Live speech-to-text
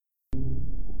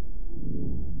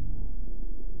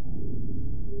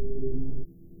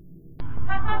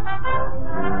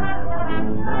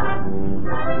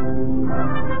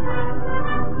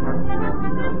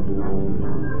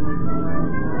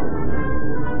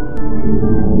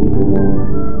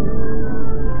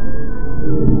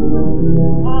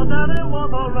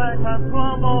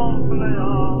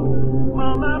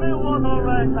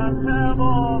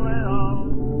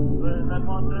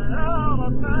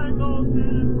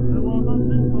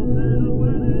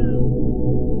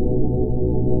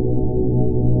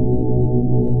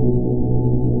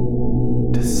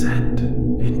Descent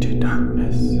into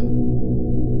Darkness,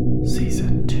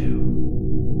 Season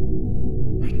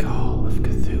 2, A Call of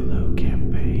Cthulhu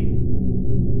Campaign.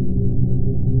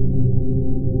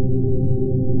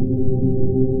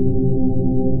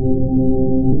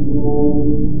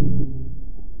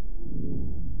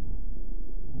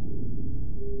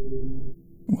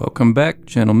 Welcome back,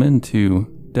 gentlemen, to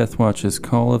Deathwatch's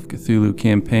Call of Cthulhu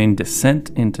Campaign, Descent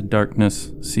into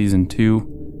Darkness, Season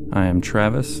 2. I am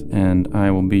Travis, and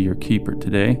I will be your keeper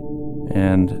today.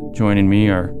 And joining me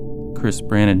are Chris,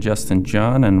 Brandon, Justin,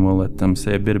 John, and we'll let them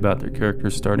say a bit about their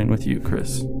characters, starting with you,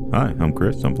 Chris. Hi, I'm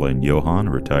Chris. I'm playing Johan,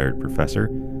 a retired professor,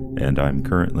 and I'm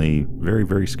currently very,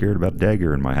 very scared about a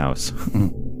dagger in my house.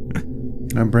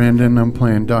 I'm Brandon. I'm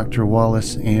playing Dr.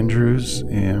 Wallace Andrews,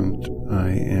 and I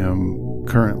am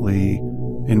currently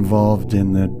involved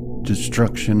in the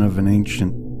destruction of an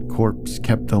ancient corpse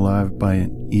kept alive by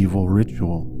an evil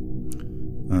ritual.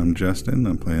 I'm Justin.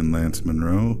 I'm playing Lance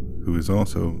Monroe, who is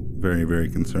also very, very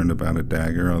concerned about a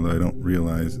dagger, although I don't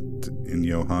realize it's in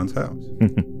Johan's house.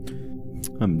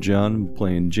 I'm John. I'm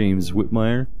playing James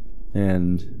Whitmire,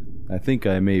 and I think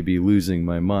I may be losing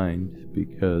my mind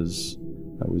because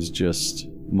I was just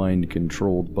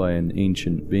mind-controlled by an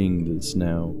ancient being that's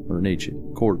now, or an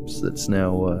ancient corpse that's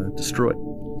now destroyed.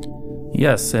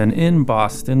 Yes, and in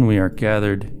Boston, we are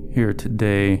gathered here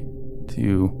today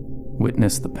to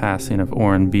witness the passing of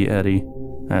Orrin B. Eddy,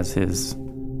 as his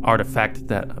artifact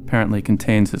that apparently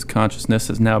contains his consciousness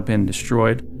has now been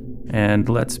destroyed. And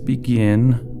let's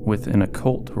begin with an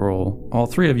occult roll. All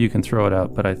three of you can throw it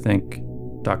out, but I think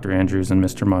Dr. Andrews and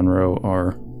Mr. Monroe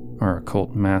are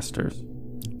occult masters.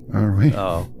 Are we?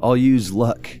 Oh, I'll use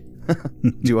luck.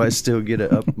 Do I still get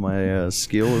to up my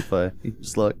skill if I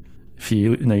use luck?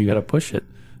 You gotta push it.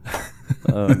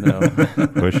 Oh, no.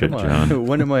 Push it, John.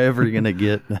 When am I ever going to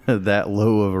get that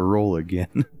low of a roll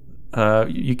again?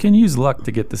 You can use luck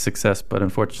to get the success, but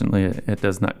unfortunately it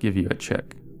does not give you a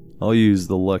check. I'll use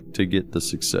the luck to get the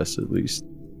success at least.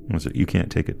 Was it you can't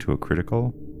take it to a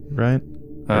critical, right?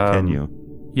 Or can you?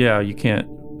 Yeah, you can't.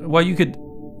 Well, you could,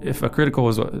 if a critical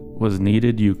was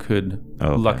needed, you could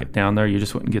luck it down there. You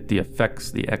just wouldn't get the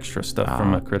effects, the extra stuff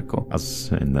from a critical. I was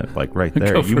saying that, like, right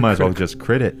there, you might as well just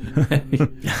crit it.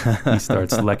 He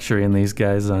starts lecturing these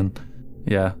guys on,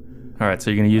 yeah. All right, so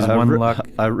you're going to use one luck.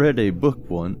 I read a book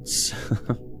once.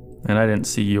 And I didn't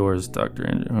see yours, Dr.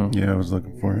 Andrew. Oh. Yeah, I was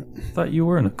looking for it. I thought you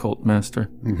were an occult master.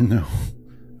 No,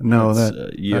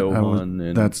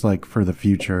 Johan that's like for the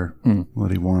future,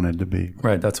 what he wanted to be.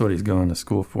 Right, that's what he's going to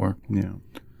school for. Yeah.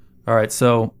 All right,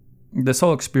 so this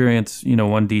whole experience,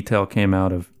 one detail came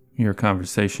out of your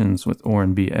conversations with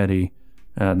Orrin B. Eddy,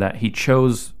 that he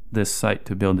chose this site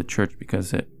to build a church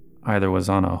because it either was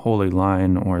on a holy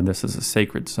line or this is a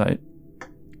sacred site.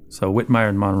 So Whitmire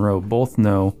and Monroe both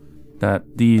know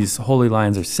that these holy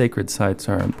lines or sacred sites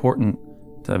are important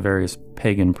to various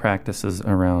pagan practices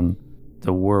around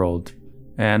the world.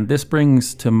 And this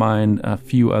brings to mind a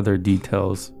few other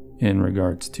details in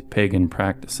regards to pagan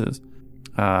practices.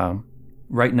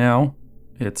 Right now,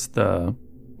 it's the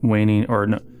waning,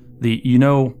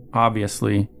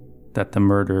 obviously that the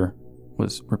murder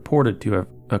was reported to have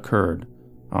occurred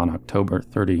on October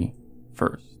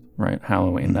 31st, right?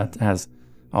 Halloween. That has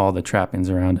all the trappings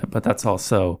around it, but that's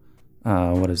also,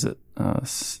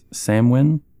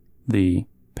 Samhain, the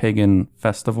pagan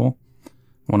festival,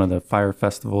 one of the fire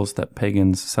festivals that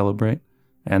pagans celebrate.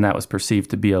 And that was perceived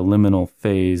to be a liminal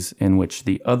phase in which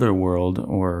the other world,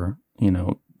 or,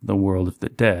 the world of the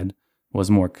dead, was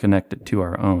more connected to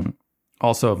our own.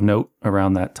 Also of note,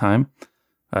 around that time,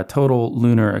 a total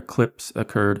lunar eclipse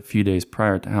occurred a few days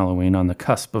prior to Halloween on the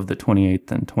cusp of the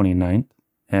 28th and 29th.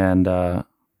 And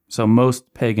so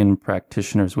most pagan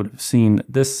practitioners would have seen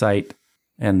this site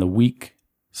and the week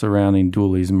surrounding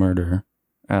Dooley's murder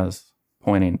as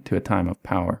pointing to a time of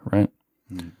power, right?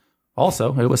 Mm.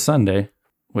 Also, it was Sunday,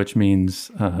 which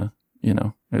means, it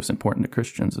was important to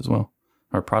Christians as well,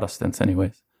 or Protestants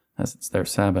anyways, as it's their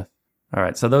Sabbath. All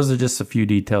right, so those are just a few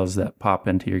details that pop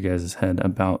into your guys' head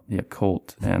about the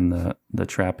occult and the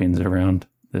trappings around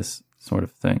this sort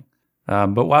of thing.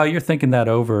 But while you're thinking that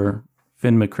over,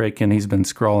 Finn McCracken, he's been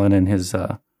scrawling in his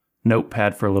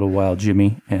notepad for a little while,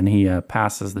 Jimmy, and he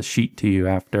passes the sheet to you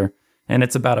after, and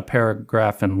it's about a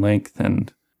paragraph in length,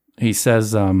 and he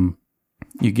says,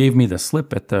 you gave me the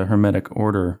slip at the Hermetic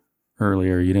Order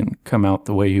earlier. You didn't come out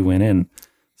the way you went in.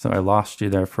 So I lost you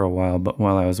there for a while, but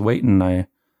while I was waiting, I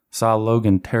saw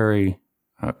Logan Terry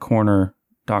corner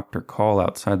Dr. Call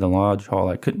outside the lodge hall.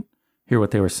 I couldn't hear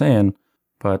what they were saying,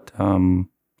 but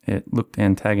it looked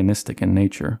antagonistic in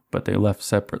nature, but they left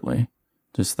separately.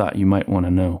 Just thought you might want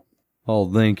to know.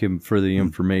 I'll thank him for the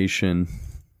information,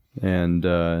 and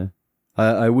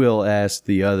I will ask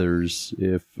the others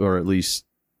if, or at least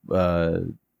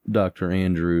Dr.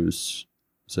 Andrews,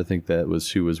 so I think that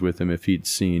was who was with him, if he'd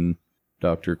seen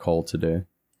Dr. Call today.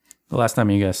 The last time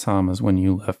you guys saw him was when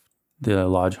you left the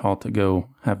lodge hall to go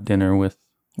have dinner with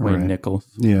Wayne Nichols.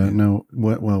 Yeah, no,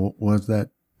 well, was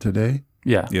that today?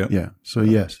 Yeah. Yeah, so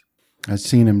yes, I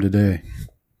seen him today.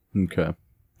 Okay.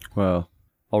 Well,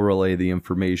 I'll relay the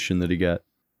information that he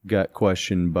got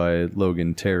questioned by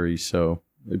Logan Terry, so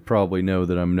they probably know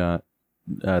that I'm not,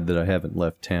 that I haven't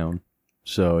left town.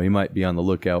 So he might be on the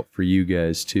lookout for you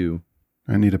guys, too.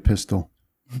 I need a pistol.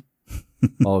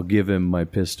 I'll give him my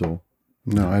pistol.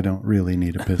 No, I don't really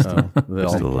need a pistol.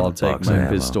 I'll take my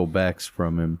pistol back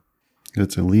from him.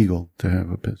 It's illegal to have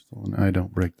a pistol, and I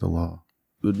don't break the law.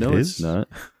 But no, it's not.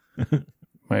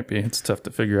 Might be. It's tough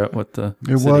to figure out what the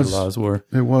It city was- laws were.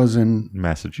 It was in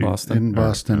Massachusetts.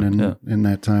 Boston, and Yeah. in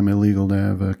that time illegal to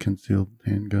have a concealed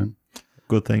handgun.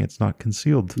 Good thing it's not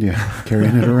concealed. Yeah,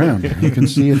 carrying it around. You can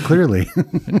see it clearly.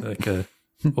 Like a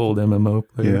old MMO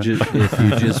player. Yeah. If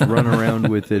you just run around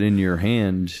with it in your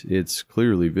hand, it's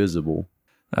clearly visible.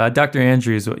 Dr.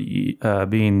 Andrews,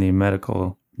 being the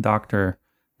medical doctor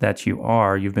that you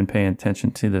are, you've been paying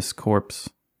attention to this corpse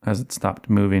as it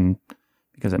stopped moving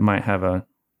because it might have a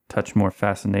touch more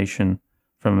fascination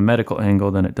from a medical angle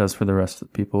than it does for the rest of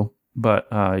the people. But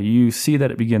you see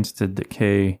that it begins to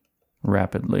decay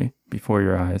rapidly before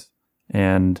your eyes.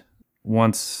 And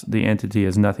once the entity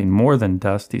is nothing more than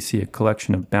dust, you see a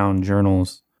collection of bound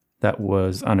journals that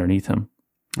was underneath him.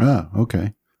 Ah,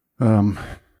 okay.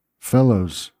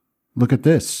 Fellows, look at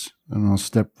this. And I'll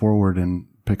step forward and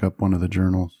pick up one of the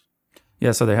journals.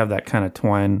 Yeah, so they have that kind of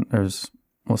twine. There's,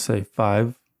 we'll say,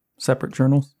 5 separate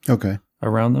journals Okay.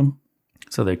 around them.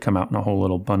 So they come out in a whole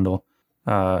little bundle.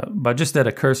 But just at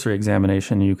a cursory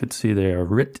examination, you could see they are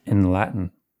writ in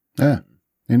Latin. Ah,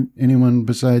 anyone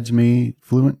besides me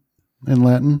fluent in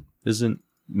Latin? Isn't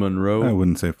Monroe? I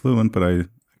wouldn't say fluent, but I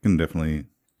can definitely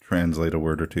translate a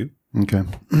word or two. Okay.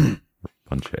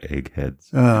 Bunch of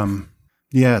eggheads.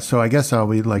 Yeah, so I guess I'll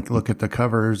be like look at the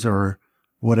covers or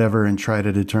whatever and try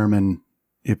to determine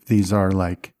if these are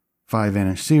like 5 in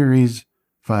a series,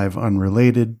 5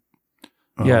 unrelated.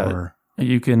 Yeah.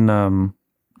 You can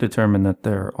determine that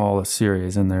they're all a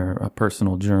series and they're a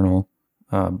personal journal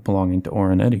belonging to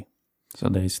Orrin. So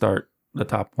they start, the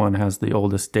top one has the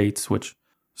oldest dates, which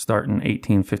start in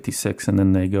 1856, and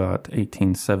then they go out to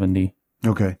 1870.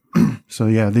 Okay. So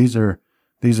yeah, these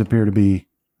appear to be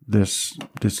this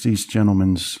deceased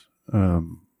gentleman's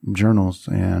journals,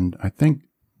 and I think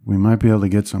we might be able to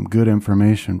get some good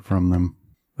information from them.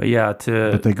 But yeah,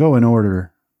 But they go in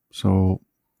order, so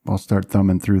I'll start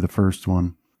thumbing through the first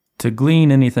one. to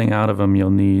glean anything out of them, you'll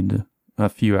need a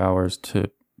few hours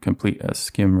to complete a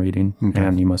skim reading, Okay.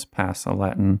 and you must pass a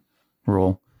Latin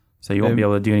roll. So you won't be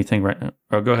able to do anything right now.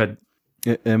 Oh, go ahead.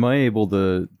 Am I able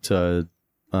to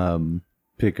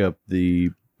pick up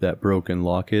that broken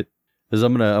locket? Because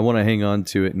I want to hang on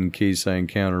to it in case I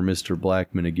encounter Mr.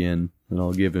 Blackman again, and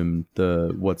I'll give him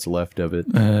what's left of it.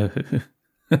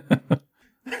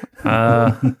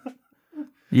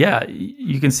 Yeah,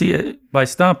 you can see it by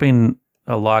stomping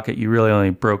a locket. You really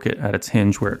only broke it at its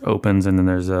hinge where it opens, and then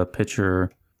there's a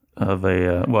picture of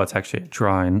it's actually a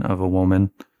drawing of a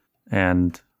woman,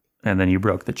 and then you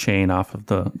broke the chain off of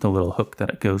the little hook that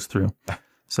it goes through.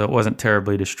 So it wasn't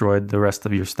terribly destroyed. The rest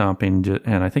of your stomping,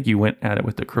 and I think you went at it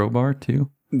with the crowbar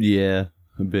too. Yeah,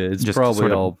 a bit. It's Just probably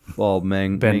sort of all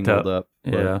bent mangled up.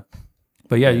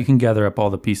 But yeah, you can gather up all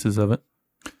the pieces of it.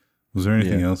 Was there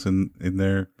anything else in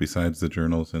there besides the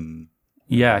journals and?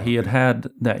 Yeah, he had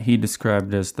that he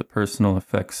described as the personal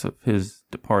effects of his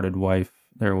departed wife.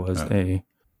 There was like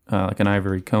an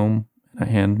ivory comb, and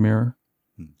a hand mirror.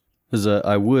 Because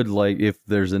I would like, if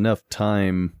there's enough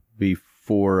time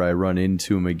before I run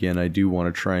into him again, I do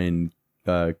want to try and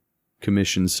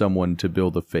commission someone to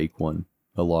build a fake one,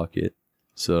 a locket,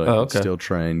 so I can still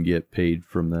try and get paid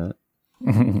from that.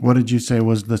 What did you say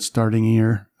was the starting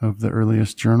year of the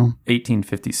earliest journal?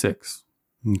 1856.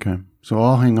 Okay. So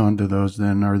I'll hang on to those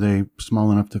then. Are they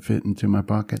small enough to fit into my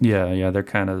pocket? Yeah, they're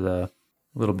kind of a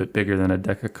little bit bigger than a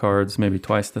deck of cards, maybe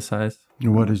twice the size.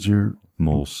 What is your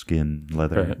Moleskin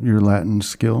leather. Right. your Latin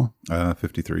skill?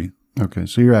 53. Okay,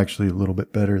 so you're actually a little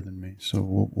bit better than me.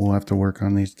 So we'll have to work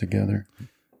on these together.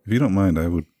 If you don't mind,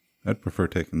 I'd prefer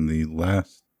taking the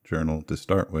last journal to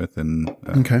start with, and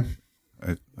Okay.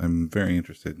 I'm very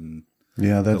interested in.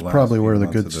 Yeah, that's the last probably few where the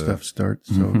months good of the- stuff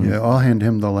starts. So, yeah, I'll hand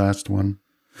him the last one.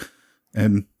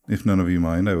 And if none of you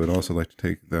mind, I would also like to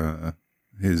take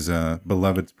his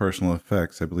beloved's personal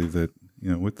effects. I believe that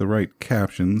with the right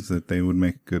captions, that they would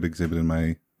make a good exhibit in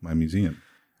my museum.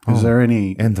 Is there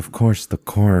any... And of course, the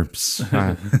corpse.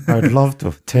 I'd love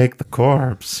to take the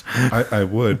corpse. I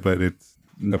would, but it's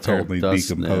apparently dust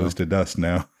decomposed to dust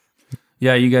now.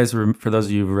 Yeah, you guys, for those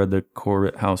of you who've read the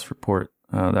Corbett House report,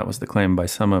 that was the claim by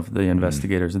some of the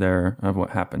investigators there of what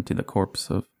happened to the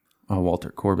corpse of Walter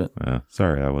Corbett.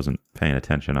 Sorry, I wasn't paying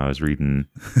attention. I was reading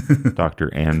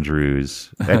Dr.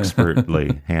 Andrews'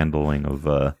 expertly handling of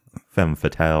femme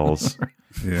fatales.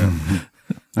 Yeah.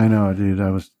 I know, dude.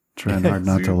 I was trying hard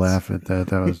not to Zoots. laugh at that.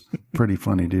 That was pretty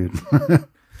funny, dude.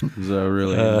 'Cause I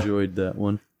really enjoyed that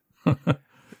one.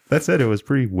 That said, it was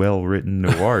pretty well written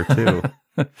noir too.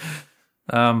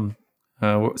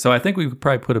 So I think we could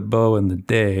probably put a bow in the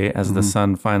day as the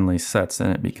sun finally sets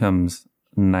and it becomes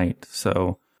night.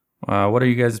 So what are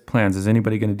you guys' plans? Is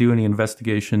anybody going to do any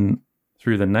investigation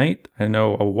through the night? I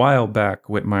know a while back,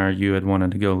 Whitmire, you had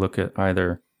wanted to go look at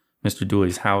either Mr.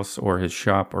 Dooley's house or his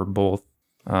shop or both.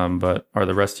 But are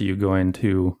the rest of you going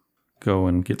to go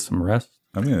and get some rest?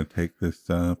 I'm going to take this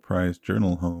prized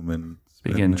journal home and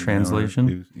spend Begin an hour or translation?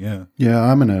 two- Yeah. Yeah,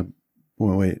 I'm going to...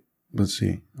 Well, wait. Let's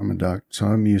see. I'm a doc, so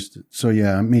I'm used to... So,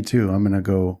 yeah, me too. I'm going to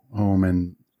go home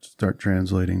and start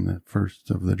translating the first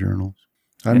of the journals.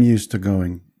 I'm used to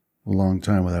going a long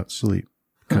time without sleep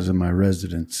because of my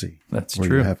residency. That's where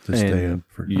true. you have to stay And up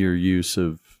for... your use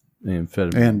of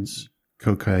amphetamines. And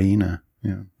cocaine.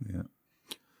 Yeah.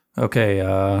 Okay,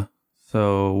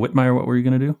 so Whitmire, what were you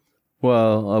going to do?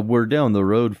 Well, we're down the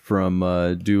road from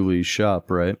Dooley's shop,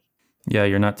 right? Yeah,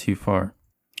 you're not too far.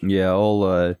 Yeah,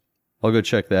 I'll go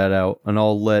check that out, and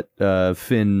I'll let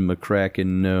Finn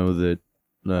McCracken know that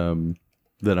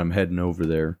that I'm heading over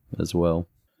there as well.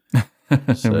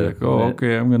 And we're like,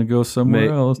 okay, I'm going to go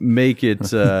somewhere else. Make it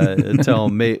tell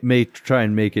him try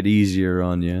and make it easier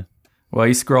on you. Well,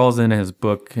 he scrawls in his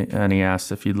book and he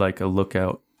asks if you'd like a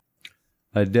lookout.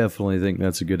 I definitely think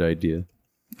that's a good idea.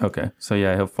 Okay, so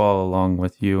yeah, he'll follow along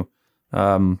with you.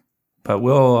 But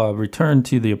we'll return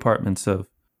to the apartments of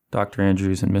Dr.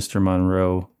 Andrews and Mr.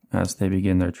 Monroe as they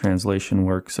begin their translation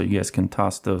work, so you guys can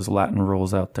toss those Latin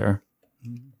rolls out there.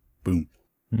 Boom.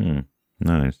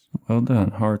 Nice. Well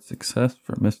done. Hard success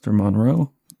for Mr.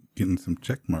 Monroe. Getting some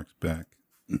check marks back.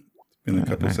 It's been a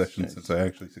couple nice. sessions since I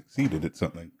actually succeeded at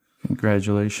something.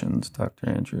 Congratulations, Dr.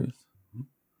 Andrews.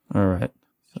 All right,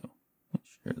 so let's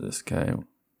share this guy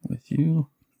with you.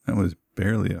 That was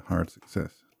barely a hard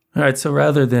success. All right, so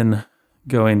rather than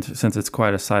going to, since it's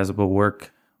quite a sizable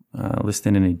work,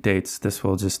 listing any dates, this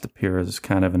will just appear as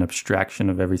kind of an abstraction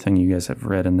of everything you guys have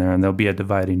read in there, and there'll be a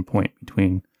dividing point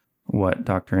between what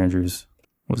Dr. Andrews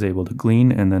was able to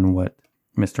glean and then what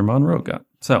Mr. Monroe got.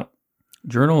 So,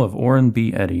 Journal of Orrin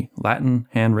B. Eddy, Latin,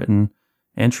 handwritten,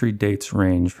 entry dates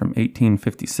range from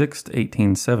 1856 to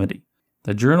 1870.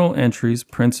 The journal entries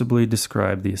principally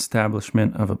describe the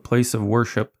establishment of a place of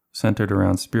worship centered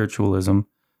around spiritualism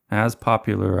as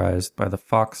popularized by the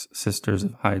Fox Sisters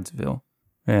of Hydesville.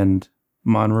 And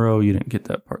Monroe, you didn't get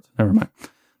that part, so never mind.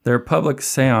 Their public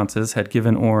seances had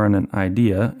given Orrin an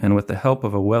idea, and with the help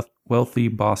of a wealthy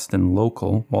Boston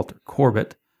local, Walter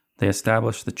Corbett, they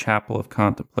established the Chapel of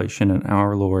Contemplation and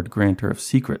Our Lord Granter of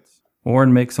Secrets.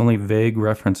 Orrin makes only vague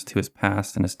reference to his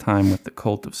past and his time with the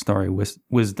cult of starry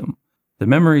wisdom. The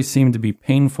memories seem to be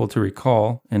painful to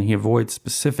recall, and he avoids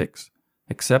specifics,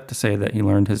 except to say that he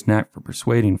learned his knack for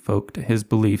persuading folk to his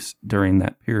beliefs during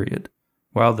that period.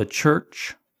 While the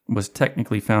church was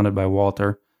technically founded by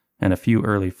Walter and a few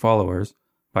early followers,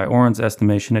 by Orrin's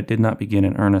estimation it did not begin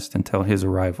in earnest until his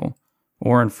arrival.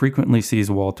 Orrin frequently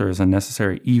sees Walter as a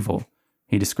necessary evil.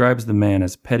 He describes the man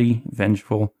as petty,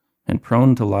 vengeful, and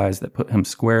prone to lies that put him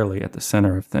squarely at the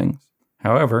center of things.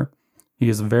 However, he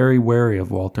is very wary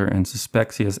of Walter and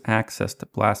suspects he has access to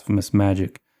blasphemous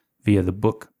magic via the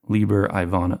book Liber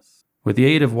Ivanus. With the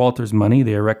aid of Walter's money,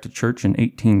 they erect a church in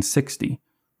 1860.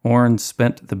 Orrin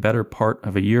spent the better part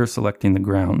of a year selecting the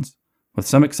grounds. With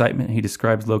some excitement, he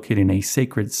describes locating a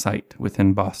sacred site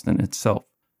within Boston itself,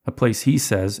 a place he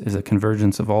says is a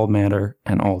convergence of all matter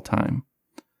and all time.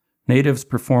 Natives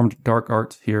performed dark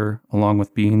arts here, along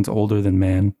with beings older than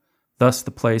man. Thus,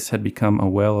 the place had become a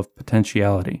well of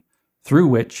potentiality, through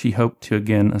which he hoped to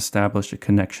again establish a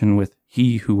connection with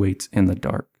He who waits in the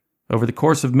dark. Over the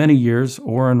course of many years,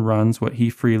 Orrin runs what he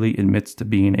freely admits to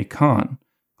being a con,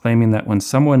 claiming that when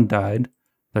someone died,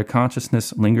 their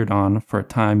consciousness lingered on for a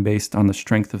time based on the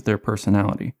strength of their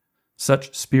personality.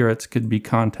 Such spirits could be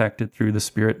contacted through the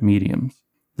spirit mediums.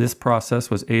 This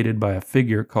process was aided by a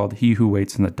figure called He Who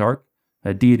Waits in the Dark,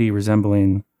 a deity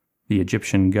resembling the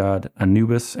Egyptian god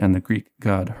Anubis and the Greek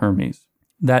god Hermes.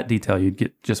 That detail you'd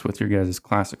get just with your guys'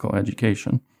 classical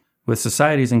education. With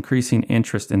society's increasing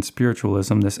interest in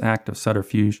spiritualism, this act of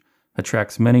subterfuge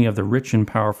attracts many of the rich and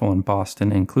powerful in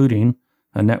Boston, including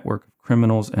a network of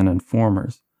criminals and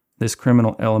informers. This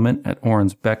criminal element at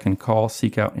Oren's beck and call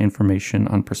seek out information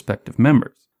on prospective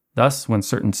members. Thus, when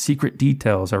certain secret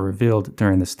details are revealed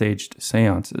during the staged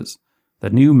seances,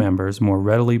 the new members more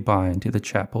readily buy into the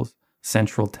chapel's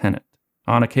central tenet.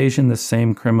 On occasion, this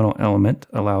same criminal element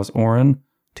allows Oren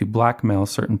to blackmail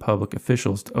certain public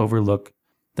officials to overlook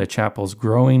the chapel's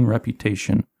growing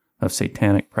reputation of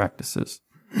satanic practices.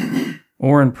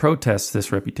 Oren protests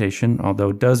this reputation,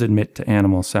 although does admit to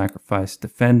animal sacrifice,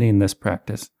 defending this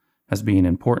practice as being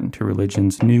important to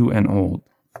religions new and old.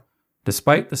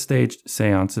 Despite the staged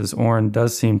seances, Oren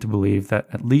does seem to believe that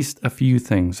at least a few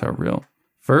things are real.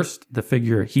 First, the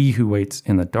figure He Who Waits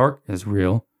in the Dark is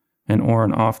real, and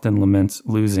Oren often laments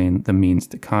losing the means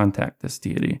to contact this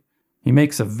deity. He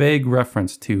makes a vague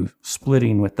reference to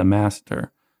splitting with the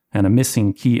master and a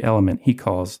missing key element he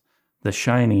calls the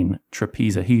shining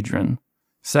trapezohedron.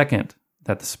 Second,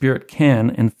 that the spirit can,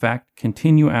 in fact,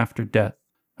 continue after death,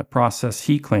 a process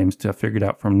he claims to have figured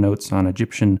out from notes on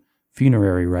Egyptian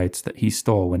funerary rites that he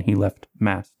stole when he left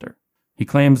Master. He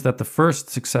claims that the first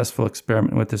successful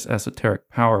experiment with this esoteric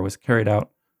power was carried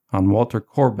out on Walter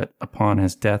Corbett upon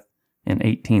his death in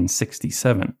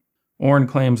 1867. Oren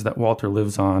claims that Walter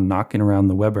lives on, knocking around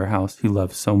the Weber house he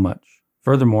loves so much.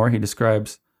 Furthermore, he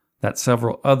describes that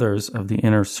several others of the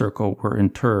inner circle were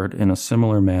interred in a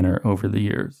similar manner over the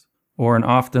years. Oren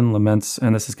often laments,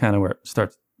 and this is kind of where it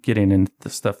starts getting into the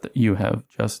stuff that you have,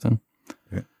 Justin.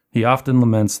 Yeah. He often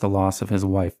laments the loss of his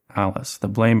wife, Alice. The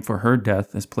blame for her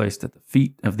death is placed at the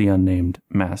feet of the unnamed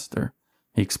master.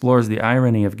 He explores the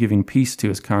irony of giving peace to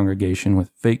his congregation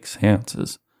with fake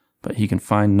seances, but he can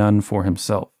find none for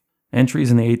himself.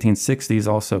 Entries in the 1860s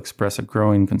also express a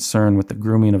growing concern with the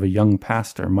grooming of a young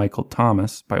pastor, Michael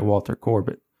Thomas, by Walter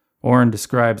Corbett. Oren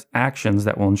describes actions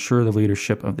that will ensure the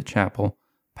leadership of the chapel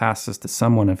passes to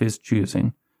someone of his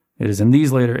choosing. It is in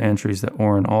these later entries that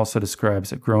Oren also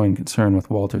describes a growing concern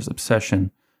with Walter's obsession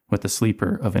with the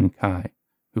sleeper of Enkai,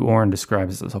 who Oren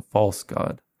describes as a false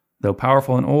god. Though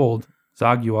powerful and old,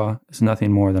 Zagua is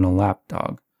nothing more than a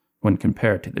lapdog when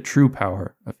compared to the true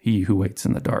power of He Who Waits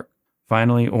in the Dark.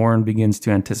 Finally, Oren begins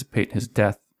to anticipate his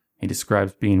death. He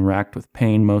describes being racked with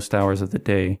pain most hours of the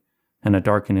day and a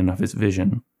darkening of his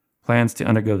vision. Plans to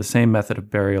undergo the same method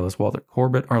of burial as Walter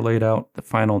Corbett are laid out. The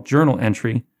final journal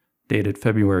entry, dated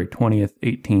February 20th,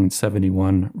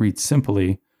 1871, reads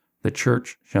simply, "The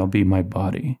church shall be my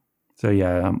body." So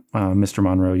yeah, Mr.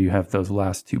 Monroe, you have those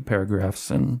last two paragraphs,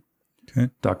 and Okay.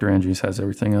 Dr. Andrews has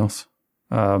everything else.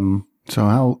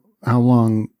 So how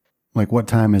long, like what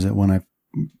time is it when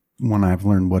I've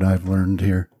learned what I've learned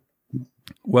here?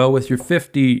 Well, with your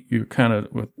 50, you're kind of,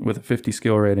 with a 50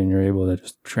 skill rating, you're able to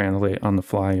just translate on the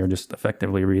fly. You're just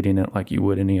effectively reading it like you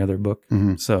would any other book.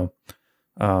 Mm-hmm. So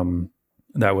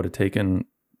that would have taken,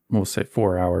 we'll say,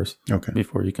 4 hours Okay.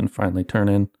 before you can finally turn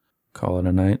in, call it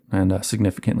a night, and a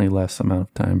significantly less amount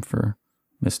of time for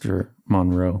Mr.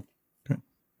 Monroe.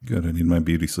 Good. I need my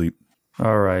beauty sleep.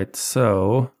 All right,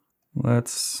 so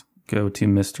let's go to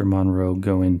Mr. Monroe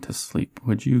going to sleep.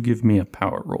 Would you give me a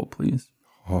power roll, please?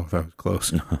 Oh, that was close.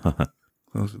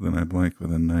 Closer than I'd like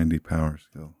with a 90 power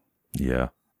skill. Yeah.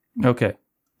 Okay,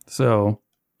 so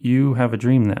you have a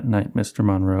dream that night, Mr.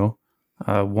 Monroe.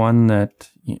 One that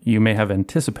you may have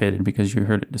anticipated because you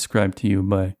heard it described to you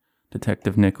by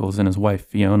Detective Nichols and his wife,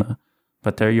 Fiona.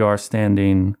 But there you are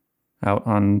standing out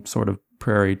on sort of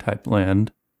prairie-type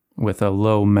land with a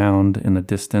low mound in the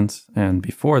distance, and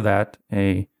before that,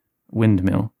 a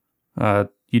windmill.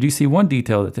 You do see one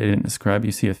detail that they didn't describe.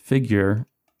 You see a figure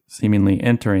seemingly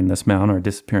entering this mound or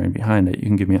disappearing behind it. You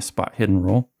can give me a spot hidden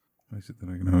roll. I said that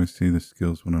I can always see the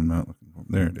skills when I'm not looking for them.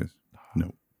 There it is.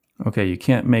 Nope. Okay, you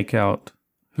can't make out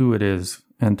who it is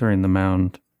entering the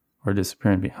mound or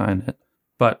disappearing behind it.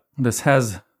 But this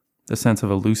has the sense of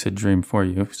a lucid dream for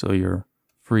you, so you're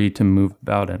free to move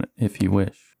about in it if you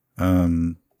wish.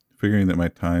 Figuring that my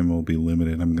time will be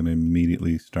limited, I'm going to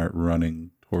immediately start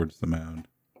running towards the mound.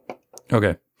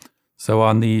 Okay. So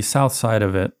on the south side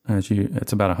of it,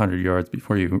 it's about 100 yards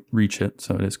before you reach it,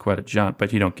 so it is quite a jaunt,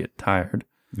 but you don't get tired,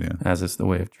 Yeah. as is the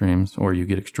way of dreams, or you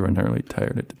get extraordinarily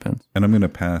tired, it depends. And I'm going to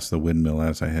pass the windmill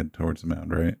as I head towards the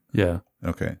mound, right? Yeah.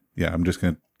 Okay. Yeah, I'm just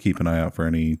going to keep an eye out for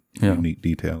any Yeah. unique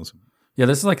details. Yeah,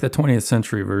 this is like the 20th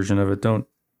century version of it. Don't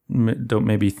don't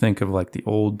maybe think of like the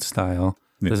old style.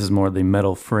 Yeah. This is more the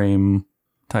metal frame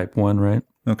type one, right?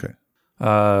 Okay.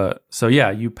 So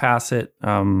yeah, you pass it.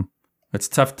 It's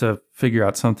tough to figure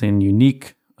out something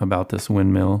unique about this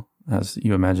windmill, as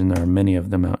you imagine there are many of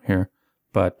them out here.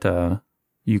 But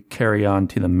you carry on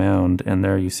to the mound, and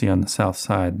there you see on the south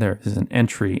side there is an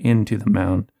entry into the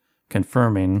mound,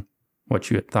 confirming what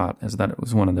you had thought, is that it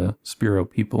was one of the Spiro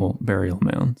people burial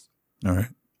mounds. All right.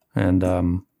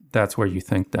 And that's where you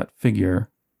think that figure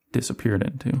disappeared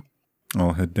into.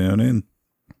 I'll head down in.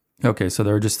 Okay, so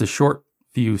there are just a short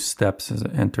few steps as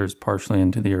it enters partially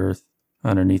into the earth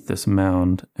underneath this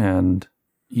mound, and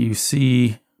you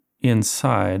see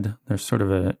inside there's sort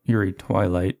of a eerie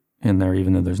twilight in there,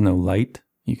 even though there's no light.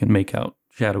 You can make out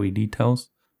shadowy details,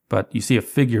 but you see a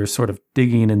figure sort of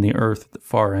digging in the earth at the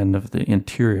far end of the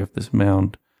interior of this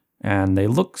mound, and they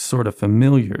look sort of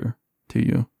familiar to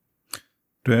you.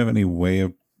 Do I have any way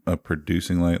of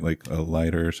producing light, like a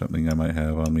lighter or something I might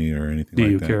have on me or anything Do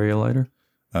like you that? carry a lighter?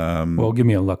 Well, give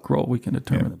me a luck roll. We can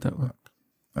determine it that way.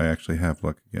 I actually have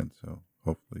luck again, so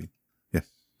hopefully. Yes.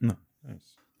 No,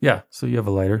 nice. Yeah, so you have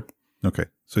a lighter. Okay.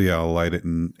 So yeah, I'll light it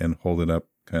and hold it up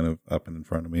kind of up and in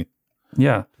front of me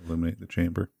Yeah. to illuminate the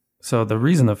chamber. So the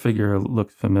reason the figure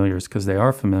looked familiar is because they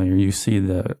are familiar. You see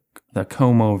the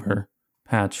comb-over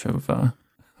patch of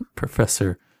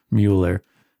Professor Mueller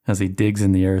as he digs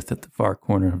in the earth at the far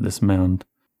corner of this mound,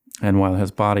 and while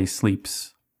his body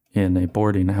sleeps in a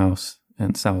boarding house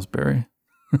in Salisbury.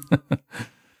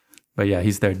 But yeah,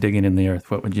 he's there digging in the earth.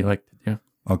 What would you like to do?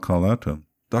 I'll call out to him.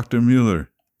 Dr. Mueller.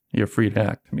 You're free to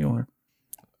act, Mueller.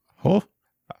 Oh,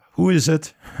 who is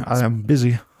it? I am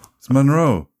busy. It's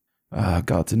Monroe.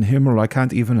 God in Himmel, I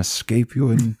can't even escape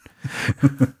you. And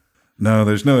No,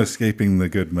 there's no escaping the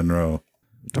good Monroe.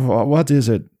 what is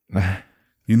it?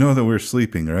 You know that we're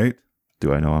sleeping, right?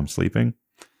 Do I know I'm sleeping?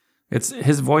 It's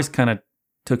his voice kind of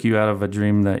took you out of a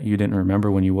dream that you didn't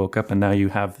remember when you woke up, and now you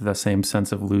have the same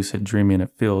sense of lucid dreaming.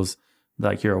 It feels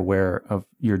like you're aware of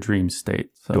your dream state.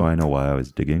 So Do I know why I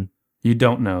was digging? you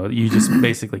don't know. You just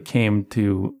basically came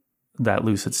to that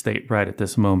lucid state right at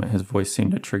this moment. His voice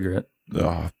seemed to trigger it.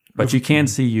 But you can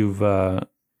see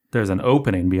there's an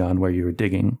opening beyond where you were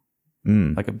digging,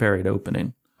 like a buried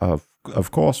opening.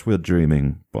 Of course we're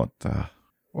dreaming, but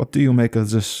what do you make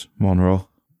of this, Monroe?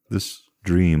 This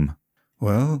dream?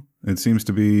 Well, it seems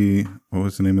to be, what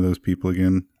was the name of those people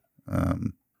again?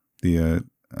 The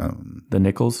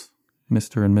Nichols,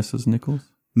 Mr. and Mrs. Nichols?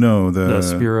 No, The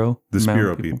Spiro? The mound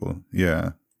Spiro people.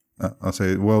 Yeah. I'll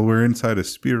say, well, we're inside a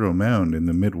Spiro mound in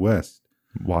the Midwest.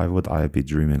 Why would I be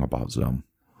dreaming about them?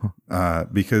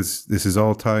 Because this is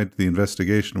all tied to the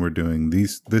investigation we're doing.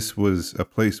 This was a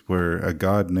place where a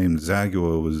god named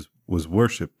Zagua was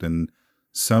worshipped, and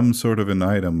some sort of an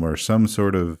item or some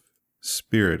sort of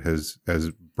spirit has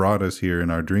brought us here in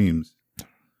our dreams.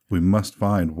 We must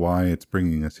find why it's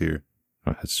bringing us here.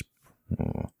 It's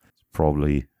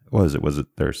probably, was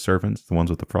it their servants, the ones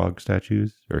with the frog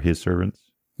statues, or his servants?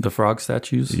 The frog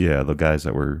statues? Yeah, the guys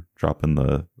that were dropping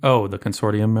the... Oh, the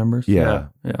consortium members? Yeah.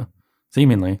 Yeah.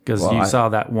 Seemingly, because Well, you I- saw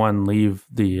that one leave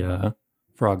the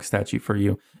frog statue for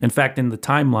you. In fact, in the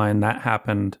timeline, that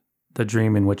happened, the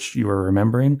dream in which you were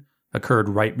remembering occurred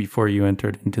right before you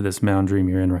entered into this mound dream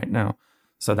you're in right now.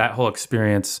 So that whole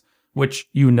experience, which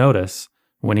you notice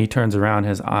when he turns around,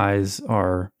 his eyes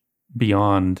are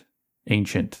beyond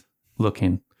ancient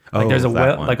looking. Like there's a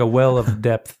well of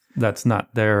depth that's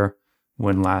not there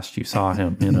when last you saw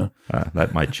him, you know.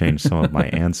 that might change some of my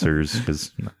answers,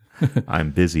 because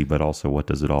I'm busy, but also what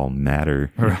does it all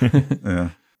matter? Yeah.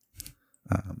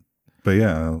 But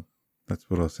yeah, that's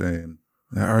what I'll say. And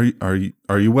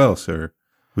are you well, sir?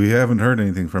 We haven't heard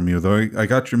anything from you, though. I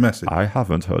got your message. I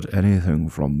haven't heard anything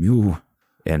from you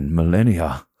in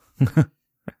millennia.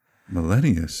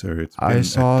 Millennia, sir. It's been I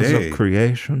saw a day. the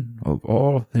creation of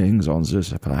all things on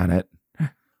this planet.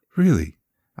 Really?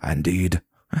 Indeed.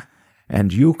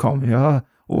 And you come here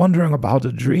wondering about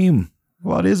a dream.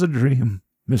 What is a dream,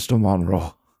 Mr.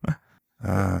 Monroe?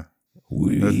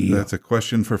 That's a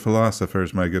question for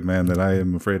philosophers, my good man, that I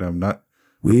am afraid I'm not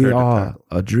We prepared to are tackle.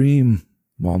 a dream,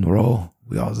 Monroe.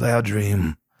 We are their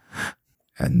dream.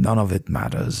 And none of it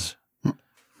matters.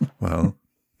 Well,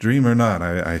 dream or not,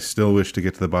 I still wish to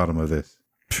get to the bottom of this.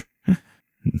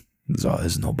 There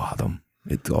is no bottom.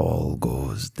 It all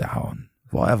goes down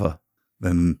forever.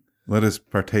 Then let us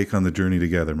partake on the journey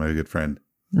together, my good friend.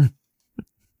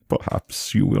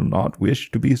 Perhaps you will not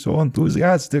wish to be so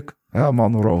enthusiastic,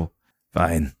 Monroe.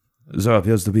 Fine. There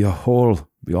appears to be a hole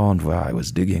beyond where I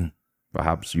was digging.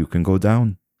 Perhaps you can go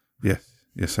down.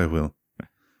 Yes, I will.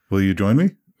 Will you join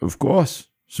me? Of course.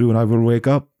 Soon I will wake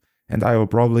up, and I will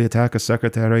probably attack a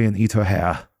secretary and eat her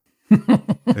hair.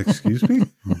 Excuse me?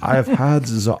 I have had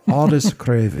the oddest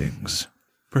cravings.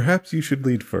 Perhaps you should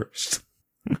lead first.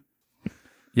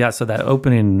 Yeah, so that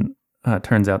opening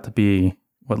turns out to be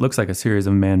what looks like a series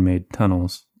of man-made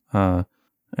tunnels.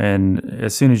 And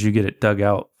as soon as you get it dug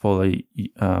out fully,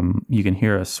 you can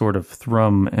hear a sort of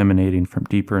thrum emanating from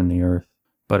deeper in the earth.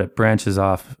 But it branches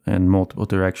off in multiple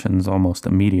directions almost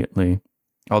immediately.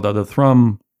 Although the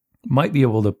thrum might be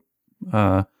able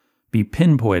to be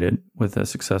pinpointed with a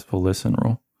successful listen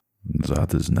roll.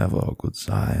 That is never a good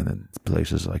sign in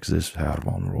places like this, Herr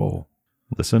Monroe.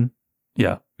 Listen.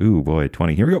 Yeah. Ooh, boy,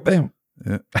 20. Here we go. Bam.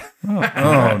 Yeah. Oh,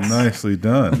 Oh, nicely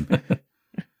done.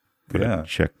 Put Yeah. a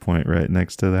checkpoint right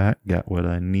next to that. Got what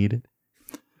I needed.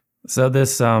 So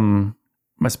this, I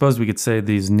suppose we could say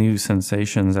these new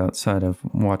sensations outside of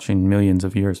watching millions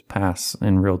of years pass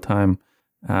in real time,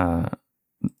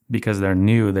 because they're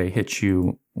new, they hit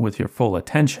you with your full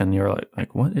attention. You're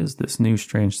like, what is this new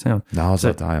strange sound? Now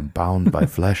that I am bound by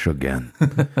flesh again.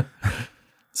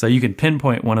 So you can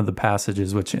pinpoint one of the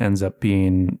passages, which ends up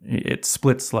being, it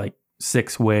splits like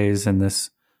 6 ways, and this,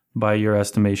 by your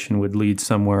estimation, would lead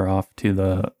somewhere off to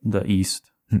the east.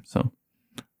 So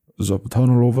The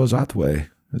tunnel over that way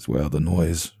is where the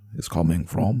noise is coming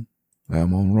from. Herr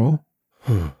Monroe?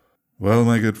 Well,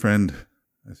 my good friend,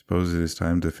 I suppose it is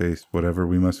time to face whatever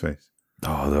we must face.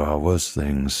 Oh, there are worse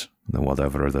things than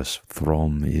whatever this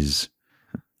thrum is.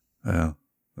 Well,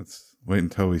 let's wait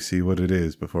until we see what it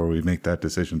is before we make that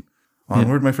decision.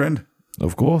 Onward, my friend.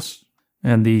 Of course.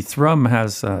 And the thrum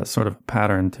has sort of a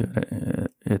pattern to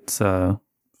it. It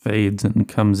fades and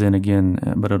comes in again,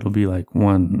 but it'll be like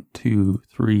 1, 2,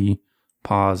 3,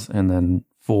 pause, and then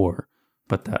 4.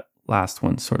 But that last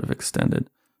one's sort of extended.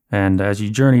 And as you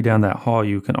journey down that hall,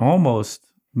 you can almost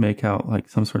make out like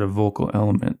some sort of vocal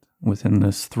element within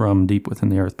this thrum deep within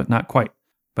the earth, but not quite.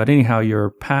 But anyhow, your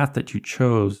path that you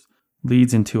chose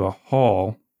leads into a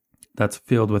hall that's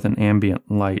filled with an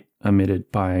ambient light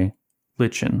emitted by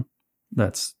lichen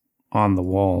that's on the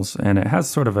walls, and it has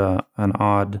sort of an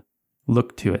odd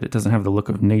look to it. It doesn't have the look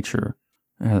of nature.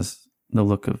 It has the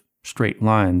look of straight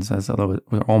lines, as though it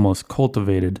were almost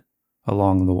cultivated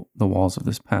along the walls of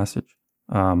this passage.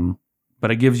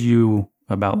 But it gives you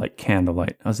about like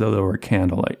candlelight, as though there were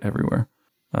candlelight everywhere.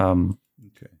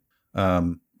 Okay.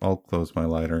 I'll close my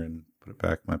lighter and put it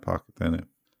back in my pocket then.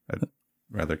 I'd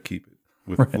rather keep it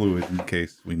with Right. fluid in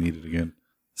case we need it again.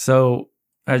 So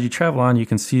as you travel on, you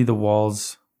can see the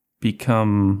walls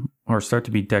become or start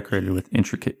to be decorated with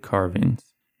intricate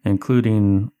carvings,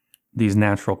 including these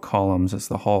natural columns as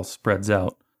the hall spreads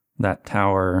out that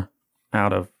tower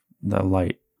out of the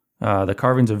light. The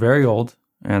carvings are very old,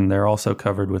 and they're also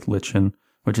covered with lichen,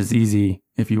 which is easy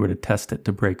if you were to test it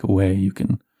to break away. You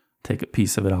can take a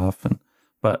piece of it off.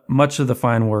 But much of the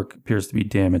fine work appears to be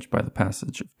damaged by the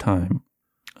passage of time.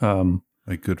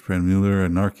 My good friend Mueller,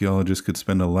 an archaeologist, could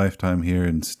spend a lifetime here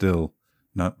and still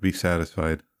not be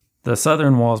satisfied. The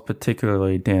southern wall is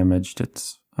particularly damaged.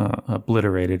 It's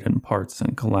obliterated in parts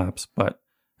and collapsed. But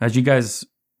as you guys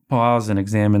pause and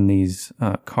examine these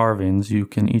carvings, you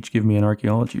can each give me an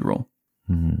archaeology roll.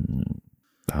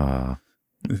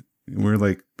 We're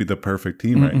like the perfect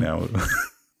team right now.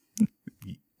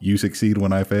 You succeed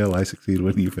when I fail, I succeed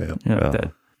when you fail. Yeah, Well,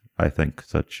 that- I think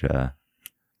such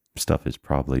stuff is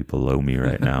probably below me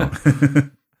right now.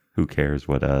 Who cares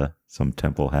what some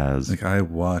temple has? Like, I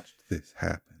watched this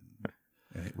happen,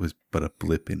 and it was but a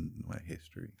blip in my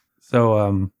history.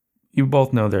 So you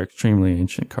both know they're extremely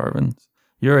ancient carvings.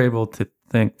 You're able to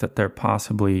think that they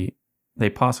possibly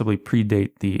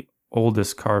predate the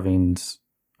oldest carvings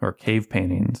or cave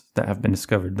paintings that have been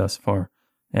discovered thus far.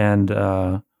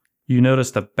 And you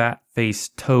notice the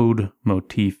bat-faced toad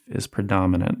motif is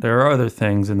predominant. There are other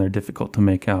things, and they're difficult to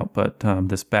make out, but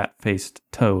this bat-faced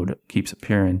toad keeps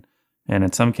appearing. And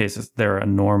in some cases, there are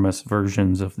enormous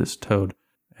versions of this toad.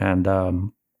 And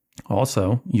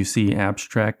also, you see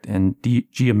abstract and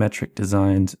geometric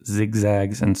designs,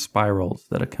 zigzags, and spirals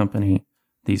that accompany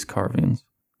these carvings.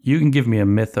 You can give me a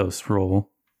mythos roll,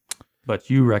 but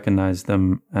you recognize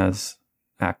them as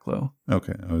Aklo.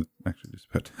 Okay, I was actually just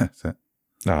about to ask that.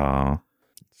 Aw,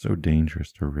 it's so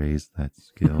dangerous to raise that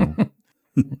skill.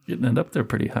 Getting it up there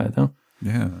pretty high, though.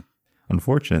 Yeah.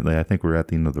 Unfortunately, I think we're at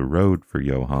the end of the road for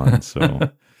Johann,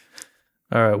 so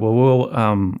All right, well,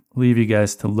 we'll leave you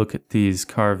guys to look at these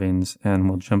carvings, and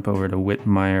we'll jump over to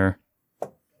Whitmire.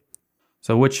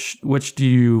 So which do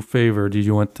you favor? Do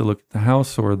you want to look at the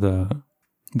house or the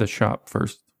shop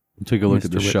first? We'll take a look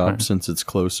at Mr. the shop Whitmire. since it's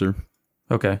closer.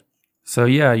 Okay. So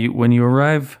when you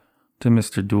arrive to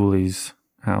Mr. Dooley's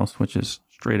house, which is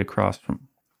straight across from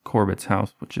Corbett's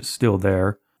house, which is still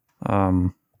there.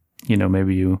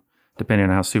 Maybe you, depending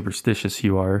on how superstitious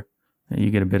you are, you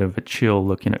get a bit of a chill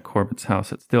looking at Corbett's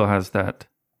house. It still has that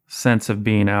sense of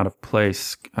being out of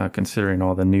place, considering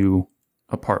all the new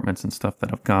apartments and stuff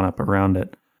that have gone up around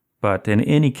it. But in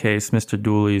any case, Mr.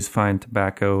 Dooley's fine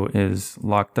tobacco is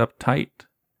locked up tight,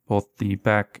 both the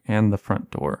back and the front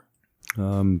door.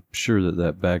 I'm sure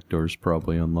that back door's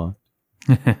probably unlocked.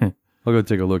 I'll go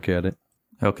take a look at it.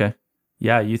 Okay.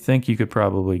 Yeah, you think you could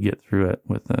probably get through it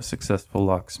with a successful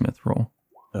locksmith roll.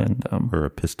 Or a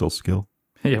pistol skill.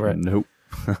 Yeah, right. Nope.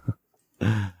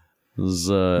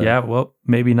 Yeah, well,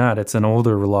 maybe not. It's an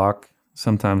older lock.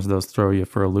 Sometimes those throw you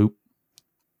for a loop.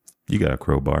 You got a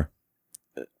crowbar.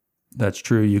 That's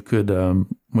true. You could,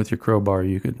 with your crowbar,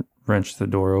 you could wrench the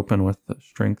door open with the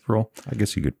strength roll. I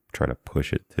guess you could try to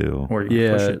push it too. Or you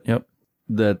could push it. Yep.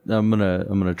 That I'm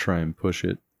gonna try and push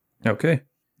it. Okay.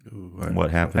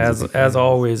 What happens? As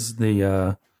always,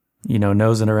 the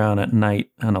nosing around at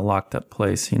night in a locked up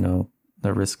place, the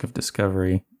risk of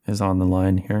discovery is on the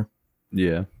line here.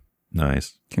 Yeah.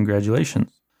 Nice.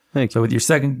 Congratulations. Thanks. So with your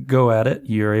second go at it,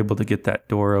 you're able to get that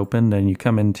door opened, and you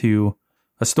come into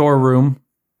a storeroom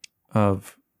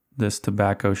of this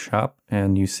tobacco shop,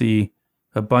 and you see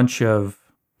a bunch of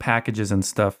packages and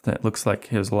stuff that looks like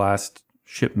his last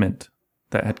shipment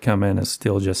that had come in is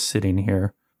still just sitting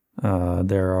here.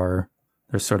 There's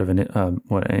sort of an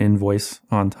invoice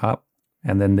on top,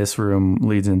 and then this room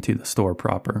leads into the store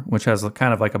proper, which has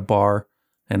kind of like a bar,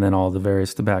 and then all the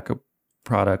various tobacco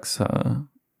products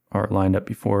are lined up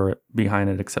behind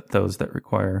it, except those that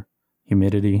require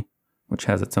humidity, which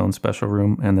has its own special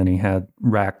room, and then he had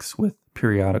racks with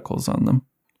periodicals on them.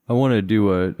 I want to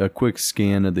do a quick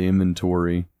scan of the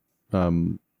inventory,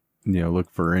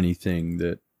 look for anything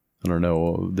that, I don't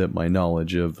know, that my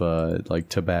knowledge of like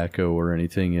tobacco or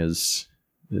anything is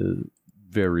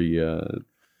very,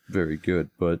 very good,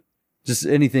 but just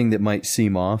anything that might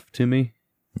seem off to me.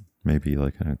 Maybe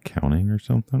like an accounting or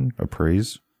something?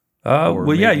 Appraise?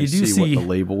 Or you do see see what the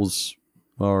labels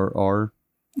are.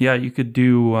 Yeah, you could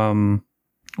do,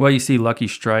 you see Lucky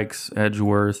Strikes,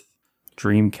 Edgeworth,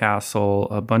 Dream Castle,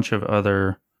 a bunch of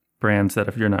other brands that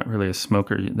if you're not really a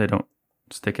smoker, they don't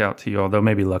stick out to you, although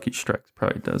maybe Lucky Strikes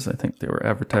probably does. I think they were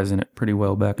advertising it pretty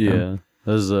well back then.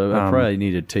 Yeah, I probably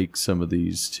need to take some of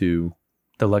these too.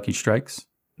 The Lucky Strikes?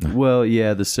 Well,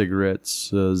 yeah, the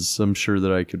cigarettes. I'm sure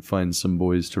that I could find some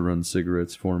boys to run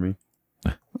cigarettes for me.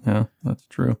 Yeah, that's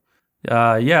true.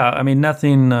 I mean,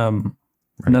 nothing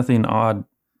odd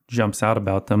jumps out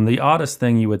about them. The oddest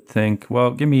thing you would think,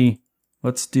 we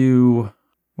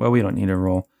don't need a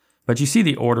roll. But you see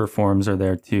the order forms are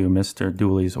there too, Mr.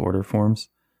 Dooley's order forms.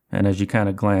 And as you kind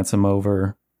of glance them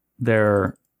over,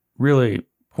 they're really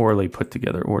poorly put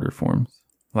together order forms.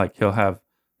 Like he'll have,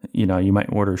 you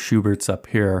might order Schubert's up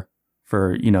here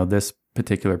for, this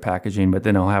particular packaging, but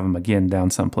then he'll have them again down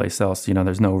someplace else.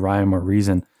 There's no rhyme or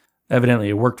reason. Evidently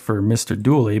it worked for Mr.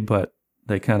 Dooley, but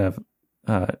they kind of,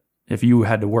 if you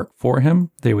had to work for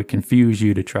him, they would confuse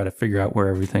you to try to figure out where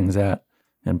everything's at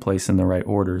and place in the right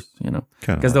orders,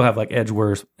 because they'll have like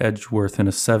Edgeworth in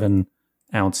a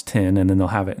 7-ounce tin, and then they'll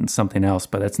have it in something else,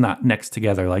 but it's not next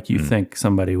together like you think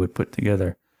somebody would put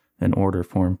together an order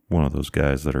form. One of those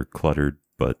guys that are cluttered,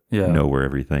 but know where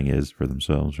everything is for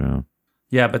themselves.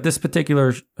 Yeah, but this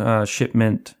particular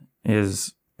shipment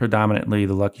is predominantly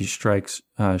the Lucky Strikes,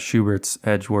 Schubert's,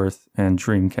 Edgeworth, and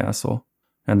Dream Castle,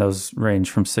 and those range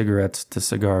from cigarettes to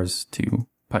cigars to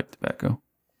pipe tobacco.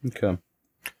 Okay.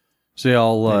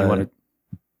 So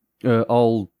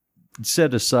I'll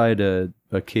set aside a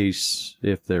case,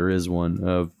 if there is one,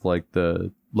 of like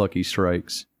the Lucky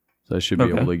Strikes. So I should be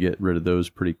able to get rid of those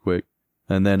pretty quick.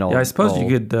 And then I suppose you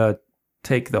could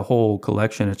take the whole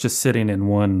collection. It's just sitting in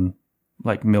one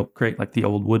like milk crate, like the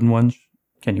old wooden ones.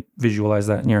 Can you visualize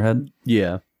that in your head?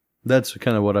 Yeah, that's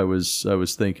kind of what I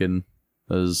was thinking.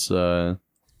 Though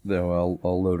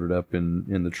I'll load it up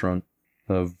in the trunk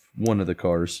of one of the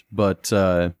cars, but.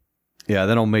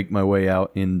 Then I'll make my way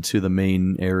out into the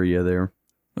main area there.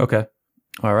 Okay.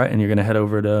 All right, and you're going to head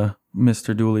over to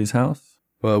Mr. Dooley's house?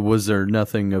 Was there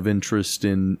nothing of interest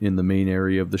in the main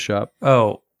area of the shop?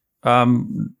 Oh,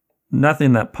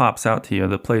 nothing that pops out to you.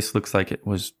 The place looks like it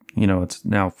was, it's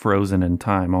now frozen in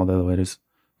time, although it is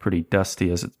pretty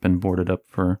dusty as it's been boarded up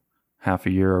for half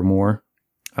a year or more.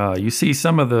 You see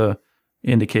some of the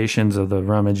indications of the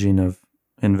rummaging of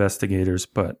investigators,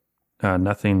 but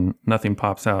nothing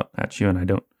pops out at you, and I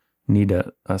don't need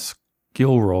a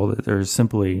skill roll. There's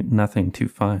simply nothing to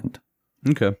find.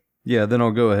 Okay. Yeah, then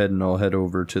I'll go ahead and I'll head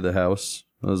over to the house.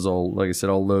 Like I said,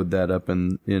 I'll load that up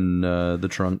in the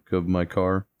trunk of my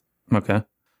car. Okay.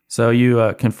 So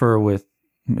you confer with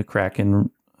McCracken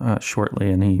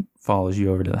shortly, and he follows you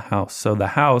over to the house. So the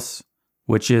house,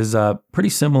 which is pretty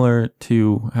similar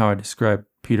to how I described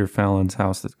Peter Fallon's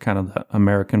house, that's kind of the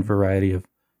American variety of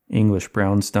English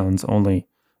brownstones, only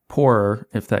poorer,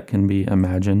 if that can be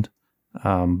imagined.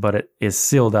 But it is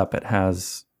sealed up. It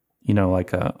has,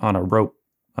 like on a rope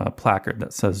placard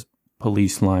that says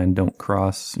police line, don't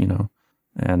cross,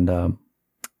 and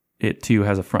it too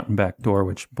has a front and back door,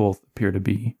 which both appear to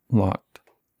be locked.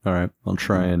 All right, I'll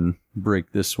try and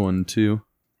break this one too.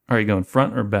 Are you going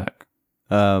front or back?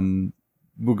 We'll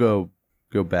go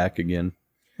back again.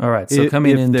 All right, so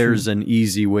coming in. If there's an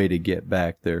easy way to get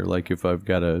back there, like if I've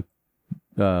got to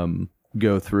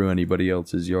go through anybody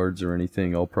else's yards or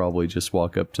anything, I'll probably just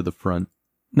walk up to the front.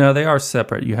 No, they are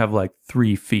separate. You have like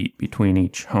 3 feet between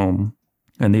each home,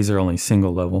 and these are only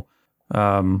single level.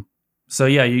 So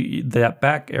yeah, that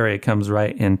back area comes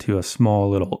right into a small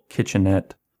little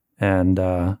kitchenette. And,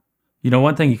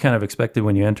 one thing you kind of expected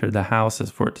when you entered the house is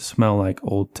for it to smell like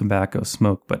old tobacco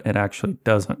smoke, but it actually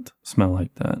doesn't smell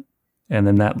like that. And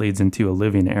then that leads into a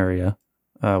living area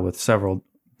with several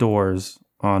doors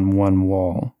on one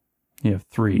wall. You have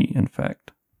 3, in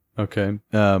fact. Okay.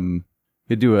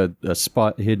 Could do a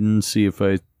spot hidden, see if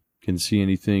I can see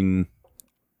anything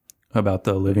about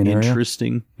the living area.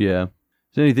 Interesting. Yeah.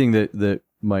 Is there anything that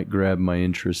might grab my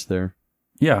interest there?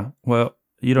 Yeah. Well,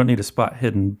 you don't need a spot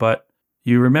hidden, but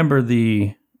you remember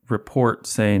the report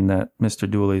saying that Mr.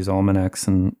 Dooley's almanacs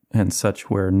and such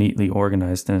were neatly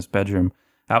organized in his bedroom.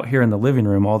 Out here in the living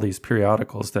room, all these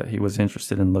periodicals that he was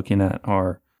interested in looking at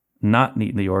are not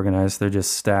neatly organized. They're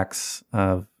just stacks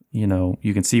of, you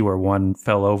can see where one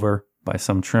fell over by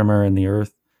some trimmer in the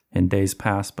earth in days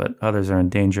past, but others are in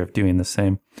danger of doing the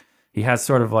same. He has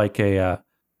sort of like an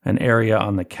area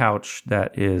on the couch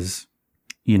that is,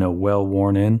 well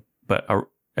worn in, but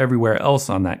everywhere else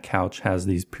on that couch has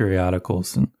these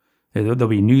periodicals, and there'll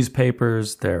be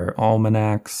newspapers, there are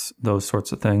almanacs, those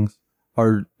sorts of things.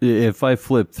 If I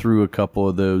flip through a couple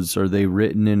of those, are they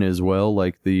written in as well,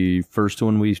 like the first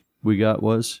one we got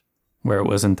was? Where it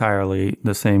was entirely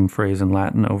the same phrase in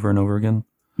Latin over and over again?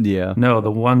 Yeah. No,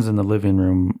 the ones in the living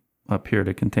room appear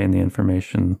to contain the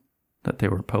information that they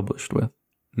were published with.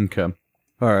 Okay.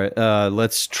 All right.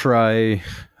 Let's try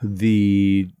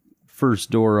the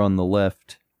first door on the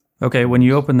left. Okay, when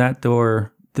you open that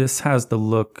door, this has the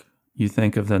look you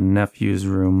think of the nephew's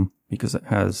room, because it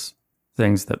has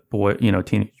things that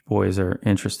teenage boys are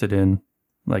interested in.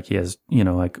 Like he has,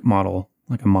 like a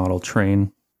model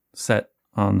train set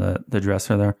on the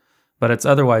dresser there. But it's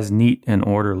otherwise neat and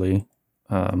orderly.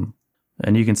 And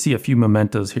you can see a few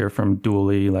mementos here from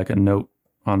Dooley, like a note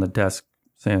on the desk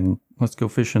saying, let's go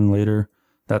fishing later,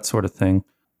 that sort of thing.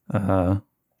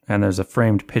 And there's a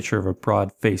framed picture of a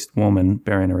broad-faced woman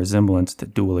bearing a resemblance to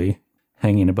Dooley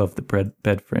hanging above the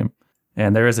bed frame.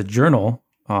 And there is a journal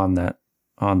on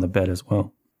the bed as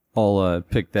well. I'll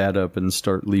pick that up and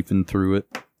start leafing through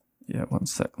it. Yeah, one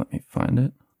sec. Let me find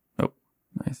it. Oh,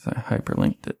 nice. I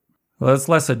hyperlinked it. Well, it's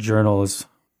less a journal. It's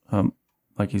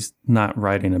like he's not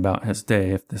writing about his day,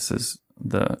 if this is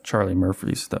the Charlie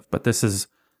Murphy stuff. But this is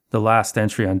the last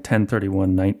entry on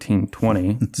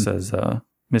 10/31/1920. It says,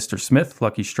 Mr. Smith,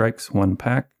 Lucky Strikes, 1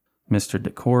 pack. Mr.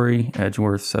 DeCory,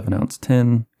 Edgeworth, 7-ounce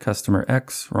tin. Customer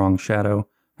X, Wrong Shadow,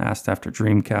 asked after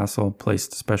Dream Castle,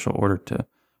 placed special order to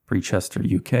Brichester,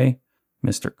 UK.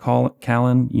 Mr.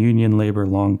 Callan, Union Labor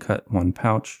Long Cut, 1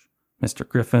 pouch. Mr.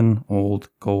 Griffin, Old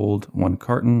Gold, 1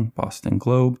 carton, Boston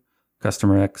Globe.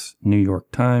 Customer X, New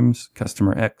York Times.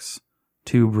 Customer X,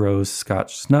 Tube Rose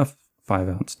Scotch Snuff,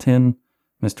 5-ounce tin.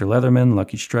 Mr. Leatherman,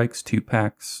 Lucky Strikes, 2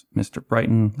 packs. Mr.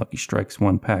 Brighton, Lucky Strikes,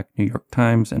 1 pack, New York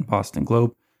Times and Boston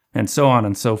Globe. And so on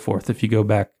and so forth. If you go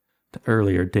back to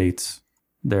earlier dates,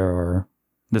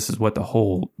 this is what the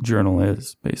whole journal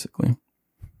is, basically.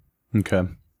 Okay.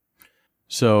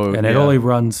 So and it only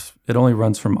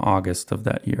runs from August of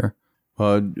that year.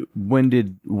 When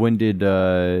did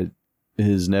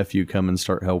his nephew come and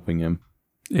start helping him?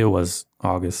 It was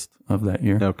August of that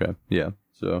year. Okay. Yeah.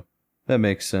 So that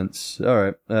makes sense. All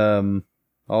right.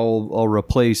 I'll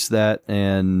replace that.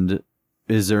 And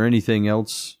is there anything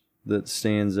else that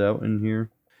stands out in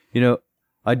here?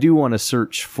 I do want to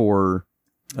search for.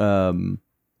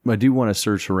 I do want to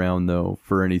search around though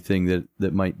for anything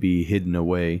that might be hidden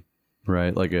away,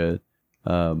 right? Like a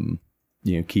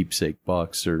keepsake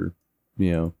box or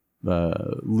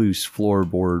loose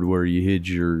floorboard where you hid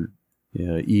your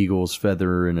eagle's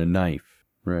feather and a knife,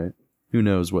 right? Who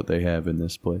knows what they have in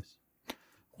this place?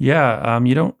 Yeah,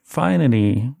 you don't find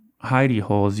any hidey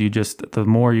holes. You just, the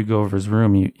more you go over his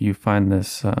room, you find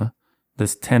this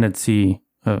tendency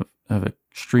of a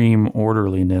extreme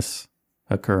orderliness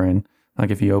occurring.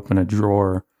 Like if you open a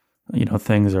drawer,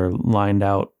 things are lined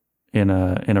out in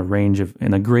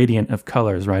a gradient of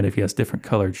colors, right? If he has different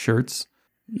colored shirts,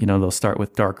 they'll start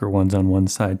with darker ones on one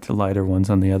side to lighter ones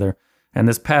on the other. And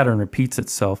this pattern repeats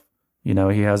itself. He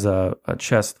has a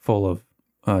chest full of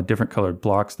different colored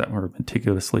blocks that were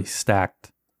meticulously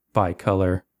stacked by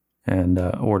color and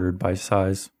ordered by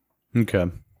size. Okay.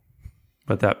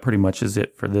 But that pretty much is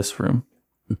it for this room.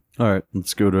 All right,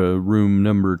 let's go to room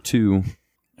number 2.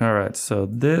 All right, so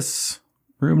this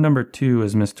room number 2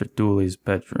 is Mr. Dooley's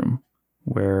bedroom,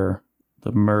 where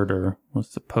the murder was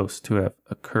supposed to have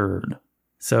occurred.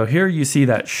 So here you see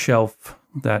that shelf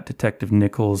that Detective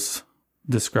Nichols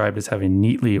described as having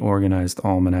neatly organized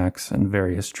almanacs and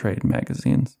various trade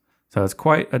magazines. So it's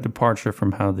quite a departure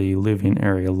from how the living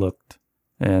area looked.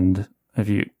 And if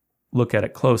you look at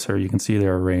it closer, you can see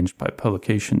they're arranged by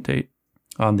publication date.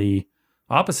 On the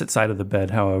opposite side of the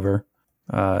bed, however,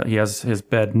 he has his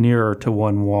bed nearer to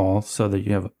one wall so that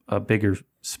you have a bigger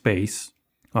space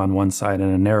on one side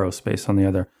and a narrow space on the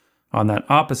other. On that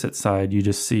opposite side, you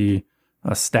just see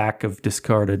a stack of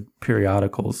discarded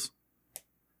periodicals.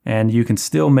 And you can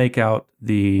still make out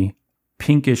the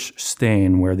pinkish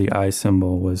stain where the eye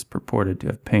symbol was purported to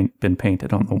have been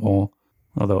painted on the wall,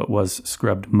 although it was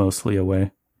scrubbed mostly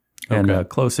away. And a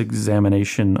close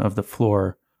examination of the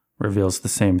floor reveals the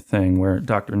same thing, where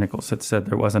Dr. Nichols had said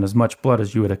there wasn't as much blood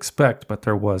as you would expect, but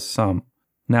there was some.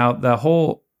 Now, the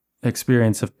whole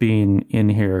experience of being in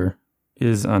here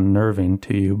is unnerving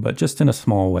to you, but just in a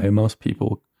small way. Most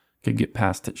people could get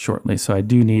past it shortly, so I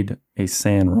do need a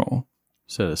SAN roll.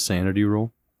 Is that a sanity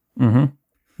roll? Mm-hmm.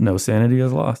 No sanity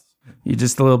is lost. You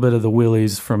just a little bit of the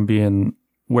willies from being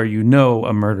where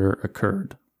a murder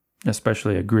occurred,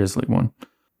 especially a grisly one.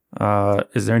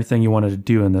 Is there anything you wanted to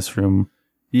do in this room?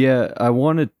 Yeah, I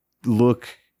want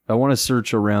to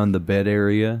search around the bed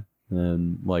area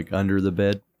and like under the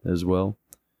bed as well.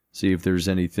 See if there's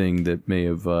anything that may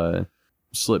have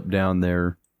slipped down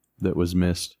there that was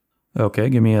missed. Okay,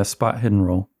 give me a spot hidden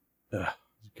roll.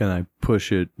 Can I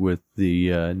push it with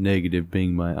the negative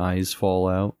being my eyes fall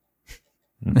out?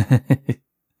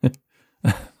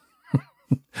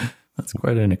 That's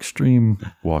quite an extreme.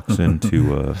 Walks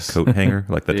into a coat hanger,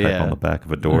 like the type on the back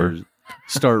of a door. Or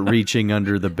start reaching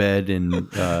under the bed and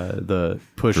the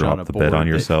push Drop on a the board bed on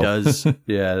yourself.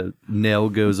 Nail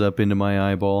goes up into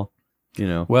my eyeball.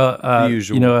 Well, the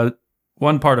usual.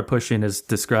 One part of pushing is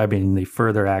describing the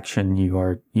further action you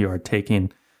are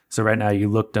taking. So right now you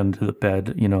looked under the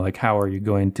bed, like how are you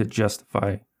going to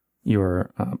justify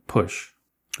your push?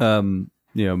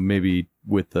 Maybe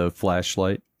with the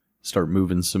flashlight, start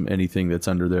moving anything that's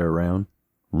under there around.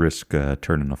 Risk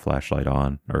turning a flashlight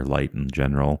on, or light in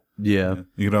general. Yeah.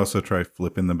 You could also try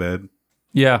flipping the bed.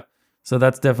 Yeah. So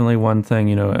that's definitely one thing,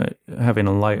 having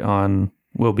a light on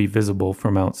will be visible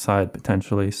from outside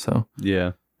potentially. So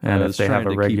yeah. And if they have a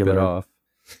regular, keep it off.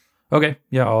 Okay,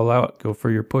 yeah, I'll allow it. Go for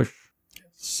your push.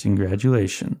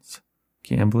 Congratulations,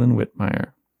 Gamblin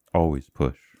Whitmire. Always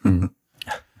push.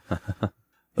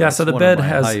 Yeah, so the one bed of my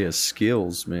has highest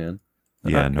skills, man.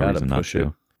 Yeah, no gotta reason not push it.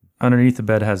 to. underneath the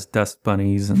bed has dust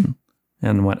bunnies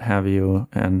and what have you,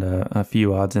 and a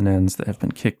few odds and ends that have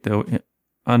been kicked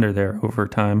under there over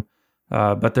time.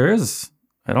 But there is,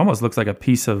 it almost looks like a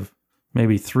piece of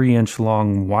maybe 3-inch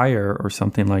long wire or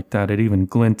something like that. It even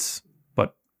glints,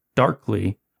 but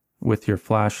darkly, with your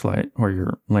flashlight or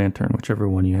your lantern, whichever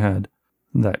one you had,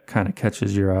 that kind of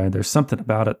catches your eye. There's something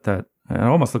about it that it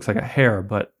almost looks like a hair,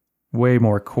 but way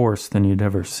more coarse than you'd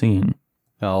ever seen.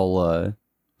 I'll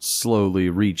slowly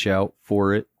reach out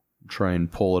for it, try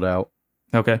and pull it out.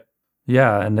 Okay.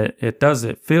 Yeah, and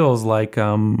it feels like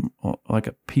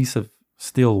a piece of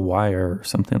steel wire or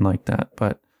something like that.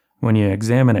 But when you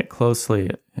examine it closely,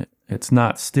 it's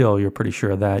not steel. You're pretty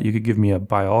sure of that. You could give me a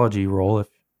biology roll,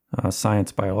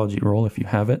 science biology roll if you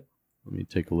have it. Let me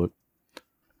take a look.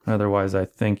 Otherwise, I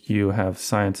think you have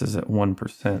sciences at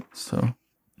 1%. So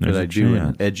Could I do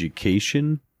an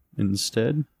education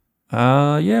instead?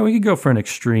 Yeah, we could go for an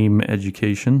extreme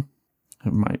education.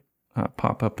 It might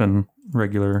pop up in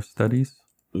regular studies.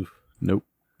 Oof, nope.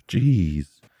 Jeez.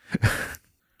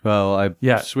 Well,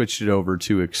 I switched it over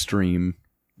to extreme.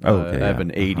 Okay, I have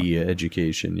an 80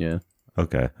 education, yeah.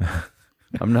 Okay.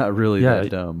 I'm not really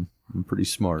that dumb. I'm pretty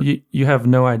smart. You have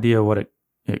no idea what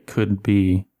it could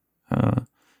be.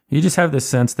 You just have this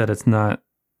sense that it's not,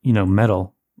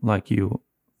 metal like you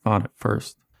thought at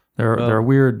first. There are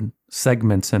weird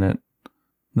segments in it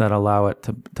that allow it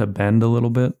to bend a little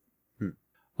bit.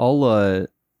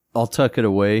 I'll tuck it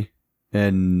away,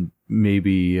 and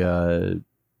maybe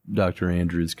Dr.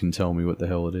 Andrews can tell me what the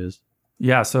hell it is.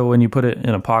 Yeah, so when you put it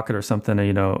in a pocket or something,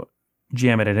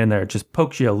 jamming it in there, it just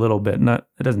pokes you a little bit.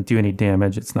 It doesn't do any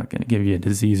damage. It's not going to give you a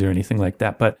disease or anything like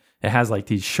that, but it has like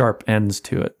these sharp ends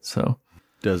to it. So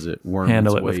Does it worm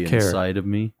handle its it way with care. inside of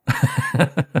me?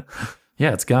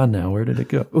 Yeah, it's gone now. Where did it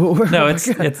go? No, it's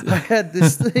I had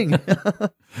this thing.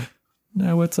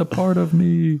 now it's a part of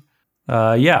me.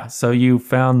 Yeah, so you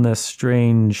found this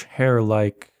strange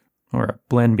hair-like, or a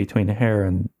blend between hair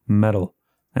and metal,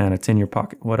 and it's in your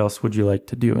pocket. What else would you like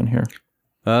to do in here?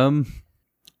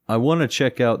 I want to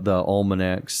check out the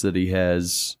almanacs that he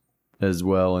has as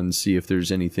well and see if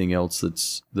there's anything else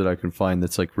that I can find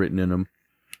that's like written in them.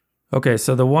 Okay,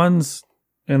 so the ones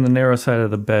in the narrow side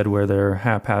of the bed where they're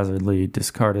haphazardly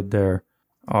discarded there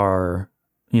are,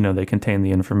 they contain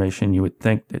the information you would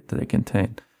think that they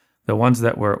contain. The ones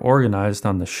that were organized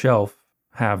on the shelf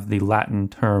have the Latin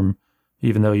term.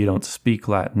 Even though you don't speak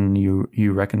Latin,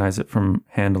 you recognize it from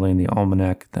handling the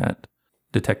almanac that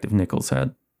Detective Nichols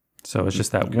had. So it's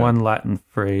just that one Latin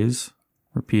phrase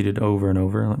repeated over and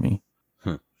over. Let me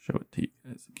show it to you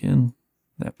guys again.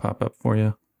 That pop up for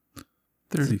you.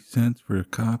 30 cents for a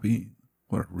copy.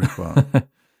 What a ripoff.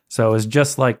 So it's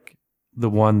just like the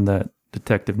one that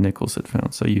Detective Nichols had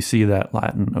found. So you see that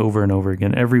Latin over and over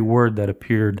again. Every word that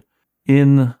appeared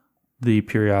in the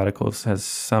periodicals has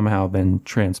somehow been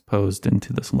transposed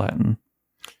into this Latin.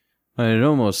 It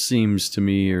almost seems to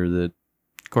me, that...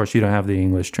 Of course, you don't have the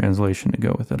English translation to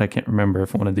go with it. I can't remember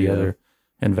if one of the other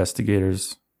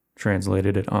investigators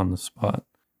translated it on the spot.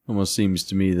 Almost seems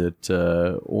to me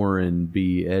that Orrin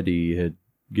B. Eddy had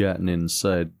gotten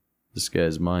inside this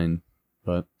guy's mind.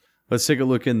 But let's take a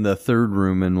look in the third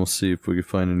room and we'll see if we can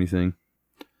find anything.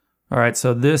 All right,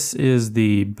 so this is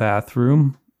the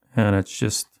bathroom, and it's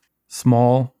just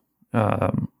small.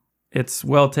 It's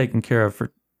well taken care of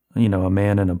for, a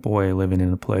man and a boy living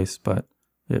in a place, but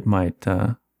it might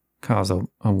cause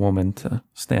a woman to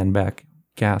stand back,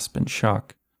 gasp in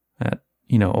shock at,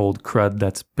 old crud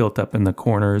that's built up in the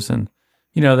corners. And,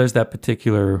 there's that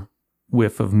particular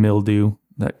whiff of mildew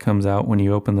that comes out when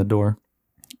you open the door.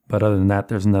 But other than that,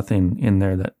 there's nothing in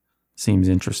there that seems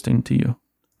interesting to you.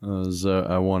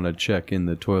 I want to check in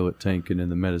the toilet tank and in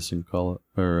the medicine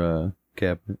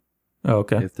cabinet. Oh,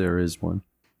 okay. If there is one.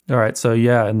 All right. So,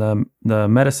 yeah, in the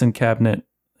medicine cabinet,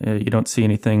 you don't see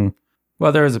anything.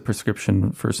 Well, there is a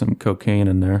prescription for some cocaine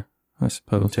in there, I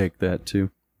suppose. Take that, too.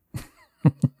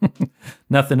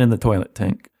 Nothing in the toilet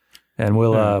tank. And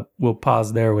we'll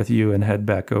pause there with you and head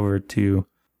back over to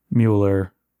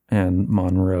Mueller and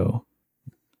Monroe.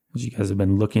 You guys have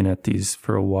been looking at these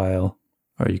for a while.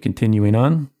 Are you continuing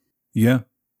on? Yeah.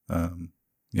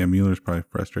 Mueller's probably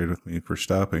frustrated with me for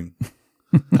stopping.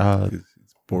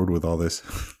 He's bored with all this.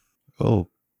 Oh,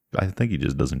 I think he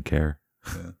just doesn't care.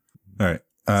 Yeah. All right.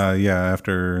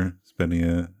 After spending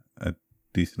a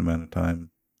decent amount of time,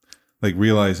 like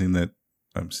realizing that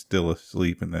I'm still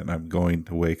asleep and that I'm going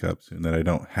to wake up soon, that I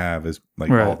don't have as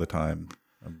all the time,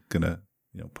 I'm gonna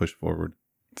push forward.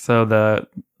 So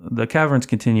the caverns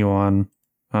continue on,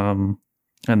 and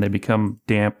they become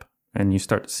damp, and you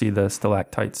start to see the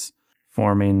stalactites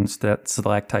forming,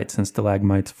 stalactites and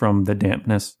stalagmites from the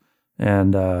dampness.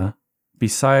 And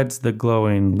besides the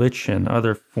glowing lichen,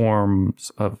 other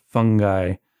forms of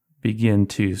fungi begin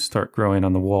to start growing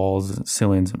on the walls, and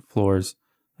ceilings, and floors.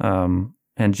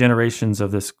 And generations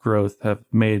of this growth have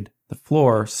made the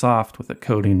floor soft with a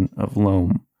coating of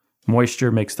loam.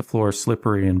 Moisture makes the floor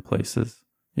slippery in places.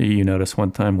 You notice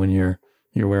one time when you're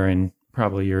wearing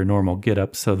probably your normal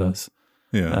get-up, so those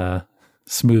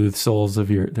smooth soles of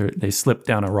they slip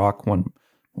down a rock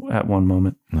at one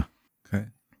moment. Okay.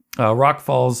 Rock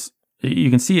falls. You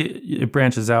can see it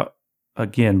branches out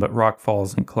again, but rock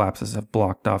falls and collapses have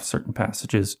blocked off certain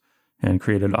passages and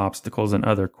created obstacles in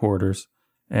other corridors.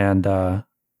 And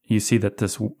you see that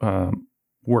this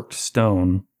worked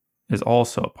stone is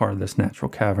also a part of this natural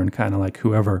cavern, kind of like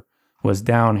whoever was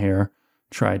down here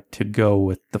tried to go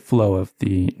with the flow of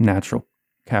the natural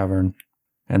cavern,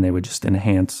 and they would just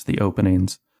enhance the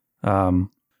openings.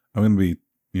 I'm going to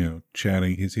be,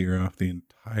 chatting his ear off the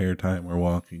entire time we're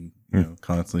walking,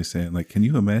 constantly saying, like, can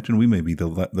you imagine we may be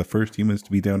the first humans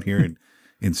to be down here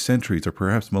in centuries or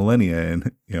perhaps millennia,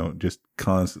 and, just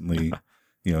constantly,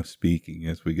 speaking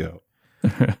as we go.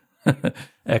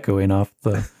 Echoing off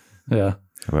yeah.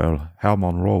 Well, Herr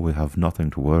Monroe, we have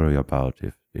nothing to worry about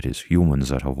if it is humans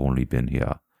that have only been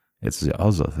here. It's the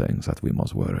other things that we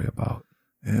must worry about.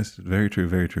 Yes, very true,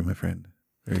 my friend.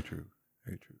 Very true,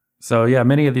 very true. So, yeah,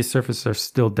 many of these surfaces are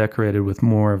still decorated with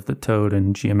more of the toad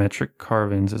and geometric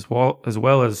carvings, as well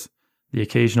as the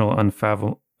occasional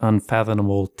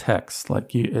unfathomable text.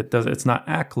 Like it's not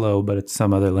Aklo, but it's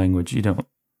some other language you don't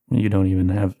You don't even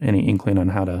have any inkling on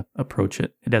how to approach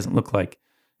it. It doesn't look like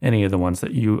any of the ones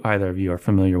that either of you are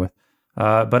familiar with.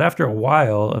 But after a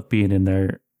while of being in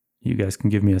there, you guys can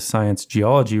give me a science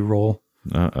geology roll.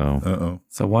 Uh-oh.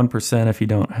 So 1% if you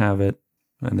don't have it,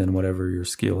 and then whatever your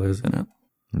skill is in it.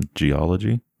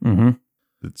 Geology? Mm-hmm.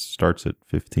 It starts at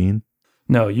 15?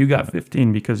 No, you got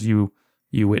 15 because you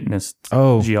witnessed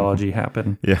geology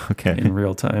happen Yeah, okay. in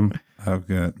real time. I've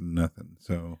got nothing.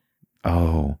 So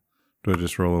Oh, do I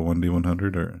just roll a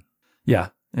 1d100 or? Yeah,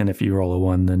 and if you roll a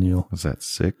 1, then you'll... was that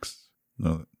 6?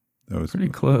 No, that was Pretty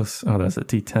close. Oh, that's a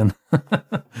T10.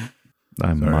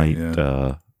 I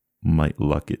might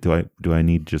luck it. Do I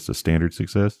need just a standard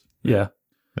success? Yeah.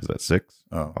 Is that 6?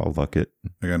 Oh, I'll luck it.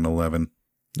 I got an 11.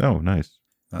 Oh, nice.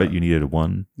 But you needed a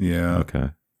 1? Yeah.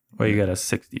 Okay. Well, you got a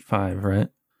 65, right?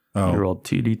 You Oh, rolled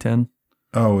 2D10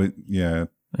 yeah.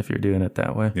 if you're doing it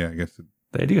that way. Yeah, I guess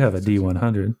They do have a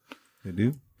D100. they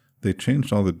do. They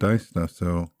changed all the dice stuff,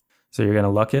 so So you're going to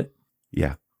luck it?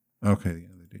 Yeah. okay,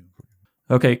 yeah, they do.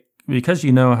 Okay, because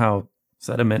you know how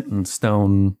sediment and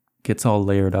stone gets all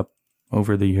layered up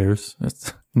over the years.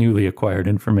 It's newly acquired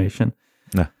information.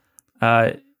 Nah.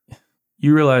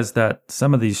 You realize that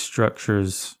some of these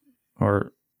structures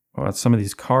or some of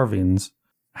these carvings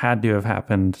had to have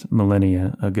happened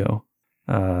millennia ago.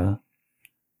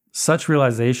 Such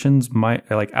realizations might,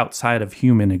 like outside of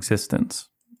human existence,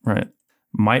 right,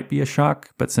 might be a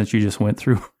shock, but since you just went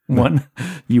through one,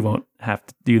 you won't have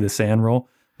to do the sand roll.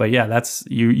 But yeah, that's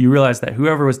you realize that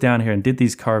whoever was down here and did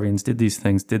these carvings, did these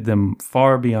things, did them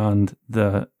far beyond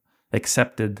the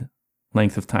accepted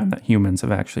length of time that humans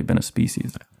have actually been a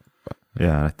species.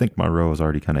 Yeah, I think Monroe was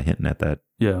already kind of hinting at that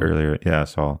earlier. Yeah,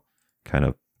 so I'll kind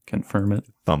of Confirm it.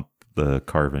 thump the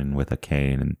carving with a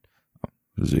cane, and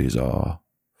these are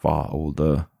far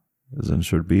older than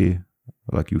should be.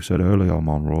 Like you said earlier,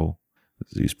 Monroe,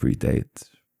 these predate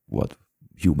what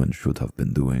humans should have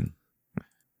been doing.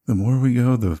 The more we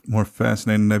go, the more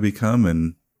fascinating I become,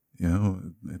 and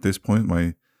at this point,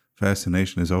 my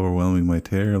fascination is overwhelming my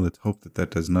terror. Let's hope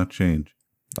that does not change.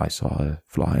 I saw a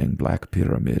flying black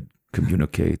pyramid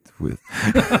communicate with...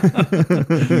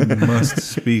 You must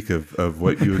speak of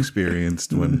what you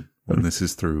experienced when this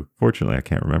is through. Fortunately, I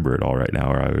can't remember it all right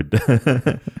now, or I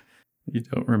would... You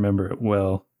don't remember it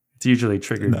well. It's usually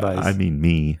triggered by... I mean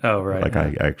me. Oh, right. Like,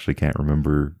 I actually can't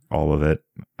remember all of it.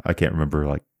 I can't remember,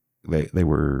 like, they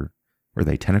were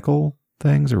they tentacle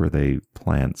things, or were they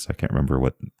plants? I can't remember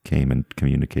what came and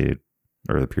communicated,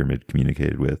 or the pyramid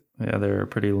communicated with. Yeah, they're a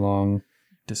pretty long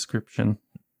description.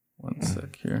 One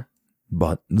sec here.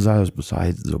 But that is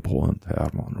besides the point, Herr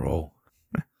Monroe.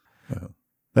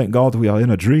 Thank God we are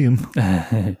in a dream,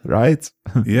 right?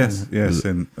 Yes,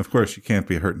 and of course you can't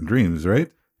be hurting dreams, right?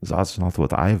 That's not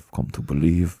what I've come to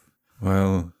believe.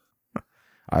 Well,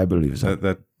 I believe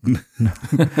that.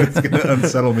 That's going to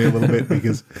unsettle me a little bit,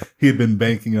 because he had been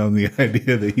banking on the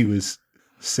idea that he was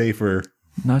safer.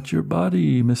 Not your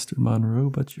body, Mr. Monroe,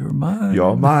 but your mind.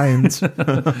 Your mind.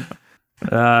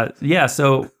 Yeah,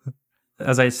 so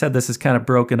as I said, this is kind of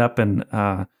broken up, and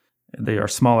they are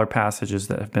smaller passages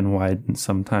that have been widened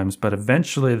sometimes, but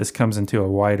eventually this comes into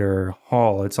a wider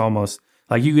hall. It's almost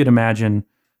like you could imagine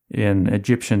in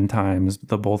Egyptian times,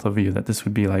 the both of you, that this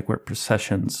would be like where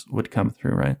processions would come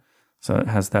through, right? So it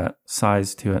has that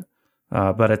size to it.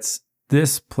 But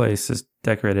this place is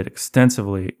decorated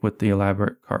extensively with the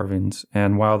elaborate carvings,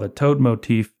 and while the toad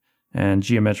motif and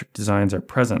geometric designs are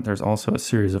present, there's also a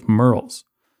series of murals.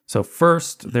 So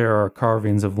first, there are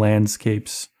carvings of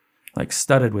landscapes, like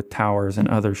studded with towers and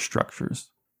other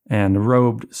structures. And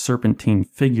robed serpentine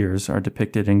figures are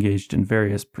depicted engaged in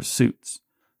various pursuits.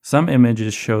 Some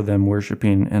images show them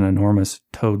worshiping an enormous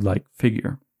toad-like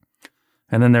figure.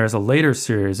 And then there's a later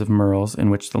series of murals in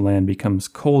which the land becomes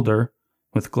colder,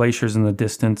 with glaciers in the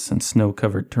distance and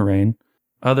snow-covered terrain.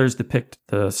 Others depict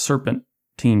the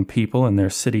serpentine people and their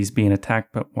cities being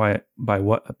attacked by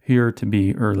what appear to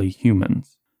be early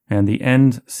humans. And the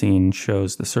end scene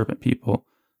shows the serpent people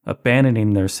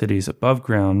abandoning their cities above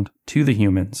ground to the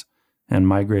humans and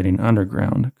migrating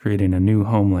underground, creating a new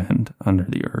homeland under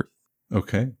the earth.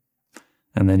 Okay.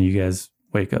 And then you guys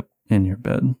wake up in your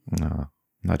bed. No,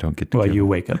 I don't get to Well, give- you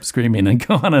wake up screaming and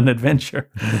go on an adventure.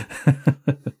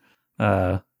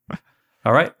 All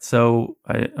right. So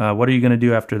what are you going to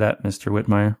do after that, Mr.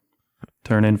 Whitmire?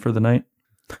 Turn in for the night?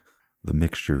 the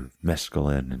mixture of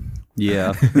mescaline and...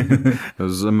 Yeah,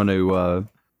 because I'm going to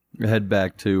head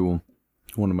back to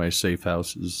one of my safe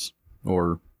houses,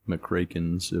 or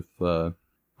McCraken's, if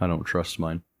I don't trust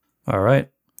mine. All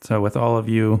right. So with all of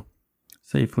you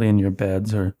safely in your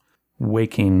beds, or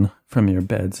waking from your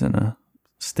beds in a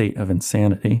state of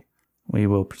insanity, we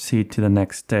will proceed to the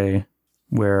next day,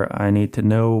 where I need to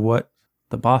know what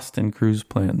the Boston cruise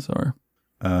plans are.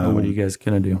 What are you guys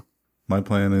going to do? My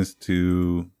plan is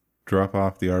to drop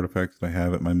off the artifacts that I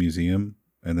have at my museum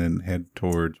and then head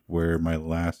towards where my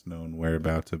last known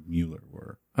whereabouts of Mueller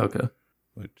were. Okay.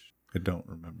 Which I don't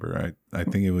remember. I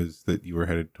think it was that you were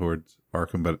headed towards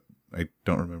Arkham, but I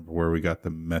don't remember where we got the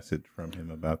message from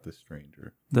him about the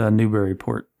stranger. The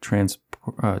Newburyport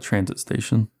transit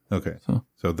station. Okay.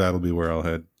 So that'll be where I'll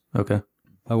head. Okay.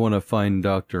 I want to find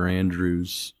Dr.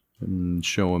 Andrews and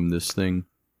show him this thing.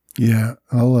 Yeah,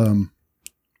 I'll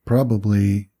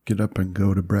probably get up and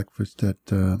go to breakfast at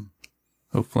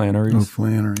O'Flannery's.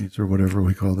 O'Flannery's or whatever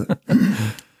we called it.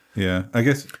 Yeah, I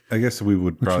guess we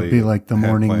would Which probably would be like the have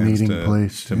morning plans meeting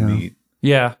place to yeah. meet.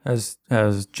 Yeah, as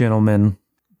gentlemen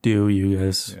do, you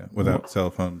guys. Yeah, without cell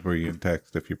phones where you can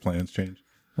text if your plans change.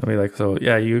 I'll be like, so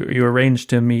yeah, you arranged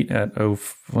to meet at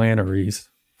O'Flannery's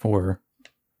for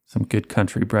some good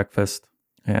country breakfast,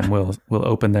 and we'll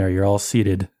open there. You're all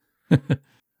seated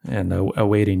and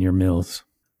awaiting your meals.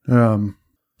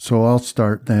 So I'll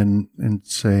start then and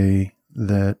say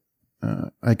that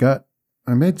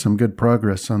I made some good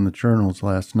progress on the journals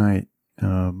last night,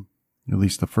 at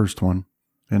least the first one,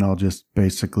 and I'll just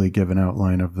basically give an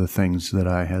outline of the things that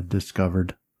I had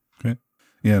discovered. Okay.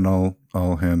 Yeah, and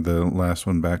I'll hand the last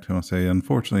one back to him. I'll say,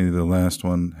 unfortunately, the last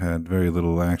one had very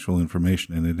little actual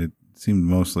information in it. It seemed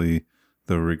mostly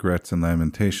the regrets and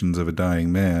lamentations of a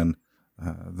dying man,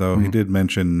 though he did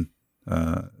mention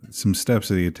some steps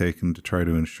that he had taken to try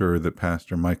to ensure that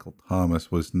Pastor Michael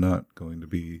Thomas was not going to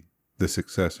be the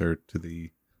successor to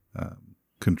the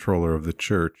controller of the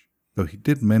church, though he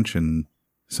did mention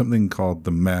something called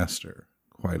the Master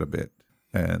quite a bit.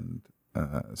 And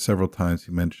several times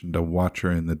he mentioned a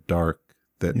watcher in the dark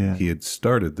that he had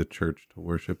started the church to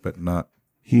worship, but not...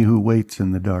 He who waits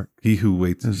in the dark. He who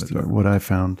waits in is the dark. what I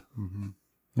found. Mm-hmm.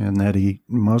 And that he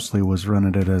mostly was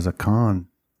running it as a con.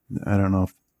 I don't know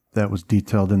if that was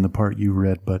detailed in the part you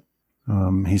read, but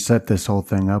he set this whole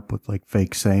thing up with like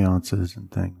fake seances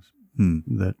and things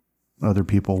that other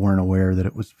people weren't aware that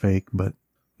it was fake. But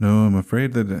no, I'm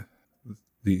afraid that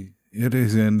at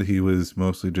his end he was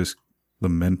mostly just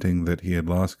lamenting that he had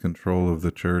lost control of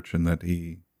the church and that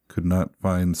he could not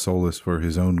find solace for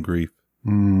his own grief.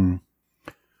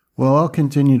 Well, I'll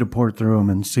continue to pore through them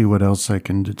and see what else I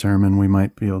can determine. We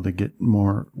might be able to get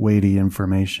more weighty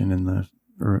information in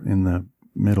the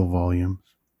middle volumes.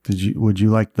 Would you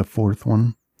like the fourth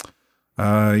one?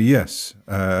 Yes.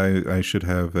 I should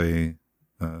have a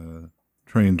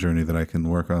train journey that I can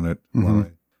work on it while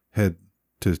I head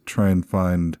to try and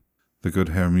find the good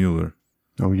Herr Mueller.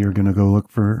 Oh, you're going to go look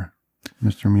for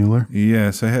Mr. Mueller?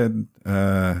 Yes, I had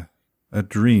a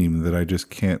dream that I just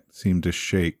can't seem to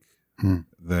shake,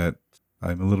 that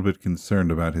I'm a little bit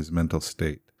concerned about his mental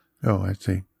state. Oh, I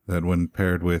see. That when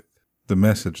paired with the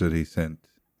message that he sent,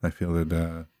 I feel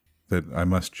that I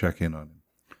must check in on him.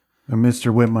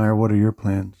 Mr. Whitmire, what are your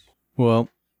plans? Well,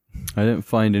 I didn't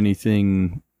find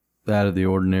anything out of the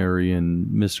ordinary in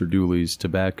Mr. Dooley's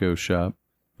tobacco shop.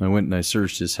 I went and I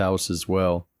searched his house as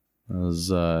well.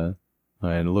 And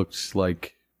it looks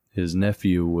like his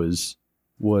nephew was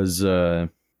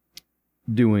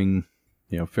doing,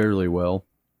 fairly well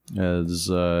as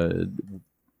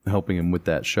helping him with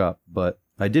that shop. But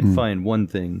I did find one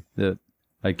thing that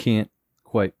I can't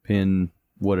quite pin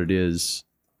what it is,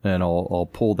 and I'll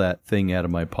pull that thing out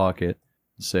of my pocket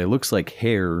and say, it looks like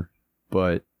hair,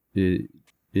 but it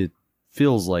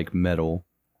feels like metal,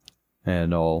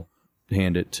 and I'll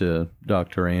hand it to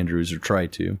Dr. Andrews, or try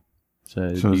to.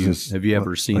 So have you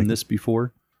ever seen this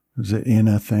before? Is it in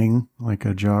a thing, like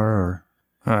a jar, or?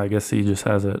 I guess he just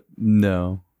has it.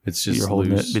 No, it's just you're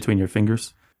holding loose. it between your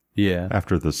fingers. Yeah.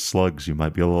 After the slugs, you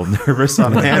might be a little nervous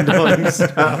on handling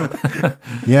stuff.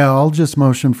 Yeah, I'll just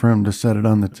motion for him to set it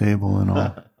on the table, and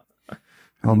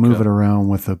I'll move it around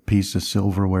with a piece of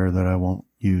silverware that I won't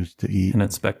use to eat. And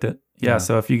inspect it. Yeah,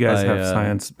 so if you guys have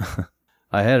science...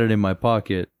 I had it in my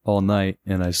pocket all night,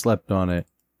 and I slept on it,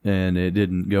 and it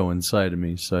didn't go inside of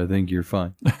me, so I think you're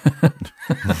fine.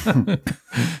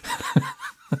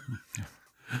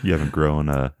 You haven't grown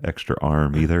an extra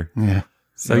arm either. Yeah.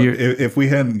 So if we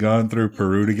hadn't gone through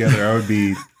Peru together, I would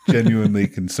be genuinely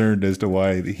concerned as to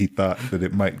why he thought that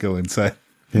it might go inside.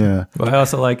 Yeah. But I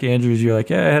also like Andrews. You're like,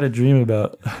 yeah, I had a dream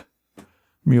about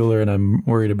Mueller, and I'm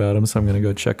worried about him, so I'm going to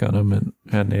go check on him.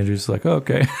 And Andrews is like, oh,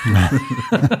 okay.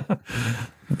 I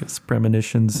guess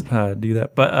premonitions do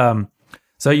that. But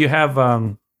so you have...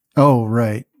 Oh,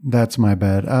 right. That's my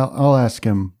bad. I'll ask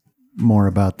him more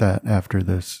about that after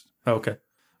this. Okay.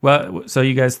 Well, so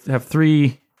you guys have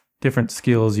 3 different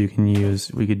skills you can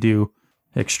use. We could do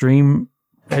Extreme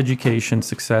education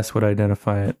success would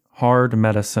identify it. Hard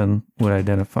medicine would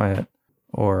identify it.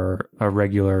 Or a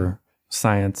regular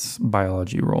science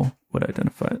biology role would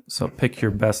identify it. So pick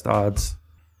your best odds.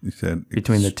 You said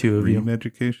between the two of you. extreme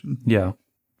education? Yeah.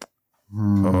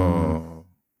 Oh,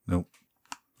 nope.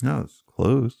 No, it's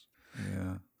close.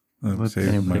 Yeah. I'd Let's-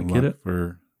 save my Anybody get luck it?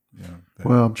 for, that.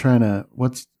 Well, I'm trying to.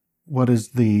 What is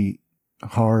the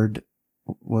hard?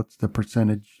 What's the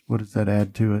percentage? What does that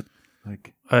add to it?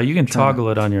 Like, You can toggle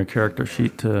it on your character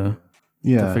sheet to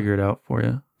yeah, figure it out for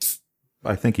you.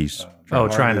 I think he's trying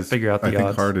Hard to is- figure out the I think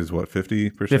odds. hard is what,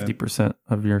 50%? 50%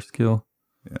 of your skill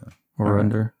Yeah. or All right.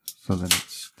 under. so then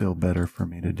it's still better for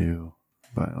me to do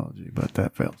biology, but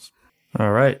that fails.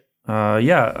 All right.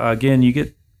 Again, you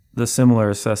get the similar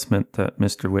assessment that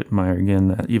Mr. Whitmire, again,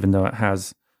 that even though it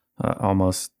has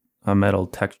almost a metal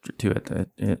texture to it,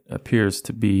 it appears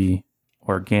to be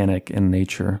organic in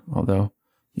nature, although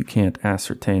you can't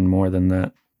ascertain more than that,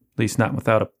 at least not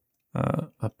without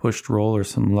a pushed roll or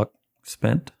some luck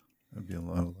spent. That'd be a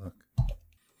lot of luck.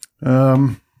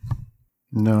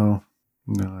 No,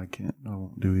 I can't. I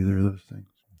won't do either of those things.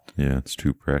 yeah, it's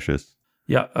too precious.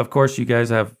 Yeah, of course, you guys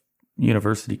have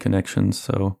university connections,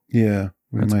 so Yeah,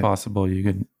 we it's might. possible you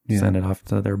could Yeah. send it off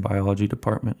to their biology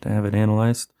department to have it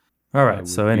analyzed. All I right, would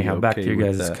so be anyhow, back to okay your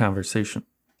with guys' that. conversation.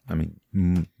 I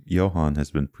mean, Johan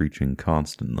has been preaching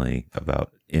constantly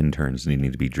about interns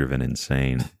needing to be driven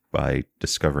insane by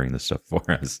discovering this stuff for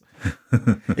us.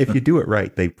 If you do it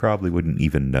right, they probably wouldn't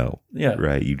even know. Yeah.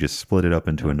 Right? You just split it up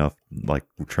into enough, like,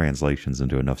 translations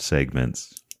into enough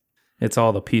segments. It's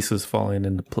all the pieces falling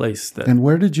into place that And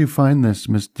where did you find this,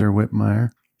 Mr.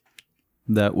 Whitmire?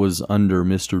 That was under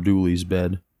Mr. Dooley's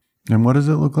bed. And what does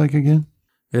it look like again?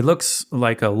 it looks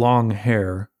like a long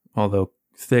hair, although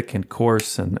thick and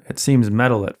coarse, and it seems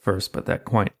metal at first, but that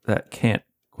can't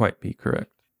quite be correct.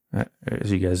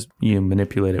 As you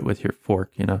manipulate it with your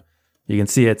fork, you can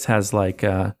see it has like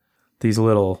these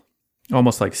little,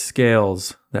 almost like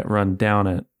scales that run down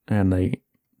it, and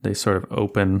they sort of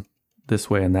open this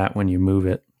way and that when you move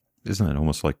it. Isn't it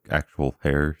almost like actual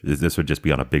hair? This would just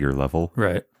be on a bigger level,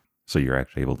 Right. so you're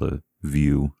actually able to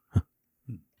view.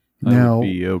 I Now- would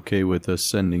be okay with us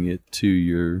sending it to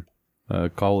your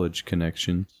college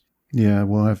connections. Yeah,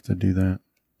 we'll have to do that.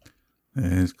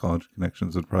 His college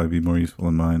connections would probably be more useful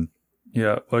than mine.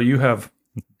 Yeah. Well, you have,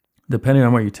 depending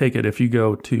on where you take it, if you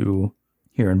go to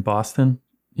here in Boston,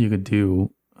 you could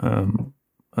do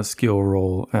a skill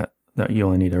roll that you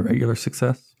only need a regular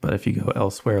success. But if you go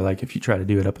elsewhere, like if you try to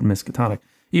do it up in Miskatonic,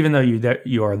 even though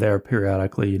you are there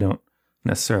periodically, you don't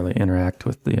necessarily interact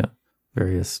with the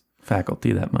various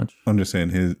faculty that much. I'm just saying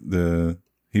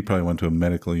he probably went to a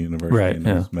medical university. Right. And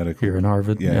Yeah. was medical. Here in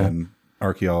Harvard. Yeah, and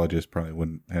archaeologists probably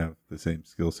wouldn't have the same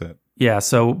skill set. Yeah,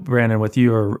 so Brandon, with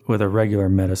you or with a regular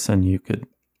medicine, you could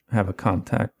have a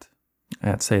contact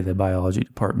at, say, the biology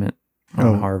department on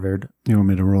Oh. Harvard. You want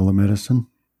me to roll a medicine?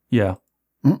 Yeah.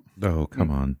 Oh, come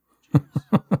on.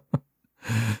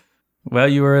 Well,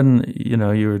 you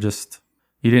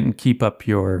didn't keep up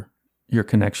your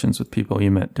connections with people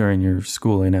you met during your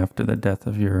schooling after the death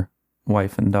of your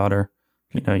wife and daughter.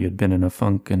 You'd been in a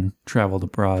funk and traveled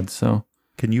abroad, so.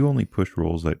 Can you only push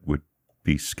rolls that would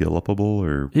be skill upable,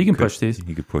 or You can push these.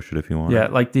 You could push it if you want. Yeah,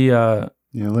 like the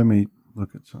Yeah, let me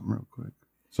look at something real quick.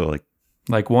 So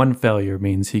like one failure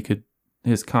means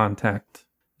his contact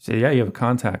say, yeah, you have a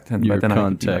contact, but Your then I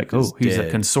could be like, contact is he's a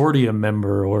dead. consortium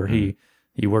member, or he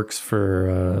works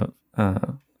for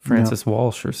Francis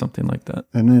Walsh or something like that.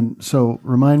 And then, so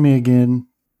remind me again,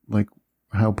 like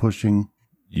how pushing.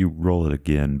 you roll it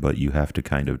again, but you have to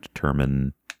kind of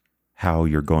determine how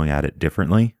you're going at it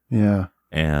differently Yeah.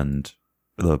 and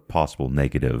the possible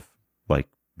negative. Like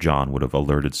John would have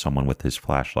alerted someone with his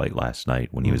flashlight last night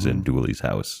when he was in Dooley's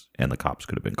house, and the cops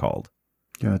could have been called.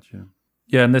 Gotcha.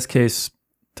 Yeah, in this case,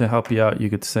 to help you out, you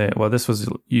could say, well, this was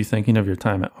you thinking of your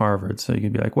time at Harvard, so you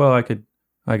could be like, well, I could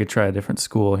try a different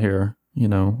school here. We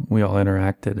all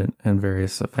interacted in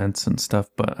various events and stuff,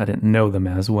 but I didn't know them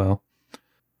as well.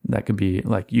 That could be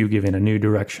like you giving a new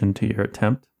direction to your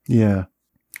attempt. Yeah.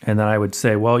 And then I would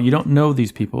say, well, you don't know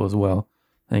these people as well.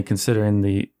 And considering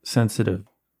the sensitive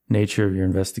nature of your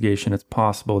investigation, it's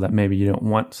possible that maybe you don't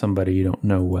want somebody you don't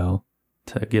know well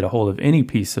to get a hold of any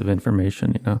piece of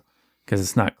information, because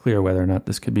it's not clear whether or not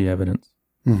this could be evidence.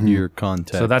 Mhm. Your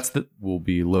contact So that's the... will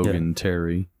be Logan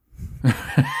Terry.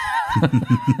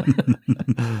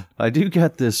 I do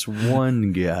got this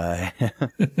one guy.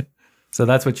 So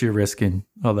that's what you're risking,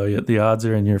 although the odds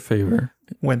are in your favor.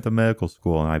 Went to medical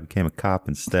school and I became a cop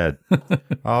instead.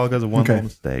 All because of one Okay. little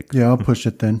mistake. Yeah, I'll push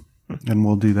it then, and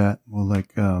we'll do that. We'll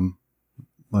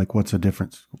like what's the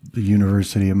difference? The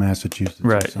University of Massachusetts. or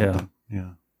Right, yeah. something. Yeah.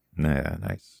 Yeah,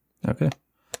 nice. Okay.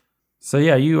 So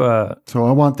yeah, you So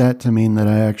I want that to mean that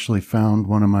I actually found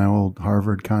one of my old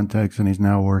Harvard contacts and he's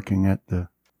now working at the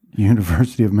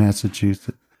University of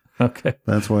Massachusetts. okay.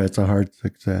 That's why it's a hard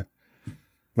success.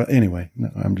 But anyway, no,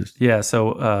 I'm just Yeah,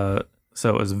 so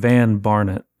it was Van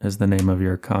Barnett is the name of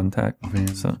your contact. Van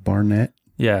So Barnett.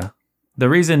 yeah. The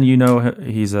reason you know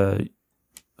he's a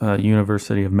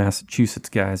University of Massachusetts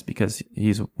guy is because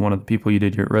he's one of the people you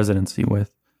did your residency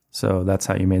with. So that's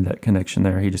how you made that connection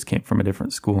there. He just came from a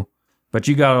different school. But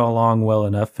you got along well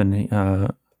enough,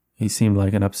 and he seemed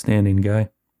like an upstanding guy.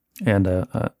 And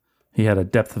he had a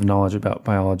depth of knowledge about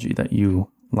biology that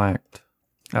you lacked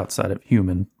outside of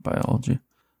human biology.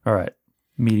 All right.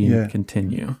 Meeting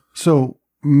continue. So,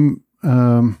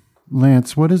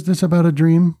 Lance, what is this about a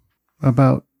dream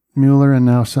about Mueller and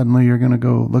now suddenly you're going to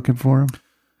go looking for him?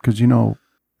 Because,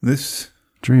 This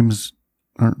dreams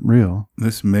aren't real.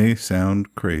 This may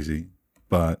sound crazy,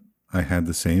 but I had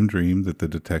the same dream that the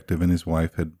detective and his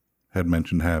wife had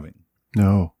mentioned having.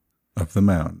 No. Of the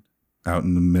mound, out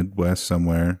in the Midwest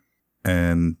somewhere.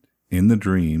 And in the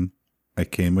dream, I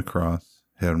came across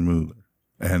Herr Mueller.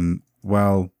 And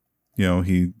while,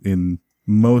 he, in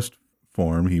most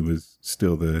form, he was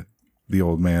still the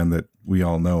old man that we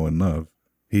all know and love,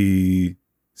 he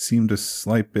seemed a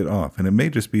slight bit off. And it may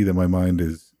just be that my mind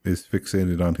is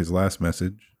fixated on his last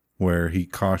message, where he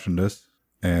cautioned us,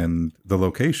 and the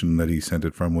location that he sent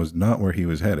it from was not where he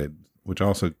was headed, which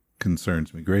also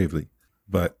concerns me gravely.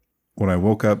 But when I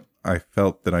woke up, I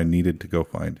felt that I needed to go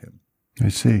find him. I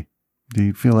see. Do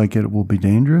you feel like it will be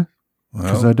dangerous?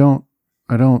 Because Well,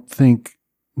 I don't think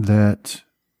that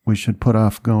we should put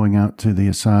off going out to the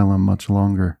asylum much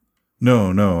longer.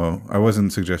 no, I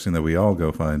wasn't suggesting that we all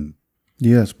go find.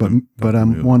 Yes, but I'm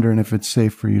Mueller. wondering if it's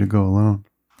safe for you to go alone.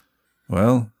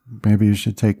 Well, Maybe you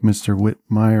should take Mr.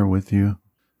 Whitmire with you.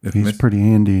 if He's pretty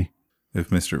handy. if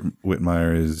Mr.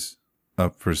 Whitmire is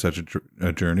up for such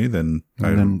a journey, then I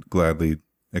And then- would gladly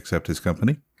accept his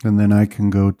company. And then I can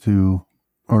go to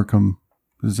Arkham.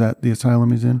 Is that the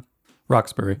asylum he's in?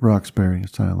 Roxbury. Roxbury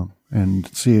Asylum. And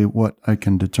see what I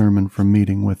can determine from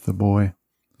meeting with the boy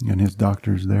and his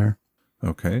doctors there.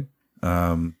 Okay.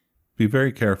 Be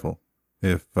very careful.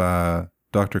 If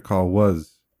Dr. Call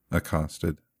was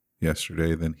accosted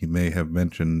yesterday, then he may have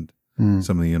mentioned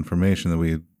some of the information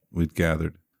that we'd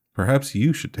gathered. Perhaps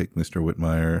you should take Mr.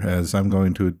 Whitmire, as I'm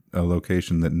going to a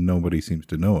location that nobody seems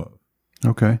to know of.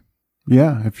 Okay.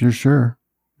 Yeah, if you're sure.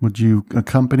 Would you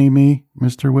accompany me,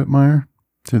 Mr. Whitmire,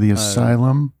 to the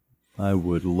asylum? I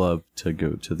would love to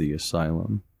go to the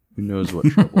asylum. Who knows what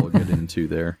trouble I'll get into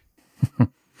there.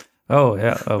 Oh,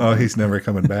 yeah. Oh, he's never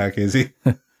coming back, is he?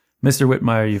 Mr.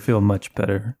 Whitmire, you feel much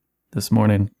better this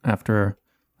morning after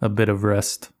a bit of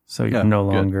rest. So you're Yeah, no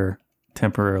good. longer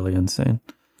temporarily insane.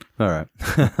 All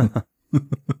right.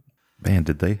 Man,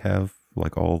 did they have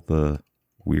like all the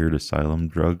weird asylum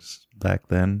drugs back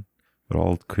then? What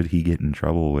all could he get in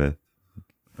trouble with?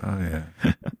 Oh,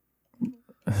 yeah.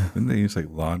 Didn't they use like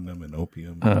laudanum and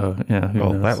opium? Oh, yeah. Who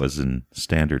Well, knows? that was in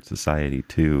standard society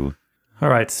too. All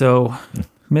right. So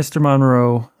Mr.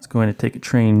 Monroe is going to take a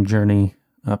train journey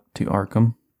up to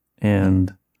Arkham,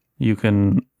 and you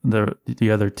can,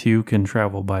 the other two can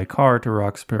travel by car to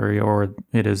Roxbury, or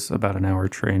it is about an hour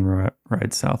train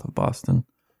ride south of Boston.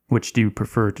 Which do you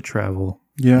prefer to travel?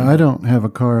 Yeah, I don't have a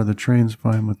car. The train's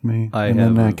fine with me. I and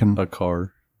have then I can. a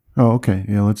car. Oh, okay.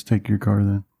 Yeah, let's take your car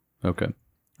then. Okay.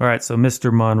 All right, so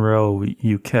Mr. Monroe,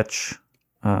 you catch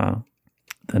the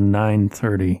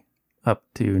 9:30 up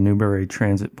to Newbury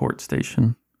Transit Port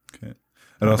Station. Okay.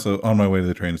 I'd also, on my way to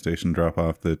the train station, drop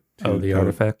off the two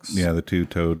Artifacts? Yeah, the two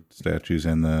toad statues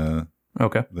and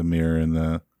Okay. the mirror and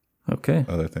the Okay.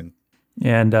 other thing.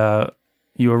 And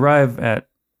you arrive at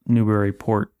Newbury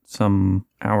Port some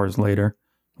hours later,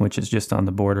 which is just on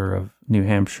the border of New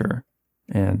Hampshire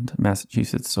and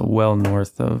Massachusetts, so well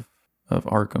north of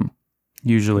Arkham.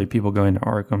 Usually people going to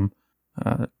Arkham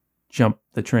jump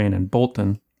the train in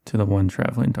Bolton to the one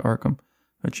traveling to Arkham.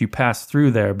 But you pass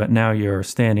through there, but now you're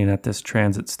standing at this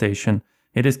transit station.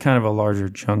 It is kind of a larger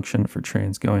junction for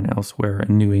trains going elsewhere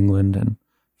in New England and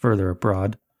further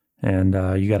abroad. And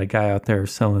you got a guy out there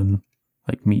selling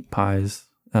like meat pies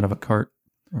out of a cart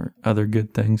or other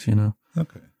good things,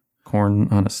 Okay. corn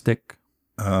on a stick.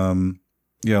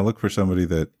 Yeah, look for somebody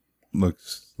that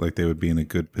looks like they would be in a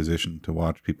good position to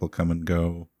watch people come and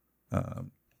go.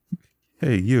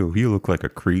 Hey, you look like a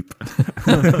creep.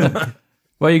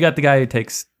 Well, you got the guy who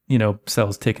takes,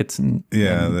 sells tickets and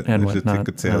There's a whatnot.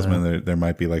 ticket salesman. There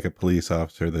might be like a police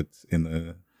officer that's in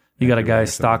the. You got a guy or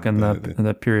something stocking like that.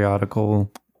 the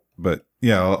periodical. But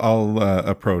Yeah, I'll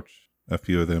approach a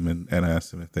few of them and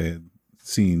ask them if they had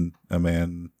seen a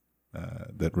man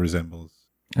that resembles.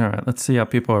 All right, let's see how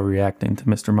people are reacting to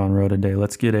Mr. Monroe today.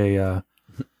 Let's get a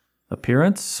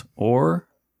appearance or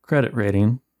credit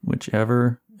rating,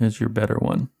 whichever is your better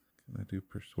one. Can I do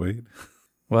persuade?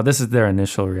 Well, this is their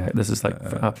initial react. This is like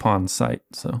upon sight,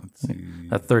 so Let's see.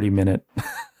 a 30-minute.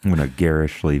 When a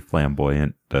garishly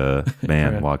flamboyant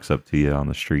man walks up to you on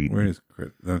the street. Where is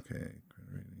credit? Okay, credit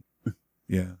rating.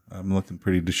 Yeah, I'm looking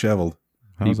pretty disheveled.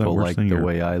 How's that People worse like than the your-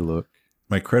 way I look.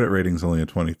 My credit rating's only a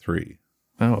 23.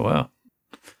 Oh, wow.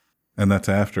 And that's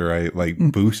after I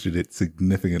boosted it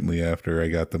significantly after I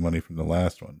got the money from the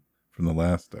last one, from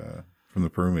the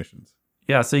Peru missions.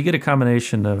 Yeah, so you get a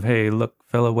combination of, hey, look,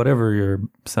 fella, whatever you're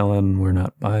selling, we're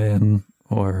not buying,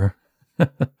 or,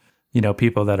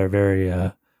 people that are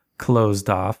very closed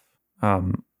off.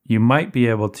 You might be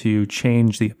able to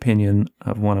change the opinion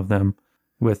of one of them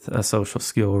with a social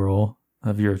skill roll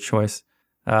of your choice.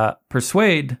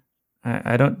 Persuade,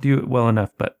 I don't do it well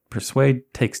enough, but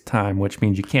persuade takes time, which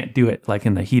means you can't do it like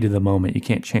in the heat of the moment. You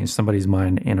can't change somebody's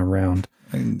mind in a round.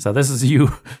 So this is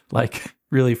you like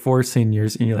really forcing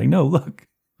yours, and you're like, no, look.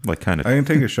 Like kind of. I can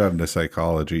take a shot into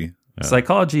psychology.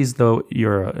 Psychology is though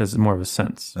is more of a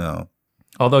sense. Oh,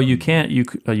 Although you could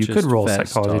roll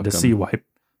fast psychology talk to 'em. see why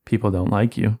people don't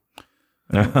like you.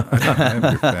 I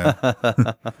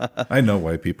understand. I know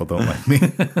why people don't like me.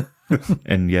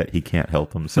 And yet he can't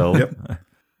help himself. Yep.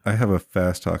 I have a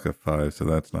fast talk of 5, so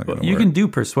that's not going to work. You can do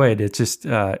persuade. It's just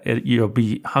you'll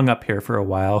be hung up here for a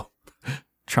while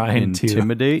trying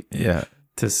Intimidate? Yeah.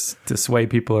 to sway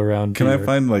people around. Can I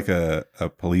find like a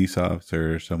police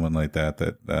officer or someone like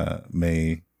that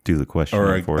may Do the question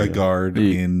or for a you. guard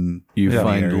in You the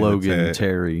find area Logan that's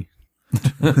Terry.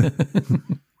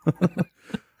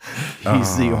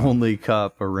 He's the only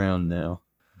cop around now.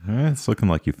 It's looking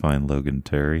like you find Logan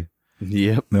Terry.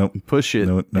 Yep. Nope. Push it,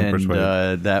 No and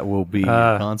persuade. that will be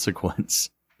your consequence.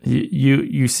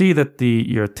 You see that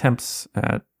your attempts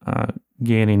at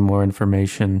gaining more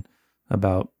information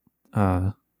about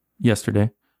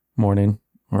yesterday morning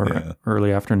or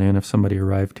early afternoon, if somebody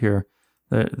arrived here,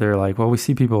 they're like, well, we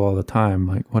see people all the time.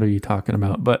 Like, what are you talking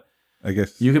about? But I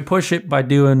guess you can push it by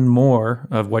doing more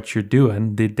of what you're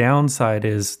doing. The downside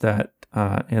is that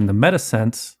in the meta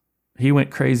sense, he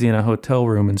went crazy in a hotel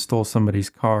room and stole somebody's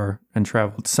car and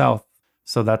traveled south.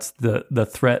 So that's the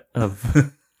threat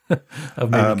of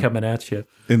maybe coming at you.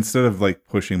 instead of like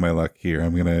pushing my luck here,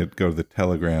 I'm gonna go to the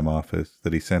telegram office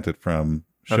that he sent it from,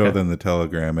 show them the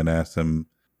telegram, and ask them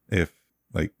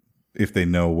if they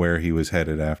know where he was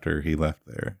headed after he left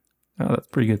there. Oh, that's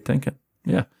pretty good thinking.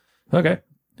 Yeah. Okay.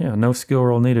 Yeah. No skill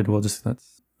roll needed. We'll just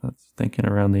that's thinking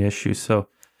around the issue. So,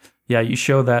 yeah, you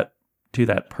show that to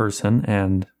that person,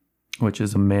 and which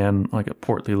is a man, like a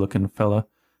portly looking fella,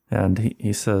 and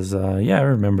he says, "Yeah, I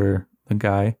remember the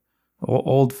guy,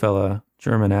 old fella,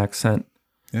 German accent.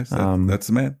 Yes, that's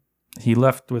the man. He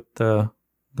left with the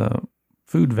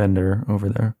food vendor over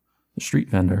there, the street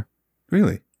vendor.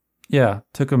 Really? Yeah,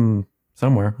 took him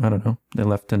somewhere. I don't know. They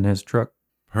left in his truck.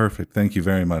 Perfect. Thank you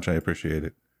very much. I appreciate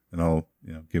it. And I'll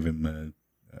give him a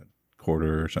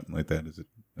quarter or something like that as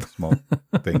a small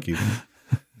thank you.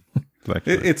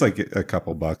 It's like a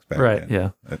couple bucks back Right.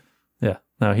 then. Yeah. Yeah.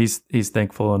 No, he's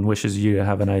thankful and wishes you to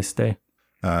have a nice day.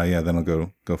 Then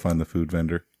I'll go find the food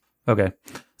vendor. Okay.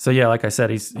 So yeah, like I said,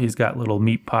 he's got little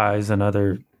meat pies and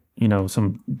other,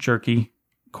 some jerky,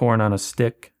 corn on a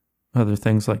stick, other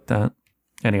things like that.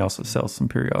 And he also sells some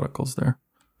periodicals there.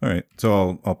 All right.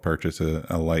 So I'll purchase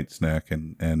a light snack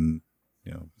and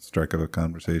strike up a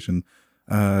conversation.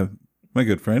 My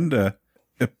good friend,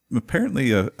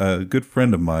 apparently a good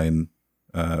friend of mine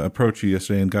approached you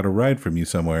yesterday and got a ride from you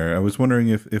somewhere. I was wondering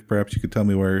if perhaps you could tell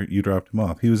me where you dropped him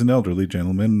off. He was an elderly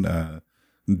gentleman,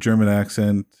 German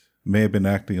accent, may have been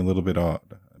acting a little bit odd.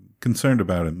 I'm concerned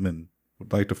about him and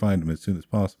would like to find him as soon as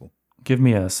possible. Give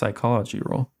me a psychology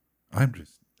roll. I'm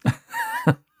just...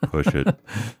 Push it.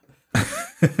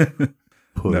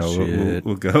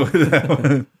 We'll go with that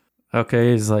one.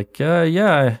 Okay, he's like,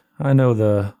 yeah, I know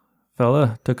the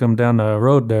fella. Took him down the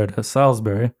road there to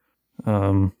Salisbury.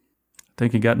 I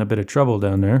think he got in a bit of trouble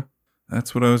down there.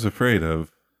 That's what I was afraid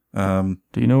of. Do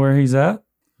you know where he's at?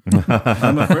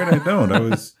 I'm afraid I don't.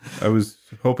 I was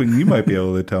hoping you might be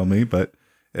able to tell me, but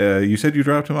you said you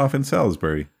dropped him off in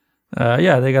Salisbury.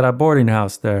 Yeah, they got a boarding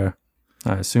house there.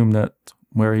 I assume that's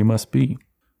where he must be.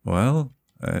 Well,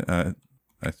 I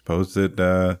suppose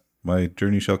that my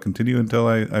journey shall continue until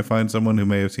I find someone who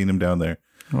may have seen him down there.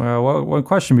 Well, one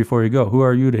question before you go. Who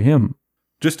are you to him?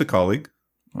 Just a colleague.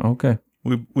 Okay.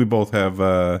 We both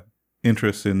have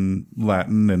interests in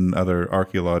Latin and other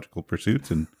archaeological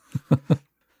pursuits, and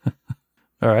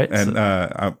All right. and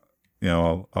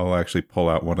I'll actually pull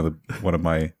out one of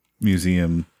my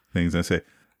museum things and say,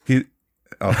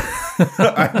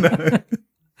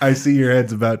 I see your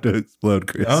head's about to explode,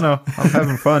 Chris. Oh no, I'm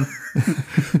having fun.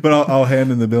 But I'll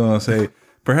hand in the bill and I'll say,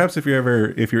 perhaps if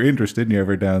you're interested and you're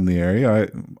ever down in the area,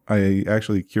 I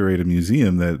actually curate a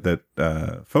museum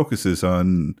that focuses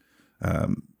on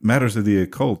matters of the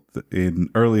occult in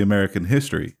early American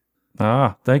history.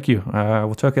 Thank you. I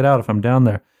will check it out if I'm down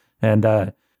there.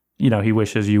 And, he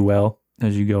wishes you well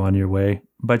as you go on your way.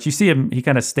 But you see him, he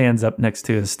kind of stands up next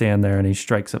to his stand there and he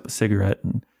strikes up a cigarette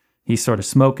and he's sort of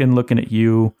smoking, looking at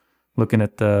you, looking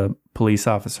at the police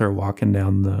officer walking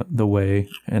down the way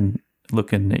and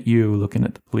looking at you, looking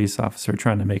at the police officer,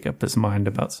 trying to make up his mind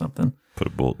about something. Put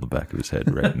a bullet in the back of his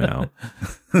head right now.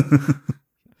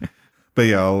 But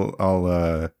yeah,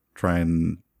 I'll try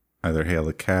and either hail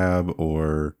a cab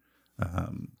or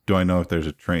do I know if there's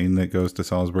a train that goes to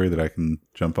Salisbury that I can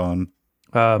jump on?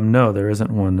 No, there isn't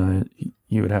one.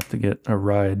 You would have to get a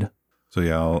ride. So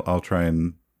yeah, I'll try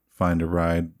and find a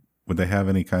ride. Would they have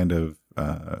any kind of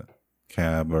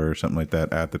cab or something like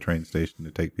that at the train station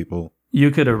to take people?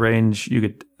 You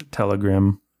could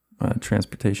telegram a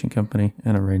transportation company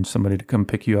and arrange somebody to come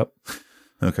pick you up.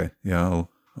 Okay, yeah,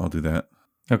 I'll do that.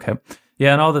 Okay,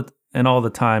 yeah, and all the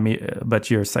time, but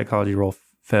your psychology roll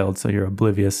failed, so you're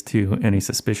oblivious to any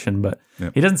suspicion. But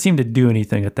Yep. He doesn't seem to do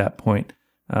anything at that point.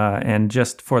 And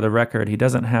just for the record, he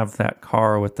doesn't have that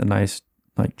car with the nice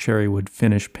cherry wood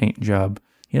finish paint job.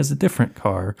 He has a different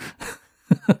car.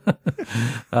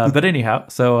 But anyhow,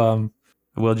 so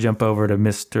we'll jump over to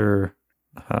Mr.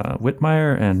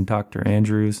 Whitmire and Dr.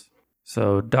 Andrews.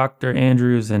 So Dr.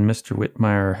 Andrews and Mr.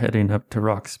 Whitmire are heading up to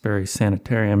Roxbury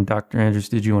Sanitarium. Dr. Andrews,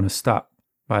 did you want to stop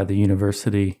by the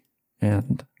university?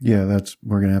 And Yeah,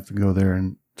 we're going to have to go there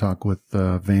and talk with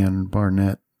Van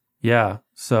Barnett. yeah,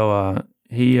 so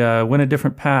he went a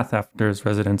different path after his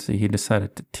residency. He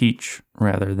decided to teach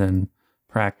rather than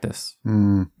practice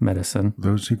medicine.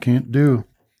 Those who can't do.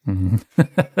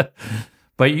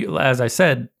 But as I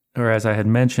said, or as I had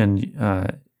mentioned,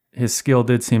 his skill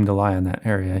did seem to lie in that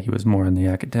area. He was more on the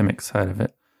academic side of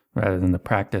it rather than the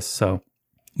practice. So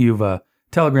you've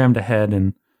telegrammed ahead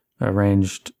and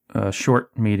arranged a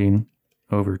short meeting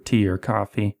over tea or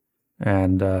coffee.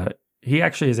 And he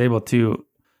actually is able to,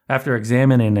 after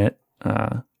examining it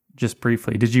just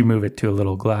briefly, did you move it to a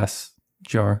little glass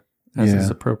jar as is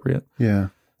appropriate? Yeah.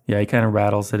 Yeah, he kind of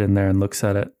rattles it in there and looks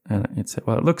at it. And he'd say,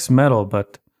 well, it looks metal,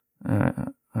 but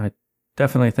I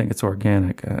definitely think it's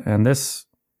organic. And this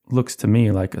looks to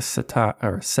me like a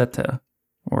seta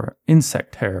or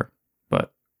insect hair,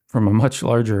 but from a much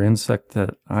larger insect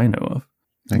that I know of.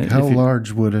 Like how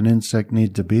large would an insect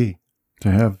need to be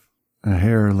to have a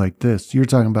hair like this? You're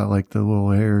talking about like the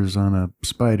little hairs on a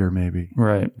spider, maybe.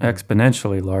 Right.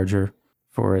 Exponentially larger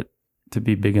for it to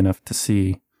be big enough to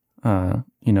see,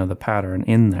 the pattern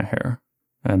in the hair.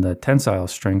 And the tensile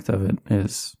strength of it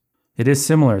is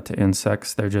similar to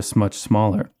insects. They're just much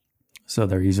smaller. So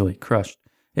they're easily crushed.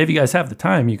 If you guys have the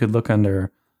time, you could look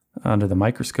under the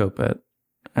microscope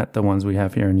at the ones we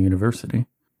have here in university.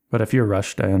 But if you're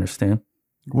rushed, I understand.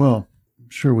 Well,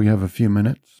 sure, we have a few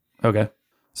minutes. Okay.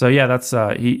 So yeah, that's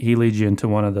he leads you into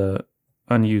one of the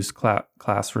unused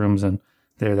classrooms, and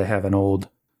there they have an old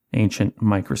ancient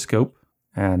microscope,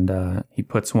 and he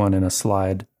puts one in a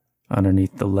slide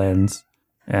underneath the lens.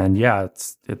 And yeah,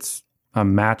 it's a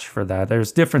match for that.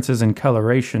 There's differences in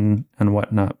coloration and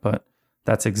whatnot, but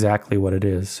that's exactly what it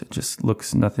is. It just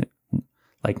looks nothing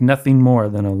more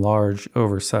than a large,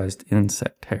 oversized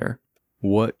insect hair.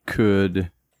 What could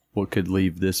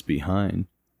leave this behind?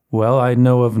 Well, I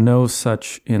know of no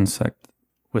such insect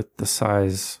with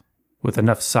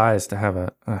enough size to have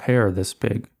a hair this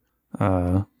big.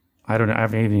 I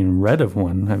haven't even read of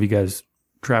one. Have you guys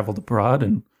traveled abroad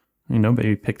and,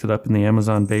 maybe picked it up in the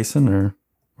Amazon basin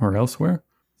or elsewhere?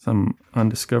 Some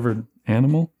undiscovered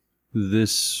animal?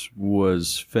 This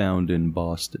was found in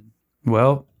Boston.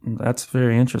 Well, that's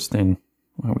very interesting.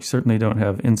 Well, we certainly don't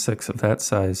have insects of that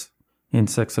size,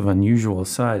 insects of unusual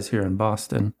size here in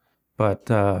Boston. But,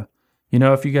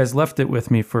 if you guys left it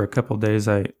with me for a couple days,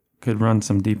 I could run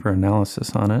some deeper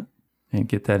analysis on it and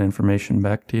get that information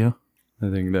back to you. I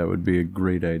think that would be a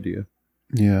great idea.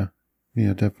 Yeah,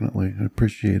 definitely. I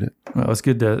appreciate it. Well, it's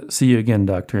good to see you again,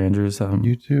 Dr. Andrews.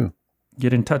 You too.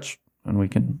 Get in touch and we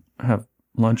can have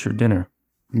lunch or dinner.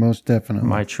 Most definitely.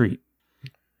 My treat.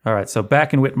 All right, so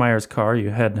back in Whitmire's car, you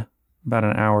head about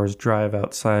an hour's drive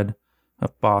outside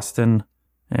of Boston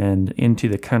and into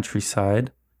the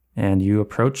countryside. and you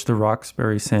approach the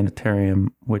Roxbury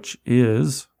Sanitarium, which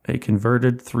is a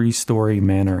converted 3-story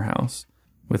manor house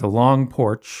with a long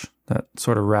porch that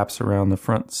sort of wraps around the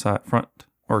front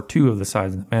or two of the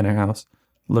sides of the manor house,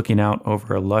 looking out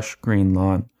over a lush green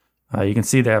lawn. You can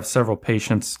see they have several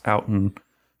patients out in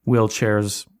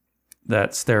wheelchairs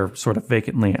that stare sort of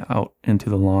vacantly out into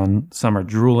the lawn. Some are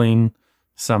drooling,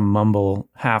 some mumble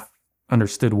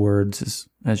half-understood words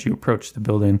as you approach the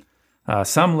building.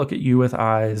 Some look at you with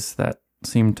eyes that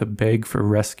seem to beg for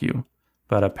rescue,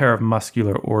 but a pair of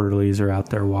muscular orderlies are out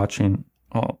there watching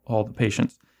all the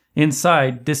patients.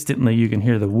 Inside, distantly, you can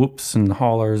hear the whoops and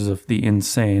hollers of the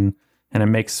insane, and it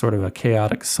makes sort of a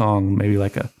chaotic song, maybe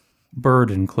like a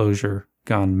bird enclosure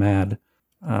gone mad.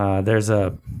 There's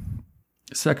a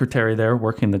secretary there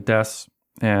working the desk,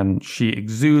 and she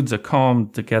exudes a calm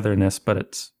togetherness, but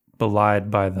it's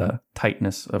belied by the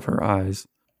tightness of her eyes.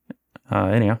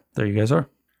 Anyhow, there you guys are.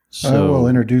 I will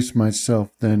introduce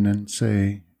myself then and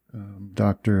say,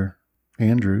 Dr.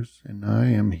 Andrews, and I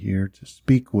am here to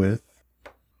speak with,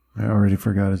 I already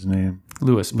forgot his name.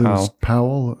 Lewis Powell. Lewis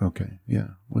Powell? Okay, yeah,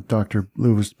 with Dr.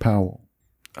 Lewis Powell.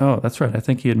 Oh, that's right. I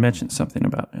think he had mentioned something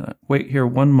about that. Wait here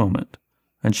one moment.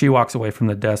 And she walks away from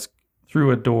the desk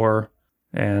through a door,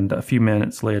 and a few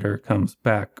minutes later comes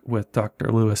back with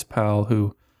Dr. Lewis Powell,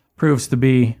 who proves to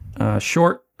be a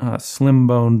short,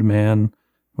 slim-boned man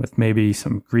with maybe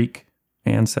some Greek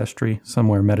ancestry,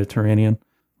 somewhere Mediterranean,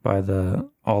 by the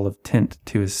olive tint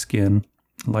to his skin,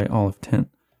 light olive tint.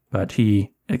 But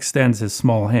he extends his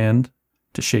small hand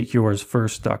to shake yours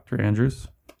first, Dr. Andrews.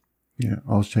 Yeah,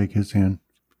 I'll shake his hand.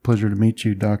 Pleasure to meet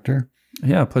you, Doctor.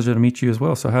 Yeah, pleasure to meet you as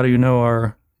well. So how do you know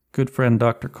our good friend,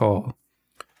 Dr. Call?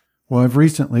 Well, I've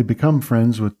recently become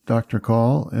friends with Dr.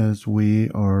 Call, as we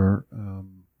are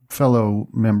fellow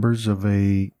members of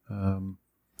a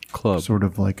club, sort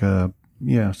of like a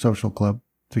social club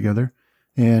together.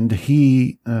 And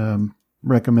he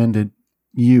recommended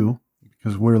you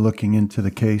because we're looking into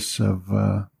the case of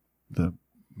the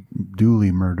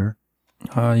Dooley murder.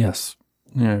 Yes.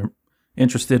 Yeah.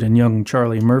 Interested in young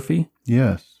Charlie Murphy?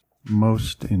 Yes,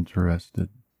 most interested.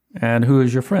 And who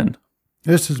is your friend?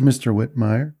 This is Mr.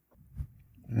 Whitmire.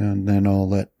 And then I'll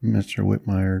let Mr.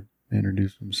 Whitmire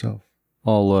introduce himself.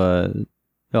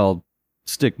 I'll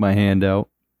stick my hand out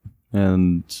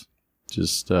and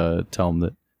just tell him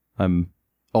that I'm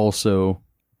also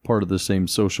part of the same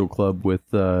social club with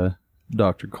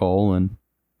Dr. Call and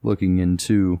looking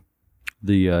into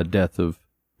the death of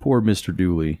poor Mr.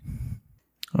 Dooley.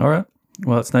 All right.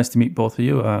 Well, it's nice to meet both of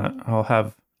you. I'll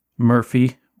have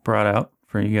Murphy brought out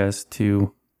for you guys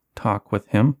to talk with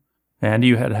him. And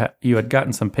you had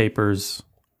gotten some papers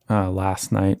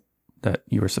last night that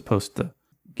you were supposed to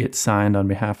get signed on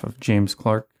behalf of James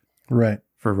Clark. Right.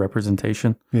 For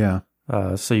representation. Yeah.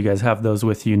 So you guys have those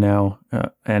with you now.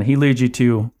 And he leads you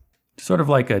to sort of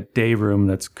like a day room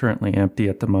that's currently empty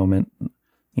at the moment.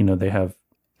 You know, they have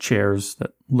chairs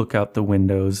that look out the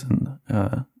windows and,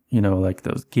 like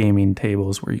those gaming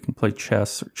tables where you can play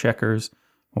chess or checkers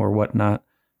or whatnot.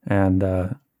 And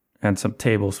some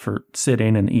tables for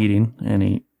sitting and eating.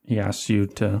 And he asks you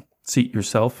to seat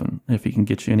yourself and if he can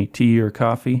get you any tea or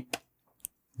coffee.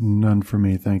 None for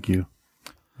me, thank you.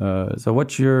 So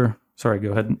what's your... Sorry,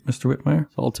 go ahead, Mr. Whitmire.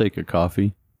 I'll take a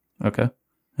coffee. Okay.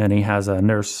 And he has a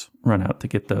nurse run out to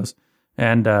get those.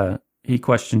 And he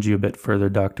questioned you a bit further,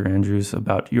 Dr. Andrews,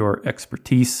 about your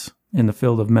expertise in the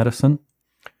field of medicine.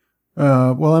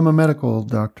 Well, I'm a medical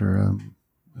doctor. I'm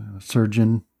a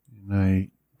surgeon, and I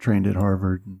trained at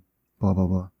Harvard, and blah, blah,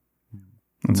 blah.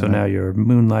 And so now you're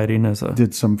moonlighting as a...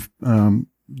 Did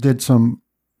some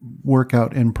work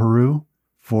out in Peru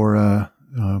for a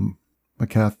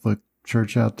Catholic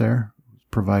church out there,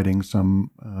 providing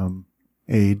some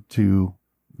aid to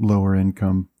lower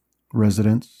income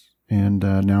residents. And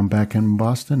now I'm back in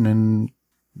Boston and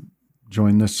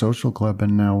joined this social club.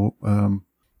 And now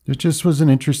it just was an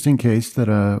interesting case that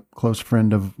a close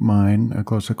friend of mine, a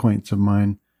close acquaintance of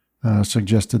mine,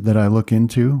 suggested that I look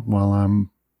into while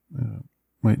I'm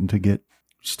waiting to get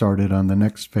started on the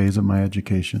next phase of my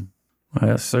education.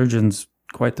 Surgeons,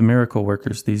 quite the miracle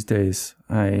workers these days.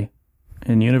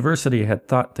 In university, had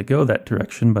thought to go that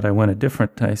direction, but I went a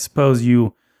different. I suppose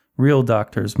you real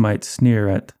doctors might sneer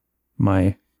at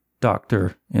my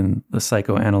doctor in the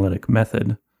psychoanalytic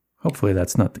method. Hopefully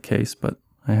that's not the case, but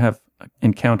I have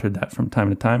encountered that from time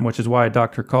to time, which is why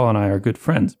Dr. Call and I are good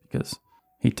friends, because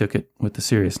he took it with the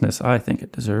seriousness I think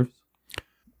it deserves.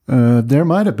 There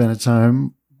might have been a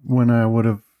time when I would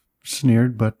have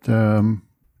sneered, but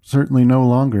certainly no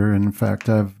longer. And in fact,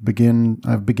 I've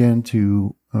began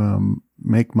to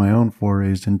make my own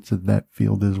forays into that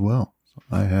field as well. So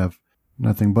I have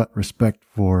nothing but respect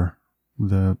for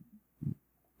the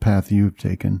path you've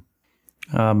taken.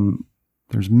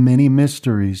 There's many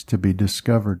mysteries to be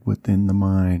discovered within the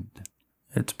mind.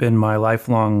 It's been my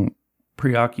lifelong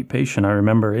preoccupation. I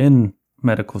remember in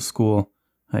medical school,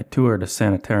 I toured a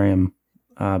sanitarium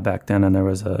back then, and there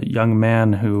was a young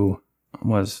man who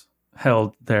was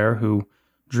held there who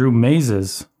drew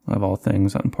mazes, of all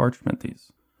things, on parchment,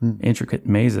 these intricate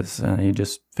mazes. He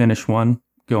just finished one,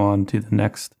 go on to the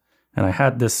next. And I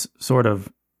had this sort of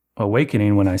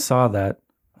awakening when I saw that,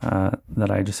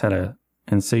 that I just had a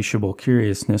insatiable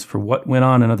curiousness for what went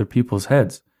on in other people's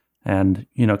heads. And,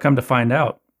 come to find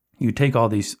out, you take all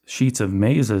these sheets of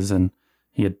mazes, and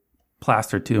he had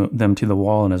plastered them to the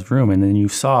wall in his room, and then you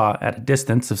saw at a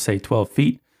distance of, say, 12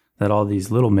 feet, that all these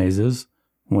little mazes,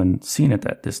 when seen at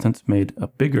that distance, made a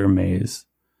bigger maze.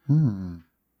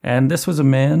 And this was a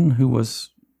man who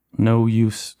was no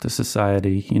use to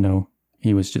society.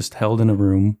 He was just held in a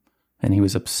room, and he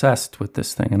was obsessed with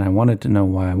this thing, and I wanted to know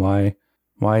why.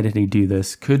 Why did he do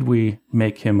this? Could we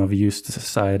make him of use to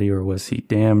society, or was he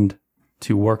damned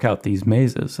to work out these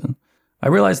mazes? And I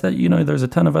realized that, there's a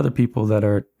ton of other people that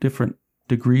are different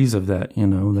degrees of that.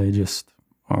 They just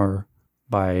are,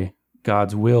 by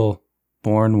God's will,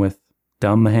 born with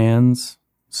dumb hands,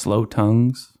 slow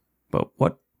tongues. But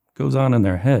what goes on in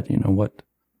their head? What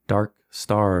dark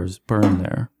stars burn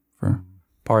there?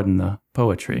 Pardon the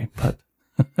poetry, but...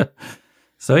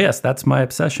 So yes, that's my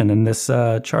obsession. And this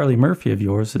Charlie Murphy of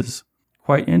yours is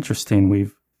quite interesting.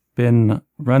 We've been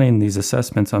running these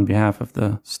assessments on behalf of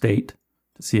the state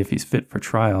to see if he's fit for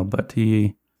trial, but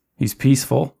he's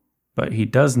peaceful, but he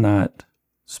does not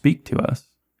speak to us.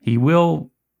 He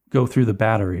will go through the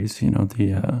batteries,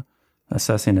 the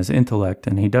assessing his intellect,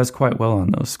 and he does quite well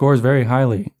on those. Scores very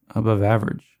highly above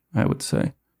average, I would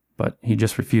say, but he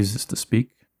just refuses to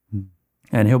speak.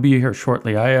 And he'll be here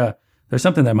shortly. There's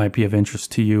something that might be of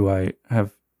interest to you. I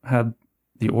have had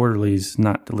the orderlies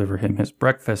not deliver him his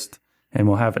breakfast, and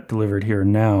we'll have it delivered here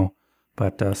now,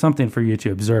 but something for you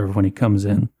to observe when he comes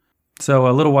in. So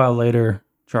a little while later,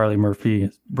 Charlie Murphy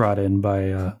is brought in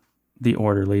by the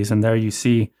orderlies, and there you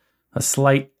see a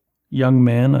slight young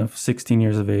man of 16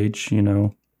 years of age,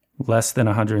 less than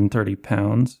 130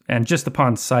 pounds. And just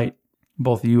upon sight,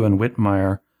 both you and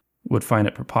Whitmire would find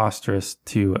it preposterous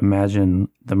to imagine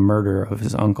the murder of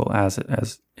his uncle as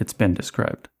it's been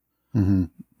described.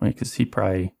 Because he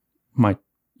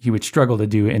would struggle to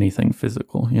do anything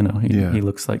physical. He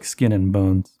looks like skin and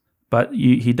bones. But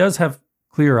he does have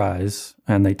clear eyes,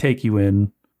 and they take you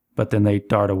in, but then they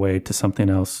dart away to something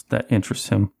else that interests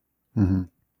him.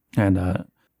 And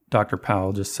Dr.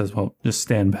 Powell just says, well, just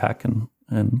stand back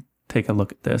and take a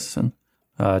look at this. And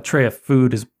a tray of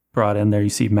food is brought in there. You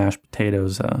see mashed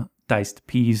potatoes, diced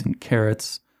peas and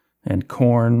carrots and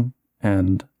corn,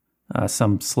 and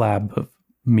some slab of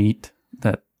meat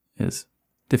that is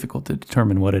difficult to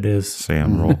determine what it is.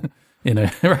 Sam roll. in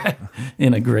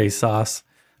a gray sauce.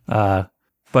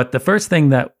 But the first thing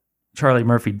that Charlie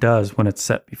Murphy does when it's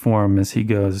set before him is he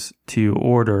goes to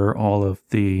order all of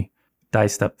the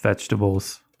diced up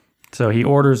vegetables. So he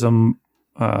orders them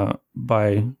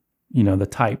by, the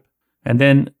type. And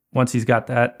then once he's got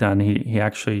that done, he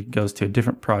actually goes to a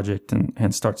different project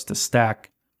and starts to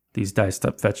stack these diced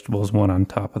up vegetables one on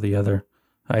top of the other.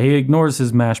 He ignores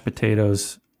his mashed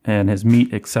potatoes and his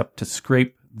meat except to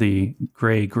scrape the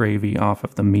gray gravy off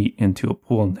of the meat into a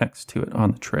pool next to it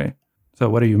on the tray. So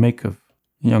what do you make of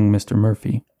young Mr.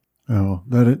 Murphy? Oh,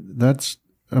 that's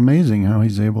amazing how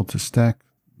he's able to stack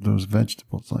those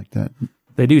vegetables like that.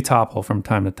 They do topple from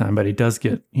time to time, but he does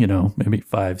get, maybe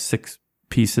 5-6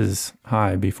 pieces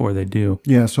high before they do.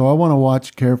 Yeah, so I want to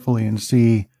watch carefully and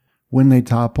see when they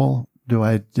topple. Do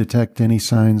I detect any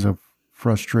signs of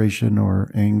frustration or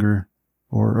anger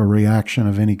or a reaction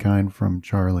of any kind from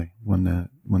Charlie when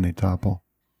they topple?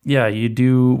 Yeah, you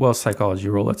do. Well, psychology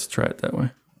roll. Let's try it that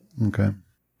way. Okay.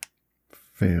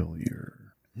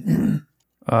 Failure.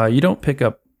 You don't pick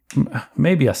up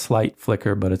maybe a slight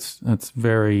flicker, but it's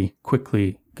very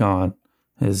quickly gone.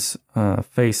 His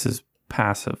face is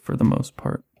passive for the most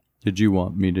part. Did you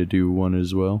want me to do one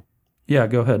as well? Yeah,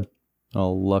 go ahead.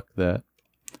 I'll luck that.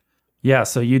 Yeah,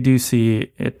 so you do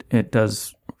see it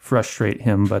does frustrate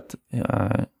him, but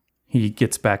he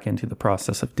gets back into the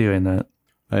process of doing that.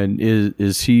 And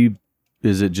is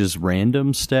it just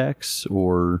random stacks,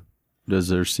 or does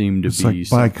there seem to It's be like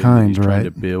by something kind, that he's trying right?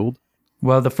 to build?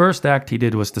 Well, the first act he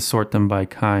did was to sort them by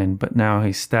kind, but now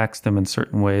he stacks them in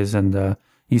certain ways, and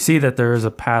you see that there is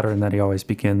a pattern that he always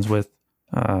begins with.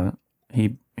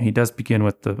 He does begin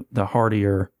with the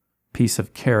hardier piece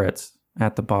of carrots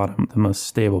at the bottom, the most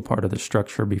stable part of the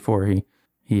structure, before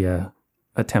he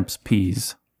attempts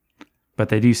P's, but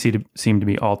they do seem to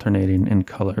be alternating in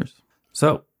colors.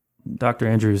 So, Dr.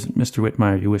 Andrews, Mr.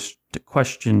 Whitmire, you wish to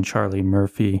question Charlie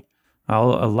Murphy.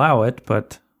 I'll allow it,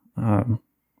 but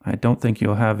I don't think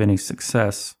you'll have any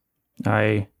success.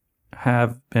 I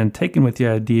have been taken with the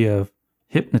idea of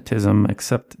hypnotism,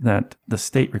 except that the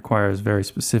state requires very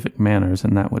specific manners,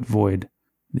 and that would void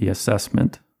the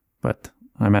assessment. But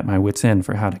I'm at my wit's end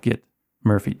for how to get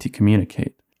Murphy to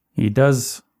communicate. He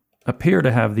does appear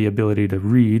to have the ability to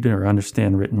read or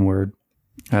understand written word.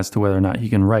 As to whether or not he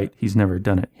can write, he's never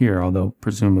done it here, although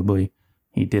presumably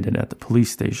he did it at the police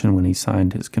station when he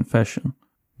signed his confession.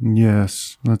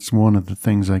 Yes, that's one of the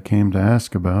things I came to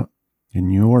ask about. In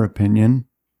your opinion,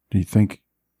 do you think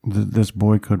that this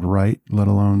boy could write, let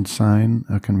alone sign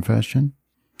a confession?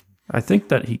 I think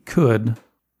that he could.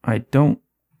 I don't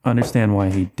understand why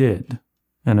he did.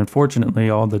 And unfortunately,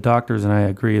 all the doctors and I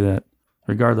agree that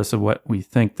regardless of what we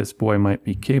think this boy might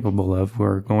be capable of,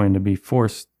 we're going to be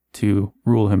forced to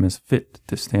rule him as fit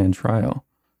to stand trial.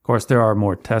 Of course, there are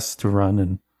more tests to run,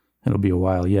 and it'll be a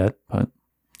while yet, but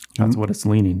that's what it's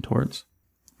leaning towards.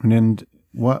 And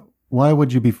why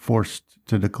would you be forced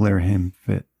to declare him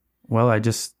fit? Well,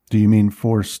 Do you mean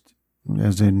forced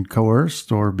as in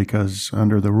coerced, or because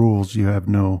under the rules you have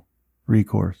no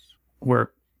recourse? we're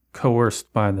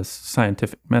coerced by the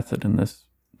scientific method in this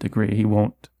degree. He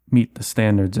won't meet the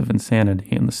standards of insanity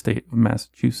in the state of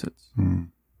Massachusetts.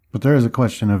 But there is a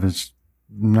question of his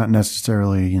not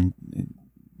necessarily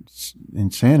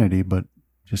insanity, but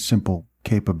just simple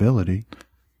capability.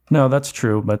 No, that's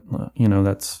true, but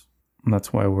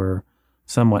that's why we're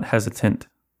somewhat hesitant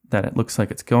that it looks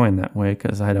like it's going that way,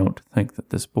 because I don't think that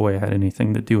this boy had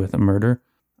anything to do with the murder.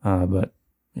 But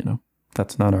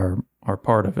that's not our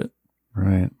part of it.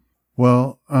 Right.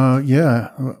 Well, yeah,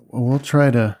 we'll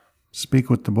try to speak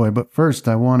with the boy. But first,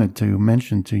 I wanted to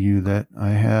mention to you that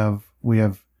we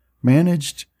have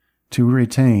managed to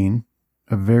retain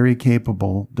a very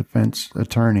capable defense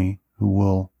attorney who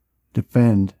will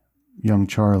defend young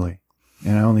Charlie.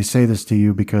 And I only say this to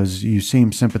you because you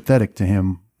seem sympathetic to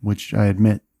him, which I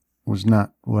admit was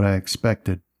not what I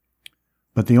expected.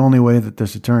 But the only way that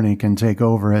this attorney can take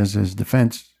over as his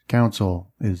defense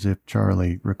counsel is if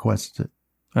Charlie requests it.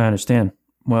 I understand.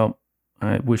 Well,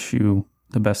 I wish you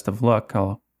the best of luck.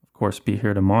 I'll, of course, be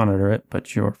here to monitor it,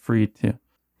 but you're free to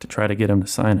try to get him to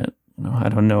sign it. I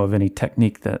don't know of any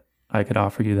technique that I could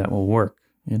offer you that will work,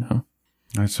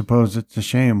 I suppose it's a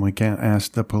shame we can't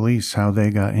ask the police how they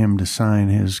got him to sign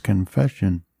his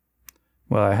confession.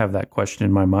 Well, I have that question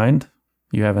in my mind.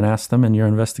 You haven't asked them in your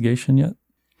investigation yet?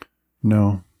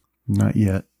 No, not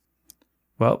yet.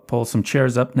 Well, pull some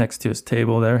chairs up next to his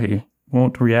table there. He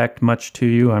won't react much to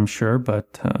you, I'm sure,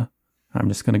 but I'm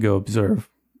just going to go observe.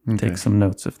 Okay. Take some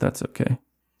notes if that's okay.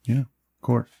 Yeah, of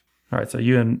course. All right, so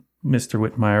you and Mr.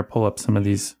 Whitmire pull up some of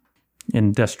these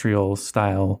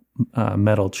industrial-style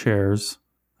metal chairs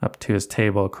up to his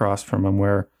table across from him,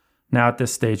 where now at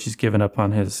this stage he's given up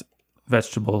on his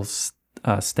vegetables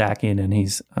stacking, and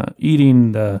he's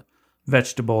eating the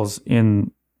vegetables in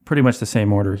pretty much the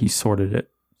same order he sorted it.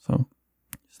 So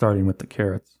starting with the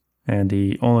carrots. And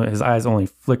his eyes only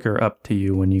flicker up to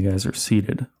you when you guys are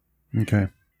seated. Okay.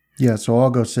 Yeah, so I'll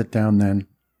go sit down then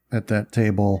at that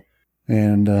table,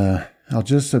 and I'll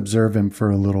just observe him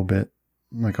for a little bit.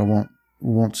 Like I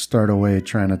won't start away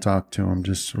trying to talk to him,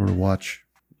 just sort of watch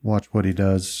what he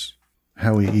does,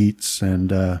 how he eats,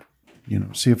 and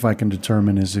see if I can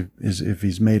determine if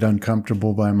he's made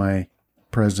uncomfortable by my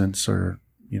presence or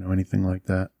anything like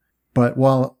that. But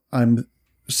while I'm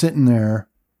sitting there,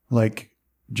 like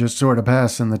just sort of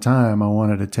passing the time, I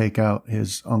wanted to take out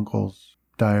his uncle's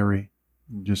diary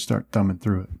and just start thumbing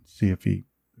through it, see if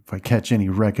I catch any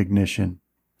recognition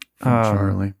from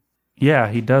Charlie. Yeah,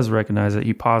 he does recognize it.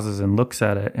 He pauses and looks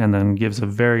at it and then gives a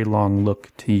very long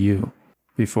look to you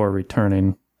before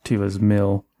returning to his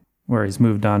mill, where he's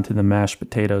moved on to the mashed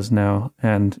potatoes now.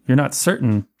 And you're not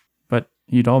certain, but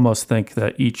you'd almost think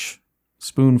that each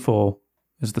spoonful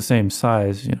is the same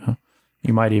size.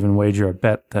 You might even wager a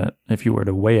bet that if you were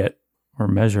to weigh it or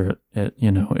measure it,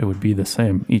 it would be the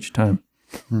same each time.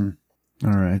 All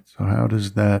right. So how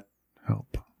does that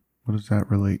help? What does that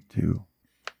relate to?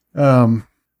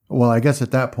 Well, I guess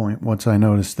at that point, once I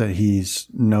notice that he's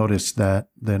noticed that,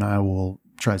 then I will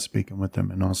try speaking with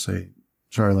him, and I'll say,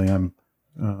 Charlie, I'll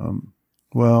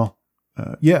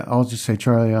just say,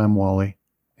 Charlie, I'm Wally,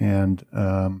 and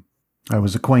I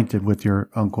was acquainted with your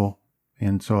uncle,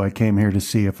 and so I came here to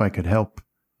see if I could help.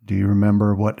 Do you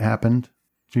remember what happened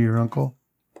to your uncle?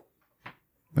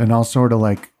 And I'll sort of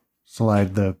like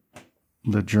slide the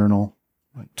journal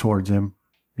towards him,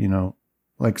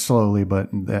 like slowly, but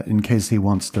that in case he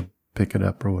wants to pick it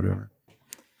up or whatever.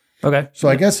 Okay. So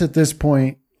I guess at this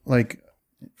point, like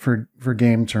for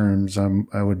game terms,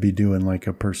 I would be doing like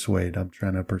a persuade. I'm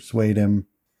trying to persuade him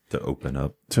To open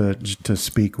up. to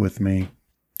speak with me.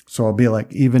 So I'll be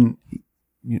like, even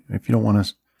if you don't want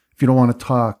to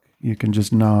talk, you can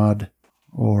just nod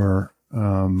or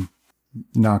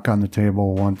knock on the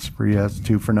table once for yes,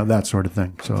 two for no, that sort of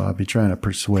thing. So I'll be trying to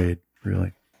persuade,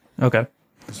 really. Okay.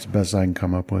 It's the best I can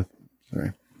come up with.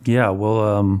 Sorry. Yeah,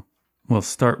 we'll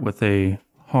start with a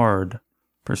hard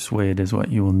persuade is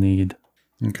what you will need.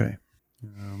 Okay.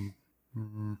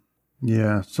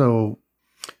 Yeah. So,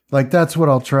 like, that's what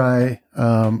I'll try.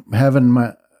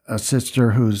 Having a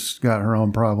sister who's got her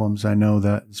own problems, I know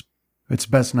that it's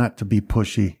best not to be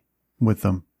pushy with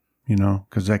them,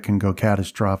 because that can go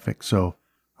catastrophic. So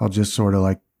I'll just sort of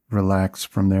like relax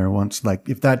from there. Once, like,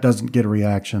 if that doesn't get a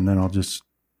reaction, then I'll just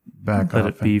back off. Let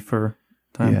it be for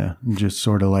time. Yeah. And just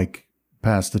sort of like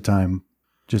pass the time,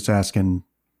 just asking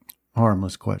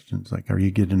harmless questions like, are you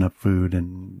getting enough food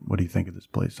and what do you think of this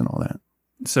place and all that?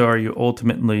 So are you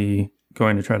ultimately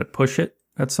going to try to push it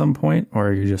at some point, or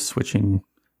are you just switching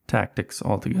tactics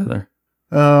altogether?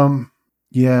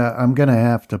 Yeah, I'm going to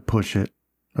have to push it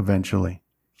eventually.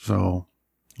 So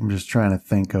I'm just trying to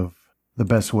think of the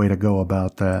best way to go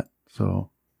about that.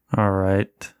 So. All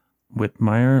right.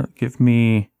 Whitmire, give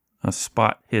me a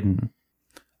spot hidden.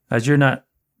 As you're not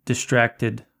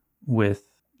distracted with,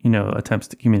 attempts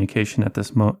to communication at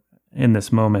in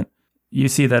this moment, you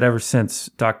see that ever since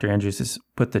Dr. Andrews has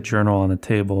put the journal on the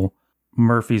table,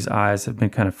 Murphy's eyes have been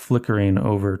kind of flickering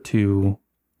over to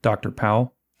Dr.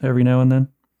 Powell every now and then.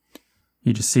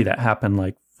 You just see that happen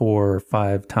like 4 or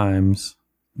 5 times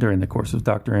during the course of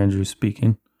Dr. Andrews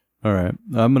speaking. All right.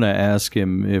 I'm going to ask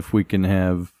him if we can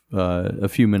have a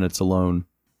few minutes alone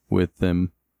with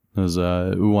him, as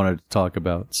we wanted to talk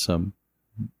about some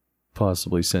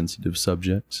possibly sensitive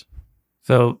subjects.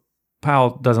 So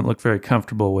Powell doesn't look very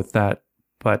comfortable with that,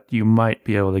 but you might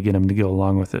be able to get him to go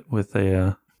along with it with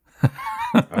a...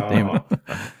 Damn it.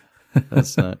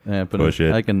 That's not happening. Push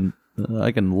it. I can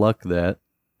luck that,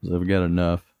 'cause I've got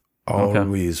enough.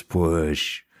 Always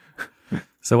push.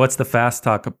 So what's the fast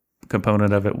talk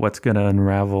component of it? What's going to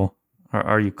unravel?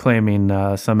 Are you claiming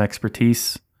some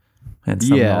expertise and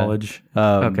some knowledge?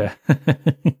 Okay.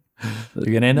 You're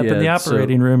going to end up in the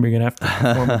operating room. You're going to have to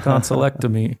perform a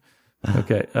tonsillectomy.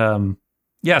 Okay.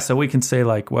 So we can say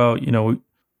like, well,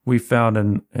 we found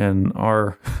in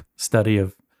our study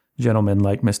of gentlemen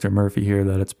like Mr. Murphy here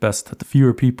that it's best that the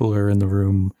fewer people are in the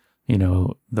room,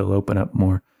 they'll open up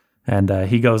more. And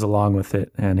he goes along with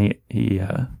it, and he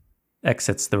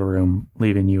exits the room,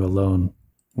 leaving you alone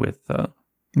with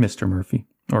Mr. Murphy.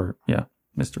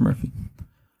 Mr. Murphy.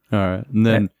 All right. And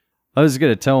then I was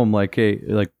going to tell him, like, hey,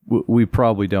 like, we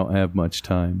probably don't have much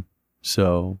time.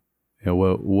 So,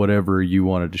 whatever you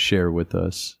wanted to share with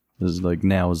us is like,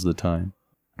 now is the time.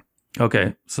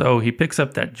 Okay. So he picks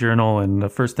up that journal, and the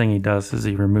first thing he does is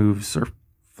he removes or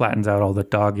flattens out all the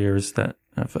dog ears that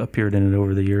have appeared in it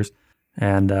over the years.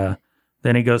 And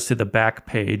then he goes to the back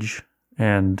page,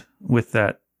 and with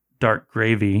that dark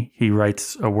gravy, he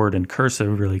writes a word in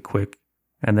cursive really quick.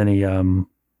 And then he,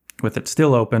 with it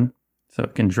still open, so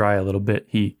it can dry a little bit,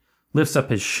 he lifts up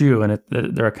his shoe, and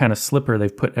they're a kind of slipper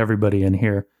they've put everybody in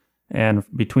here. And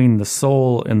between the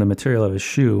sole and the material of his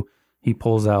shoe, he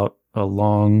pulls out a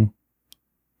long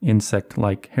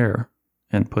insect-like hair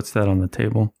and puts that on the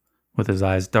table with his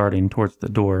eyes darting towards the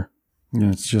door. Yeah,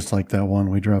 it's just like that one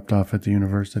we dropped off at the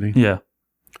university. Yeah.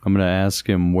 I'm going to ask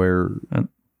him where...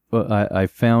 I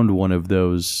found one of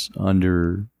those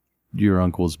under your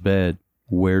uncle's bed.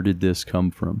 Where did this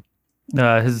come from?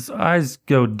 His eyes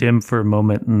go dim for a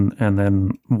moment and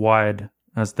then wide,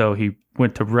 as though he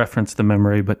went to reference the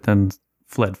memory, but then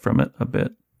fled from it a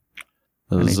bit.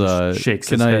 And he just shakes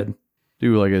his head. Can I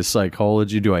do like a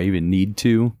psychology? Do I even need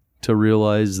to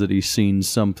realize that he's seen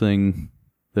something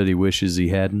that he wishes he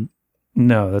hadn't?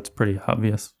 No, that's pretty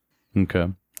obvious. Okay.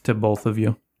 To both of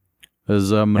you.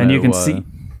 And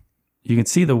you can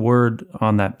see the word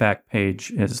on that back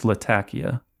page is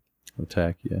Latakia.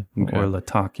 Latakia. Okay. Or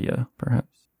Latakia,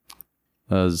 perhaps.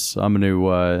 As I'm going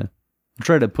to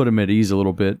try to put him at ease a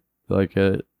little bit. Like,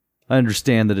 I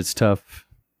understand that it's tough,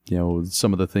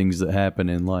 some of the things that happen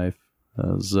in life.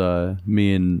 As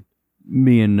me and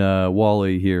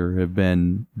Wally here have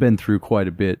been through quite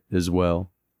a bit as well.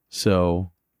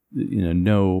 So,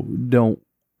 don't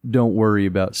worry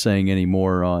about saying any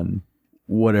more on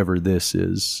whatever this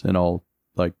is, and I'll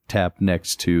like tap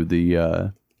next to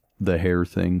the hair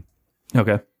thing.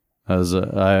 Okay. As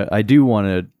I do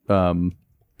want to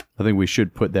I think we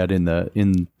should put that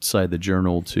inside the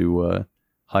journal to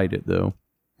hide it, though.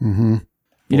 Mm-hmm.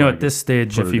 You know, Or I at this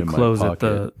stage, put if it you in my close it,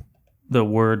 pocket. the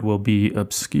word will be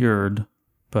obscured,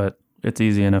 but it's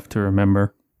easy enough to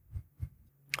remember.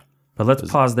 But let's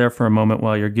pause there for a moment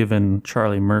while you're giving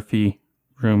Charlie Murphy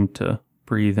room to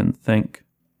breathe and think,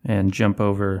 and jump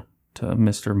over to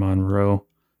Mr. Monroe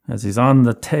as he's on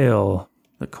the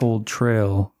cold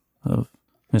trail of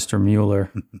Mr.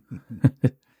 Mueller.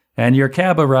 And your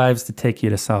cab arrives to take you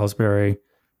to Salisbury,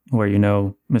 where you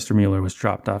know Mr. Mueller was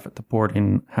dropped off at the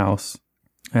boarding house.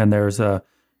 And there's a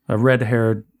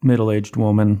red-haired, middle-aged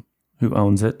woman who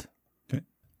owns it. Okay.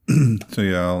 So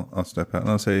yeah, I'll step out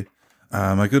and I'll say,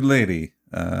 my good lady,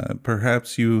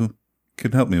 perhaps you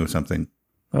could help me with something.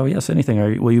 Oh, yes,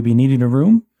 anything. Will you be needing a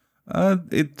room?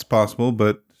 It's possible,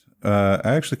 but I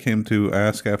actually came to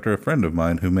ask after a friend of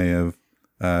mine who may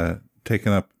have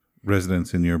taken up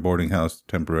residence in your boarding house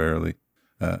temporarily.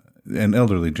 An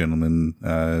elderly gentleman,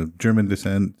 German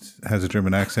descent, has a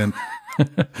German accent.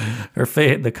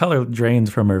 The color drains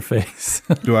from her face.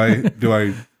 Do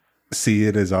I see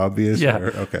it as obvious? Yeah.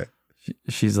 Okay.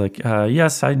 She's like,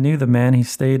 yes, I knew the man. He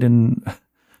stayed in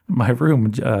my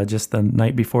room just the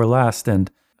night before last, and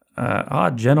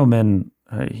odd gentleman,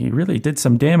 he really did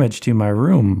some damage to my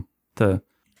room.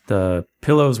 The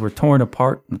pillows were torn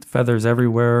apart, with feathers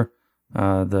everywhere.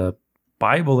 The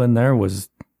Bible in there was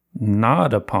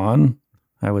gnawed upon,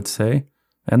 I would say,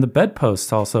 and the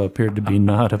bedposts also appeared to be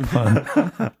gnawed upon.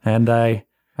 And I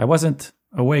wasn't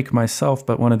awake myself,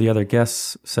 but one of the other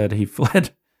guests said he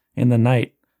fled in the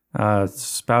night,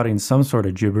 spouting some sort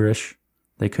of gibberish.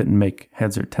 They couldn't make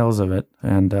heads or tails of it.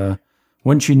 And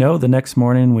wouldn't you know, the next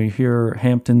morning we hear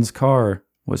Hampton's car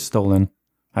was stolen.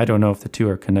 I don't know if the two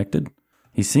are connected.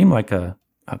 He seemed like a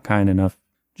kind enough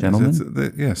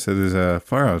gentleman. Yes, it is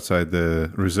far outside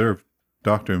the reserved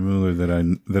Dr. Mueller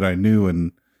that I knew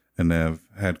and have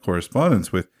had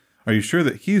correspondence with. Are you sure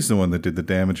that he's the one that did the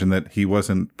damage and that he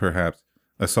wasn't perhaps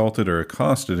assaulted or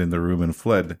accosted in the room and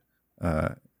fled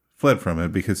from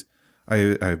it? Because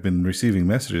I've been receiving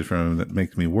messages from him that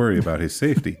makes me worry about his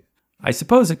safety. I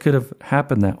suppose it could have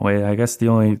happened that way. I guess the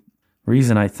only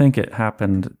reason I think it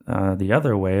happened the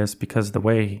other way is because the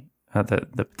way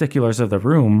the particulars of the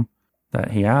room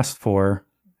that he asked for,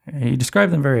 he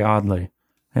described them very oddly.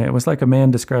 It was like a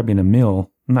man describing a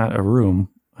mill, not a room,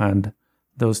 and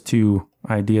those two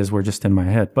ideas were just in my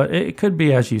head. But it could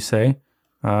be, as you say.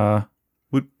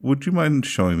 Would you mind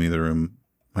showing me the room,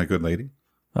 my good lady?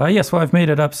 Yes, well, I've made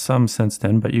it up some since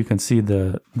then, but you can see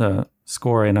the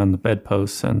scoring on the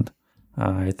bedposts, and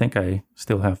I think I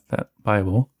still have that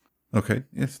Bible. Okay,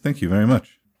 yes, thank you very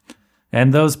much.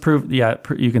 And those prove,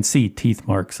 you can see teeth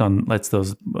marks on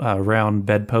those round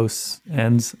bedposts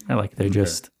ends. Like they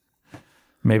just,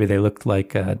 maybe they looked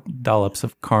like dollops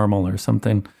of caramel or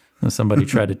something. And somebody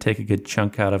tried to take a good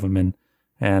chunk out of them.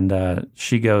 And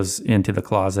she goes into the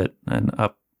closet, and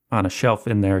up on a shelf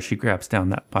in there, she grabs down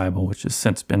that Bible, which has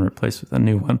since been replaced with a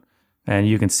new one. And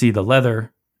you can see the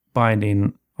leather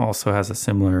binding also has a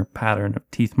similar pattern of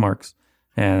teeth marks.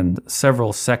 And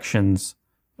several sections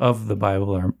of the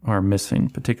Bible are missing,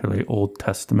 particularly Old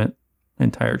Testament,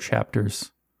 entire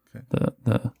chapters. Okay.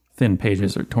 The thin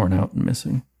pages are torn out and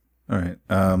missing. All right.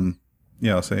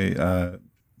 I'll say,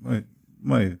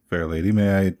 my fair lady,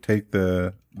 may I take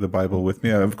the Bible with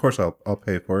me? Of course, I'll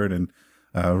pay for it and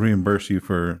reimburse you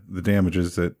for the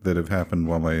damages that have happened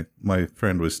while my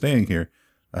friend was staying here.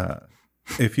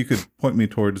 If you could point me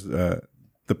towards the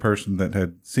person that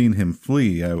had seen him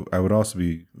flee, I would also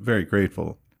be very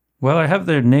grateful. Well, I have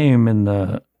their name in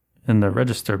the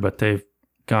register, but they've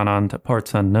gone on to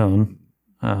parts unknown.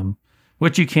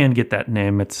 Which you can get that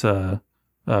name. It's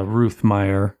Ruth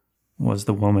Meyer was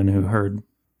the woman who heard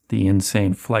the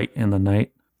insane flight in the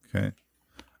night. Okay.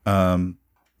 And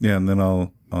then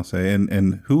I'll say,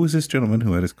 and who was this gentleman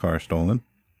who had his car stolen?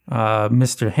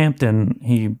 Mr. Hampton.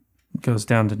 He goes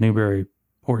down to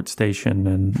Newburyport Station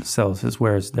and sells his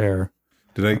wares there.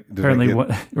 Right?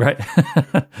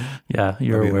 Yeah,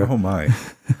 you're aware. Oh my!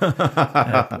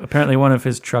 Apparently, one of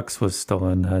his trucks was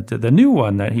stolen. The new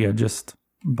one that he had just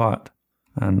bought,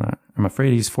 and I'm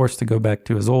afraid he's forced to go back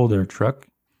to his older truck.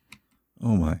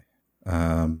 Oh my!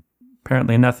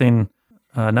 Apparently, nothing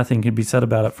can be said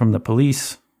about it from the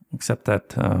police, except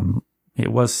that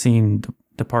it was seen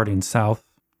departing south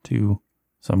to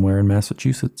somewhere in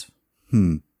Massachusetts.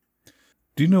 Do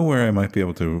you know where I might be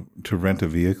able to rent a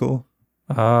vehicle?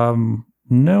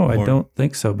 No, I don't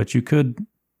think so. But you could.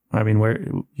 I mean,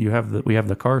 we have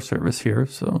the car service here,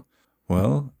 so.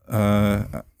 Well,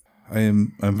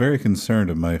 I'm very concerned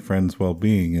of my friend's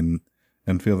well-being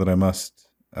and feel that I must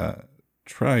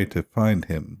try to find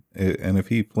him. And if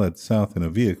he fled south in a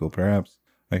vehicle, perhaps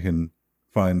I can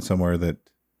find somewhere that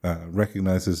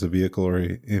recognizes the vehicle or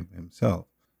him himself.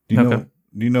 Do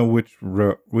you know which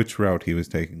route he was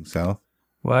taking south?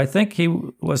 Well, I think he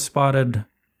was spotted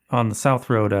on the South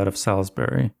Road out of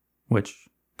Salisbury, which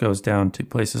goes down to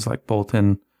places like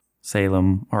Bolton,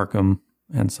 Salem, Arkham,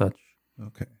 and such.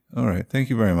 Okay. All right. Thank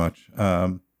you very much.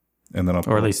 And then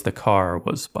or at least the car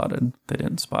was spotted. They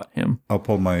didn't spot him. I'll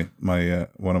pull my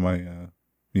one of my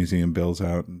museum bills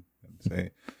out and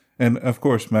say, and of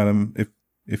course, madam,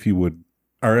 if you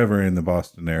are ever in the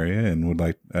Boston area and would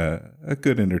like a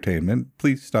good entertainment,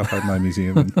 please stop by my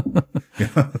museum. And,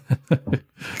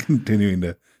 continuing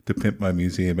to pimp my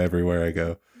museum everywhere I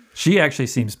go. She actually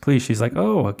seems pleased. She's like,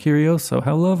 "Oh, a curioso,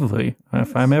 how lovely.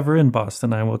 If I'm ever in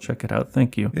Boston, I will check it out.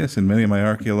 Thank you." Yes, in many of my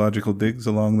archaeological digs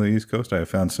along the East Coast, I have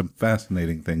found some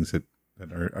fascinating things that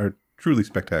are truly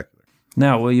spectacular.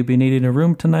 Now, will you be needing a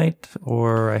room tonight?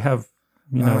 Or I have,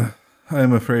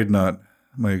 I'm afraid not,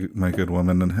 my good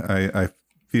woman. And I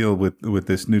feel with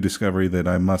this new discovery that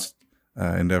I must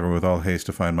endeavor with all haste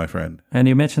to find my friend. And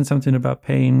you mentioned something about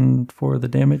paying for the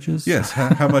damages? Yes.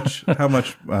 How much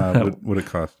would it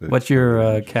cost? What's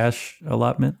your cash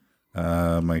allotment?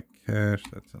 My cash,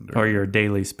 that's under... Or your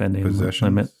daily spending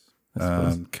limit?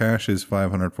 Cash is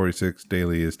 546,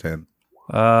 daily is 10.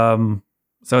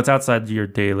 So it's outside your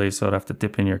daily, so I'd have to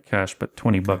dip in your cash, but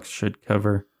 $20 should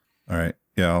cover. All right.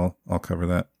 Yeah, I'll cover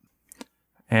that.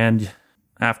 And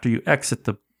after you exit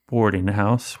the boarding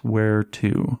house, where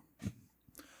to?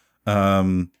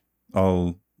 I'll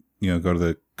go to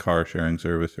the car sharing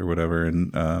service or whatever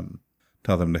and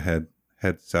tell them to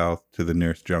head south to the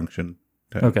nearest junction.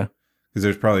 Okay. Because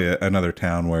there's probably another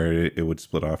town where it would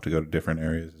split off to go to different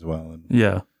areas as well. And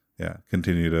yeah.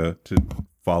 Continue to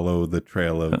follow the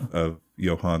trail of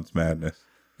Johann's madness.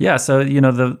 Yeah, so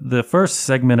the first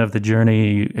segment of the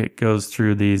journey, it goes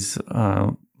through these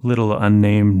little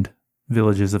unnamed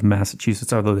villages of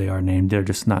Massachusetts, although they are named, they're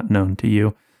just not known to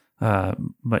you.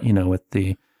 But with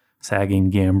the sagging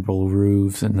gambrel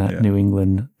roofs and that New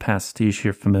England pastiche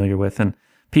you're familiar with, and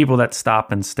people that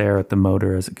stop and stare at the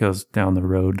motor as it goes down the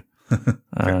road.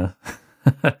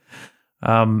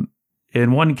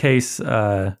 In one case,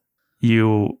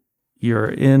 you're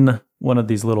in one of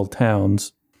these little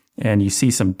towns and you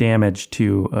see some damage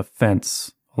to a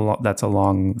fence that's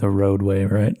along the roadway,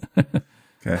 right?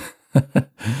 Okay.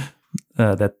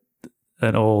 That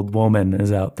an old woman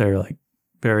is out there like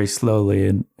very slowly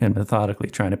and methodically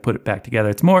trying to put it back together.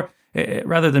 It's more,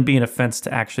 rather than being a fence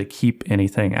to actually keep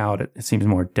anything out, it seems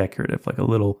more decorative, like a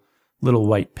little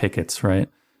white pickets, right?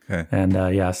 Okay.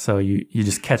 And so you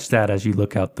just catch that as you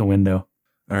look out the window.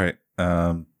 All right.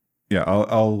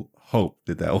 I'll hope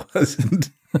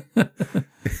that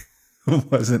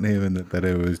wasn't even that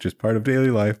it was just part of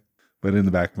daily life, but in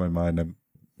the back of my mind, I'm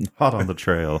hot on the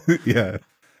trail. Yeah.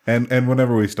 And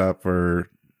whenever we stop for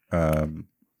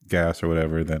gas or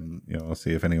whatever, then I'll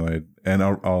see if anyone and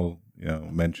I'll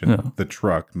mention the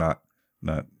truck, not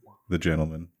the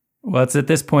gentleman. Well, it's at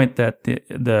this point that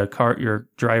the car, your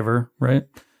driver, right?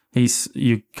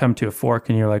 You come to a fork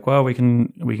and you're like, well, we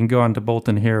can go on to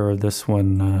Bolton here, or this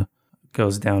one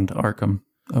goes down to Arkham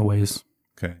a ways.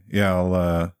 Okay.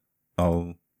 Yeah,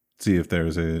 I'll see if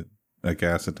there's a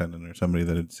gas attendant or somebody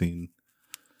that had seen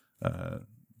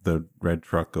the red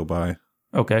truck go by.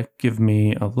 Okay. Give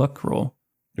me a luck roll.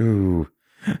 Ooh.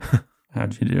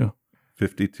 How'd you do?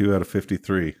 52 out of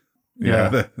 53.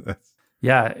 Yeah. That's...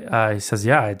 Yeah. He says,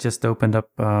 I just opened up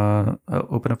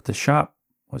the shop.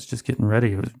 Was just getting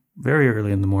ready. It was very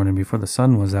early in the morning before the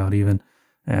sun was out even.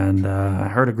 And I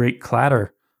heard a great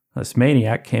clatter. This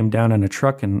maniac came down in a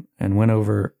truck and went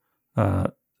over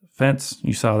fence.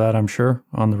 You saw that, I'm sure,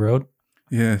 on the road?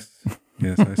 Yes,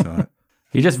 I saw it.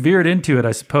 He just veered into it,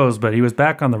 I suppose, but he was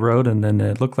back on the road, and then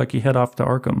it looked like he head off to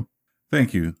Arkham.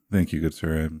 Thank you, good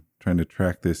sir. I'm trying to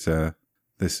track this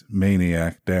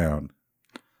maniac down.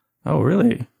 Oh,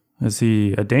 really? Is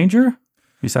he a danger?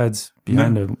 Besides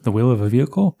behind the wheel of a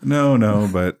vehicle? No,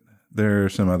 but there are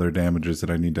some other damages that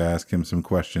I need to ask him some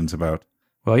questions about.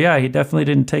 Well, yeah, he definitely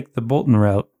didn't take the Bolton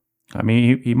route. I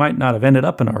mean, he might not have ended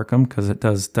up in Arkham because it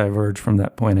does diverge from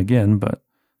that point again, but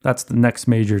that's the next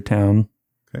major town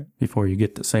before you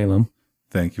get to Salem.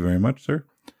 Thank you very much, sir.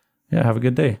 Yeah, have a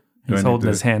good day. He's holding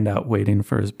his hand out waiting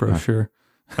for his brochure.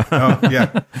 Oh,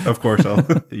 yeah, of course.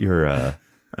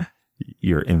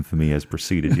 Your infamy has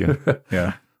preceded you.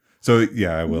 Yeah. So,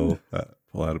 I will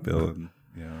pull out a bill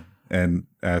and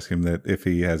ask him that if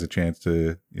he has a chance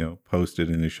to, post it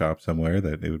in his shop somewhere,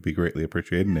 that it would be greatly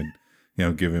appreciated,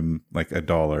 and, give him like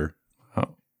 $1.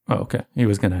 Oh, okay. He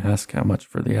was going to ask how much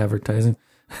for the advertising.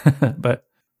 But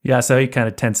yeah, so he kind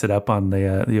of tents it up on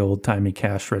the old timey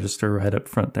cash register right up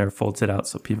front there, folds it out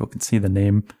so people can see the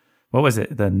name. What was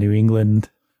it? The New England?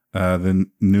 The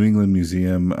New England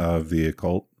Museum of the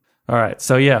Occult. All right.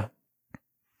 So yeah.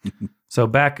 So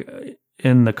back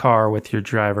in the car with your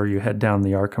driver, you head down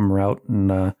the Arkham route,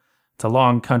 and it's a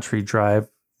long country drive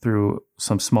through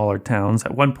some smaller towns.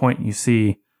 At one point, you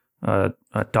see a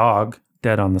dog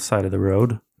dead on the side of the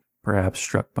road, perhaps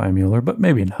struck by Mueller, but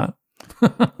maybe not.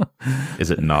 Is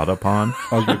it not a pond?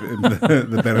 I'll give him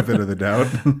the benefit of the doubt.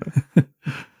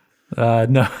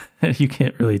 No, you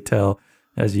can't really tell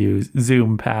as you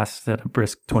zoom past at a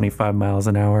brisk 25 miles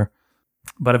an hour.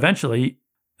 But eventually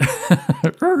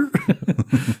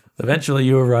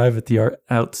you arrive at the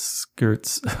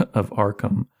outskirts of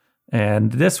Arkham.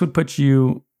 And this would put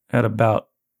you at about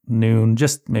noon,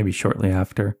 just maybe shortly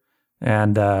after.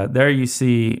 And there you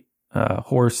see a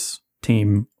horse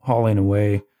team hauling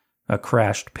away a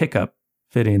crashed pickup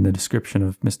fitting the description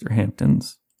of Mr.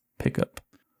 Hampton's pickup.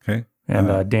 Okay. And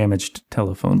a damaged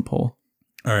telephone pole.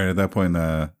 All right. At that point,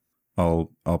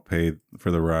 I'll pay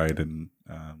for the ride and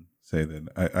say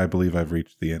that I believe I've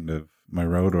reached the end of my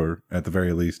road, or at the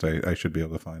very least, I should be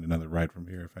able to find another ride from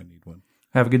here if I need one.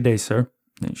 Have a good day, sir.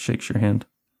 And he shakes your hand.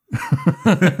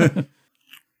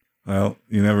 Well,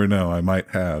 you never know. I might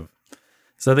have.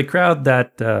 So the crowd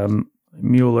that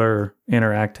Mueller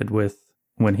interacted with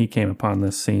when he came upon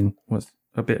this scene was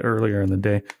a bit earlier in the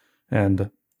day.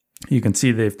 And you can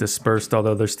see they've dispersed,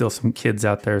 although there's still some kids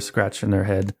out there scratching their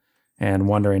head and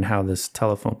wondering how this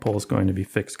telephone pole is going to be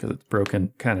fixed because it's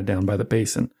broken kind of down by the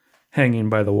base and hanging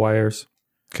by the wires.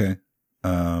 Okay.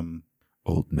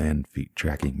 Old man feet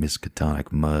tracking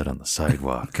miskatonic mud on the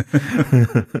sidewalk.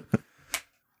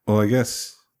 Well, I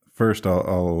guess first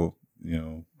I'll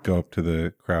go up to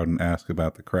the crowd and ask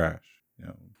about the crash.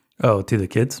 Oh, to the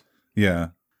kids? Yeah.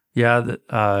 Yeah,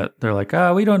 they're like,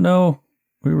 we don't know.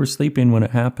 We were sleeping when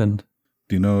it happened.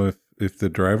 Do you know if the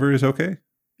driver is okay?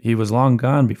 He was long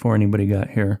gone before anybody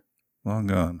got here. Long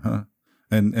gone, huh?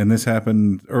 And this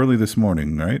happened early this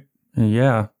morning, right?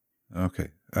 Yeah. Okay.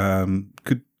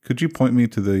 Could you point me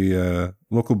to the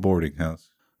local boarding house?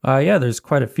 Yeah, there's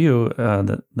quite a few.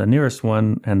 The nearest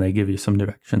one, and they give you some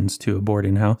directions to a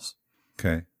boarding house.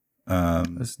 Okay.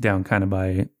 It's down kind of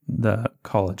by the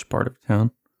college part of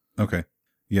town. Okay.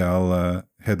 Yeah, I'll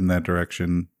head in that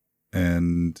direction.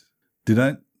 And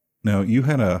no, you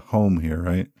had a home here,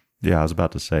 right? Yeah, I was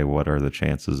about to say, what are the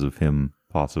chances of him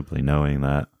possibly knowing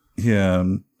that? Yeah,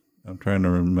 I'm trying to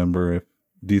remember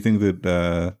do you think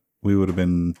that we would have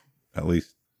been at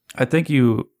least... I think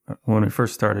when we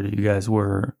first started, you guys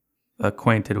were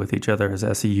acquainted with each other as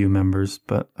SEU members,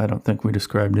 but I don't think we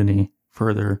described any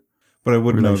further. But I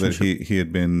would know that he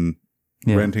had been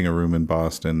renting a room in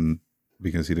Boston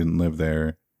because he didn't live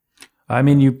there. I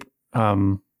mean, you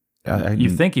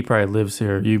think he probably lives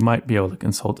here. You might be able to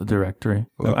consult the directory.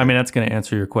 Okay. I mean, that's going to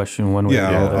answer your question one way or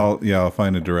the other. I'll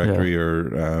find a directory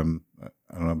or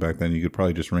I don't know. Back then, you could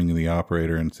probably just ring the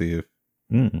operator and see if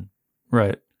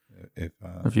right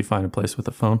if you find a place with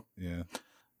a phone.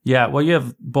 Yeah. Well, you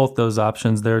have both those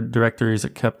options. Their directories are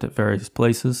kept at various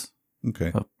places.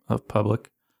 Okay. Of public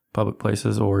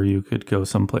places, or you could go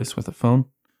someplace with a phone.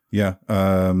 Yeah.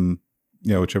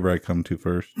 Yeah. Whichever I come to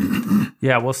first.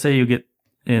 Yeah. We'll say you get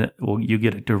you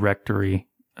get a directory,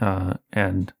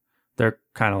 and they're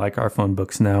kind of like our phone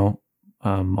books now,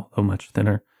 although much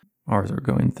thinner. Ours are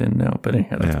going thin now, but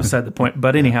anyhow, that's beside the point.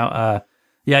 But anyhow,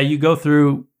 you go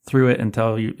through it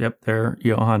until they're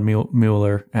Johann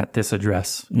Mueller at this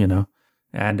address,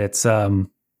 and it's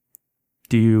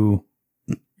you're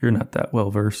not that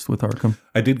well versed with Arkham.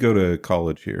 I did go to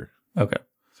college here. Okay.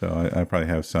 So I probably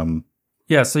have some.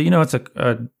 Yeah. So, it's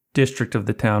a district of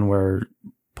the town where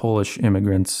Polish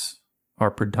immigrants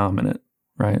are predominant,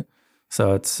 right?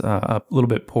 So it's a little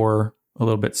bit poorer, a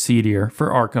little bit seedier for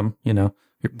Arkham.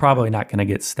 You're probably not going to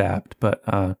get stabbed, but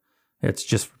it's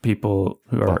just for people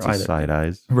who Lots are of side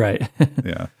eyes. Right.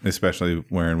 Yeah, especially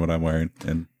wearing what I'm wearing.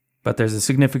 But there's a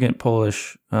significant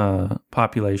Polish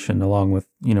population along with,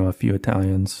 a few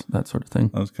Italians, that sort of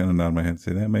thing. I was kind of nodding my head and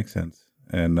saying, that makes sense.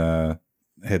 And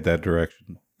head that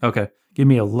direction. Okay. Give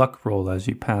me a luck roll as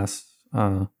you pass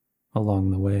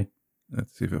along the way.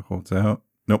 Let's see if it holds out.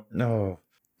 Nope. No.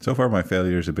 So far, my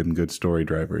failures have been good story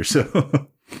drivers. So,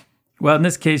 well, in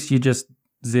this case, you just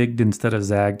zigged instead of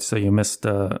zagged, so you missed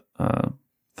a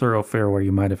thoroughfare where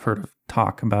you might have heard of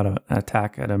talk about an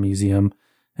attack at a museum,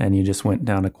 and you just went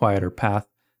down a quieter path.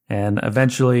 And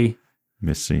eventually...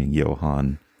 Miss seeing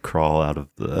Johann crawl out of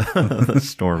the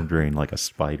storm drain like a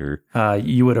spider.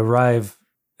 You would arrive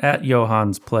at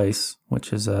Johann's place,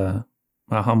 which is a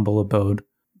humble abode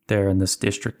there in this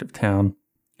district of town,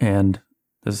 and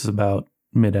this is about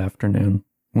mid-afternoon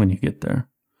when you get there.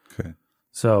 Okay.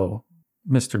 So,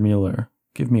 Mr. Mueller,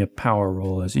 give me a power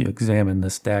roll as you examine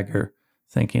this dagger,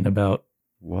 thinking about...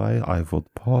 Why I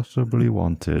would possibly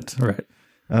want it. Right.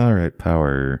 All right,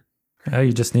 power.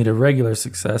 You just need a regular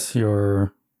success.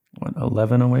 You're,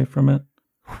 11 away from it?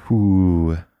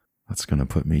 Ooh, that's going to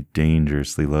put me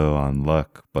dangerously low on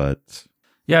luck, but...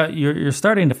 Yeah, you're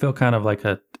starting to feel kind of like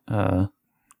a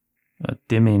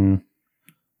dimming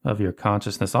of your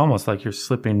consciousness, almost like you're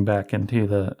slipping back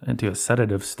into a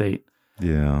sedative state.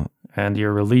 Yeah. And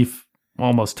your relief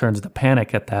almost turns to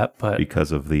panic at that, but...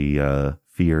 Because of the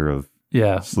fear of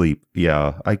yeah. sleep.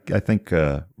 Yeah, I think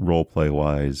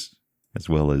role-play-wise, as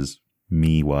well as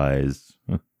me-wise,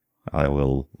 I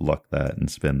will luck that and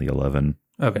spend the 11.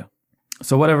 Okay.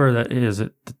 So whatever that is,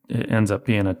 it ends up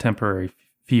being a temporary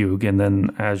fugue, and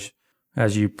then as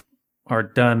you are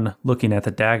done looking at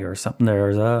the dagger or something,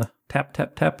 there's a tap,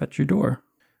 tap, tap at your door.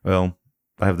 Well,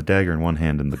 I have the dagger in one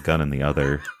hand and the gun in the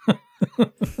other.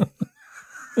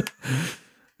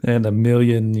 And a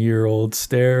 1,000,000-year-old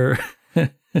stare.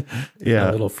 Yeah.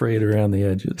 A little frayed around the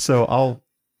edges. So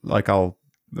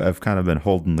I've kind of been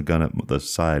holding the gun at the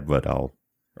side, but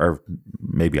or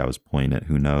maybe I was pointing it,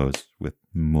 who knows, with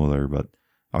Mueller, but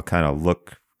I'll kind of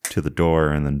look to the door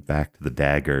and then back to the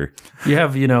dagger. You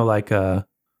have, like a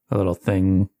little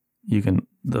thing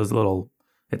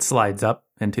it slides up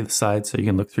into the side so you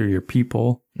can look through your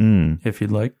peephole if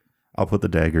you'd like. I'll put the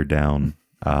dagger down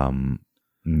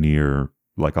near,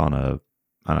 like on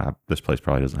I don't know, this place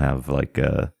probably doesn't have like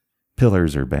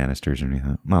pillars or banisters or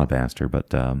anything. Not a banister,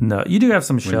 but... no, you do have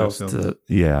some shelves sills.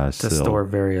 to store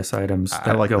various items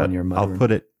that like go that. in your mudroom. I'll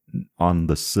put it on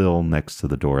the sill next to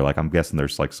the door. Like I'm guessing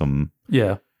there's like some...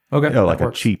 Yeah. Okay. like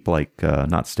a cheap, like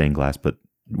not stained glass, but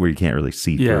where you can't really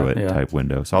see through it type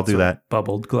window. So I'll do that.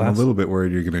 Bubbled I'm glass. a little bit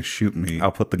worried you're going to shoot me.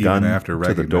 I'll put the even gun after to the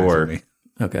recognizing door. me.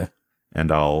 Okay.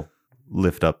 And I'll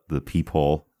lift up the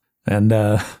peephole. And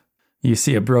you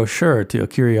see a brochure to a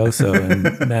Curioso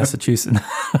in Massachusetts.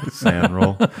 Sand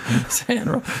roll. Sand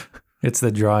roll. It's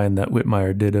the drawing that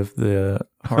Whitmire did of the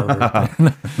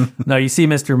Harvard. No, you see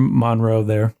Mr. Monroe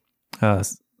there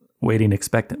waiting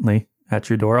expectantly at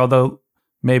your door, although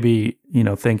maybe,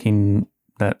 thinking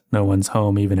that no one's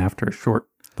home even after a short...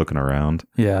 Looking around.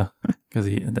 Yeah, because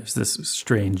there's this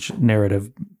strange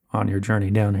narrative on your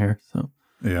journey down here. So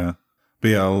Yeah. But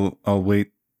yeah, I'll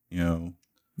wait,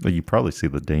 But you probably see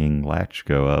the dang latch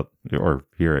go up, or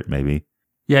hear it maybe.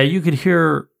 yeah, you could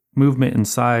hear movement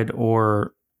inside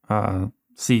or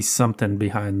see something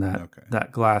behind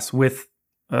that glass with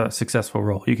a successful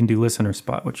roll. You can do listen or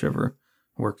spot, whichever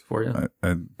works for you.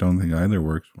 I don't think either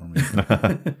works for me.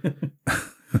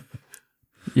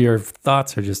 Your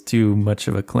thoughts are just too much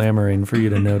of a clamoring for you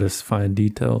to notice fine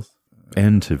details.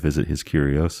 And to visit his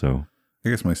Curioso. I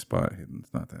guess my spot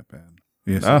hidden's not that bad.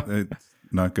 Yes, Ah. it's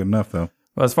not good enough though.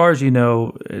 Well, as far as you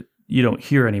know, you don't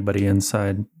hear anybody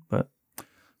inside, but...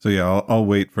 So yeah, I'll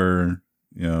wait for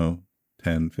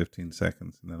 10, 15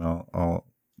 seconds, and then I'll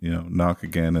knock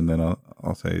again, and then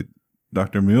I'll say,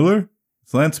 Dr. Mueller,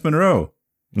 it's Lance Monroe.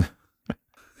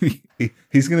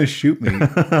 He's gonna shoot me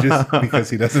just because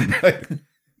he doesn't like,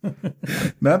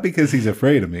 not because he's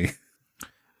afraid of me.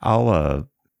 I'll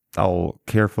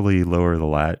carefully lower the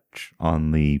latch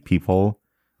on the peephole.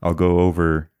 I'll go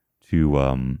over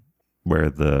to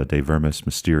where the De Vermis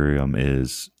Mysterium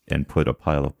is and put a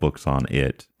pile of books on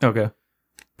it. Okay.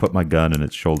 Put my gun in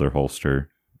its shoulder holster.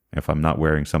 If I'm not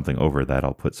wearing something over that,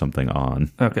 I'll put something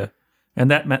on. Okay. And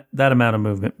that amount of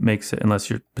movement makes it, unless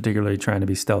you're particularly trying to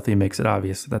be stealthy, makes it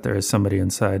obvious that there is somebody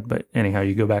inside. But anyhow,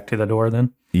 you go back to the door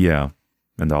then? Yeah.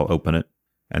 And I'll open it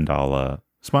and I'll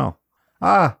smile.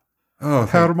 Ah! Oh,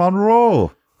 Herr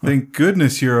Monroe! thank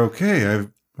goodness you're okay.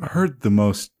 I've heard the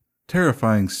most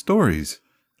terrifying stories.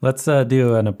 Let's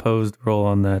do an opposed roll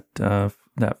on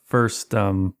that first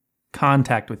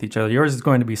contact with each other. Yours is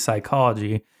going to be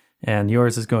psychology, and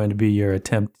yours is going to be your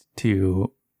attempt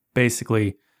to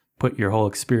basically put your whole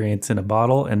experience in a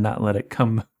bottle and not let it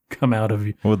come out of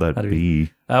you. What would that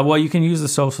be? Well, you can use a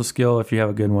social skill if you have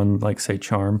a good one, like say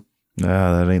charm.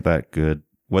 Nah, that ain't that good.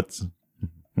 What's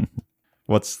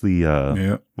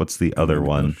the what's the other Maybe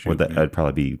one? they'll shoot me. That'd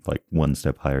probably be like one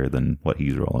step higher than what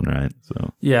he's rolling, right?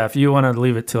 So Yeah, if you want to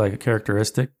leave it to like a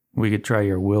characteristic, we could try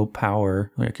your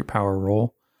willpower, like your power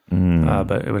roll,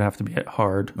 but it would have to be at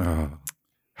hard. Oh,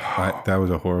 that was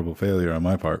a horrible failure on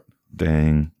my part.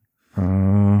 dang.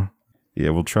 Yeah,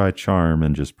 we'll try charm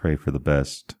and just pray for the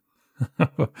best.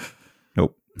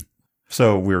 Nope.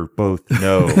 So we're both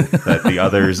know that the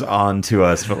other's on to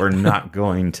us, but we're not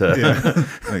going to.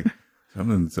 Yeah. Like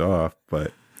something's off,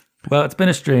 but Well, it's been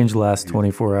a strange last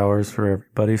 24 hours for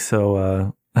everybody.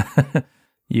 So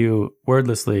you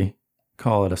wordlessly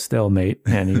call it a stalemate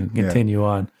and you continue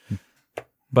on.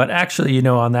 But actually,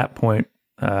 on that point,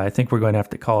 I think we're going to have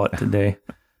to call it today.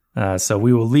 So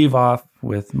we will leave off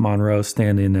with Monroe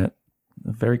standing at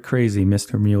a very crazy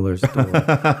Mr. Mueller's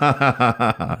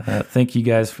door. Thank you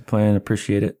guys for playing.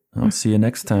 Appreciate it. I'll see you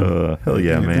next time. Hell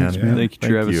yeah, man. Thanks, man. Thank you,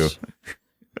 Travis.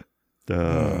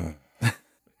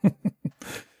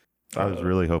 I was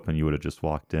really hoping you would have just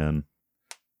walked in,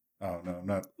 Oh, no, I'm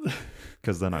not.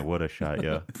 because then I would have shot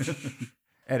you.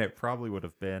 And it probably would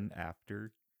have been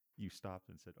after you stopped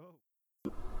and said, oh.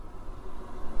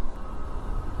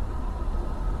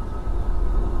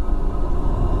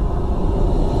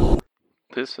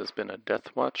 This has been a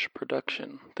Death Watch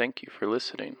production. Thank you for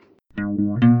listening.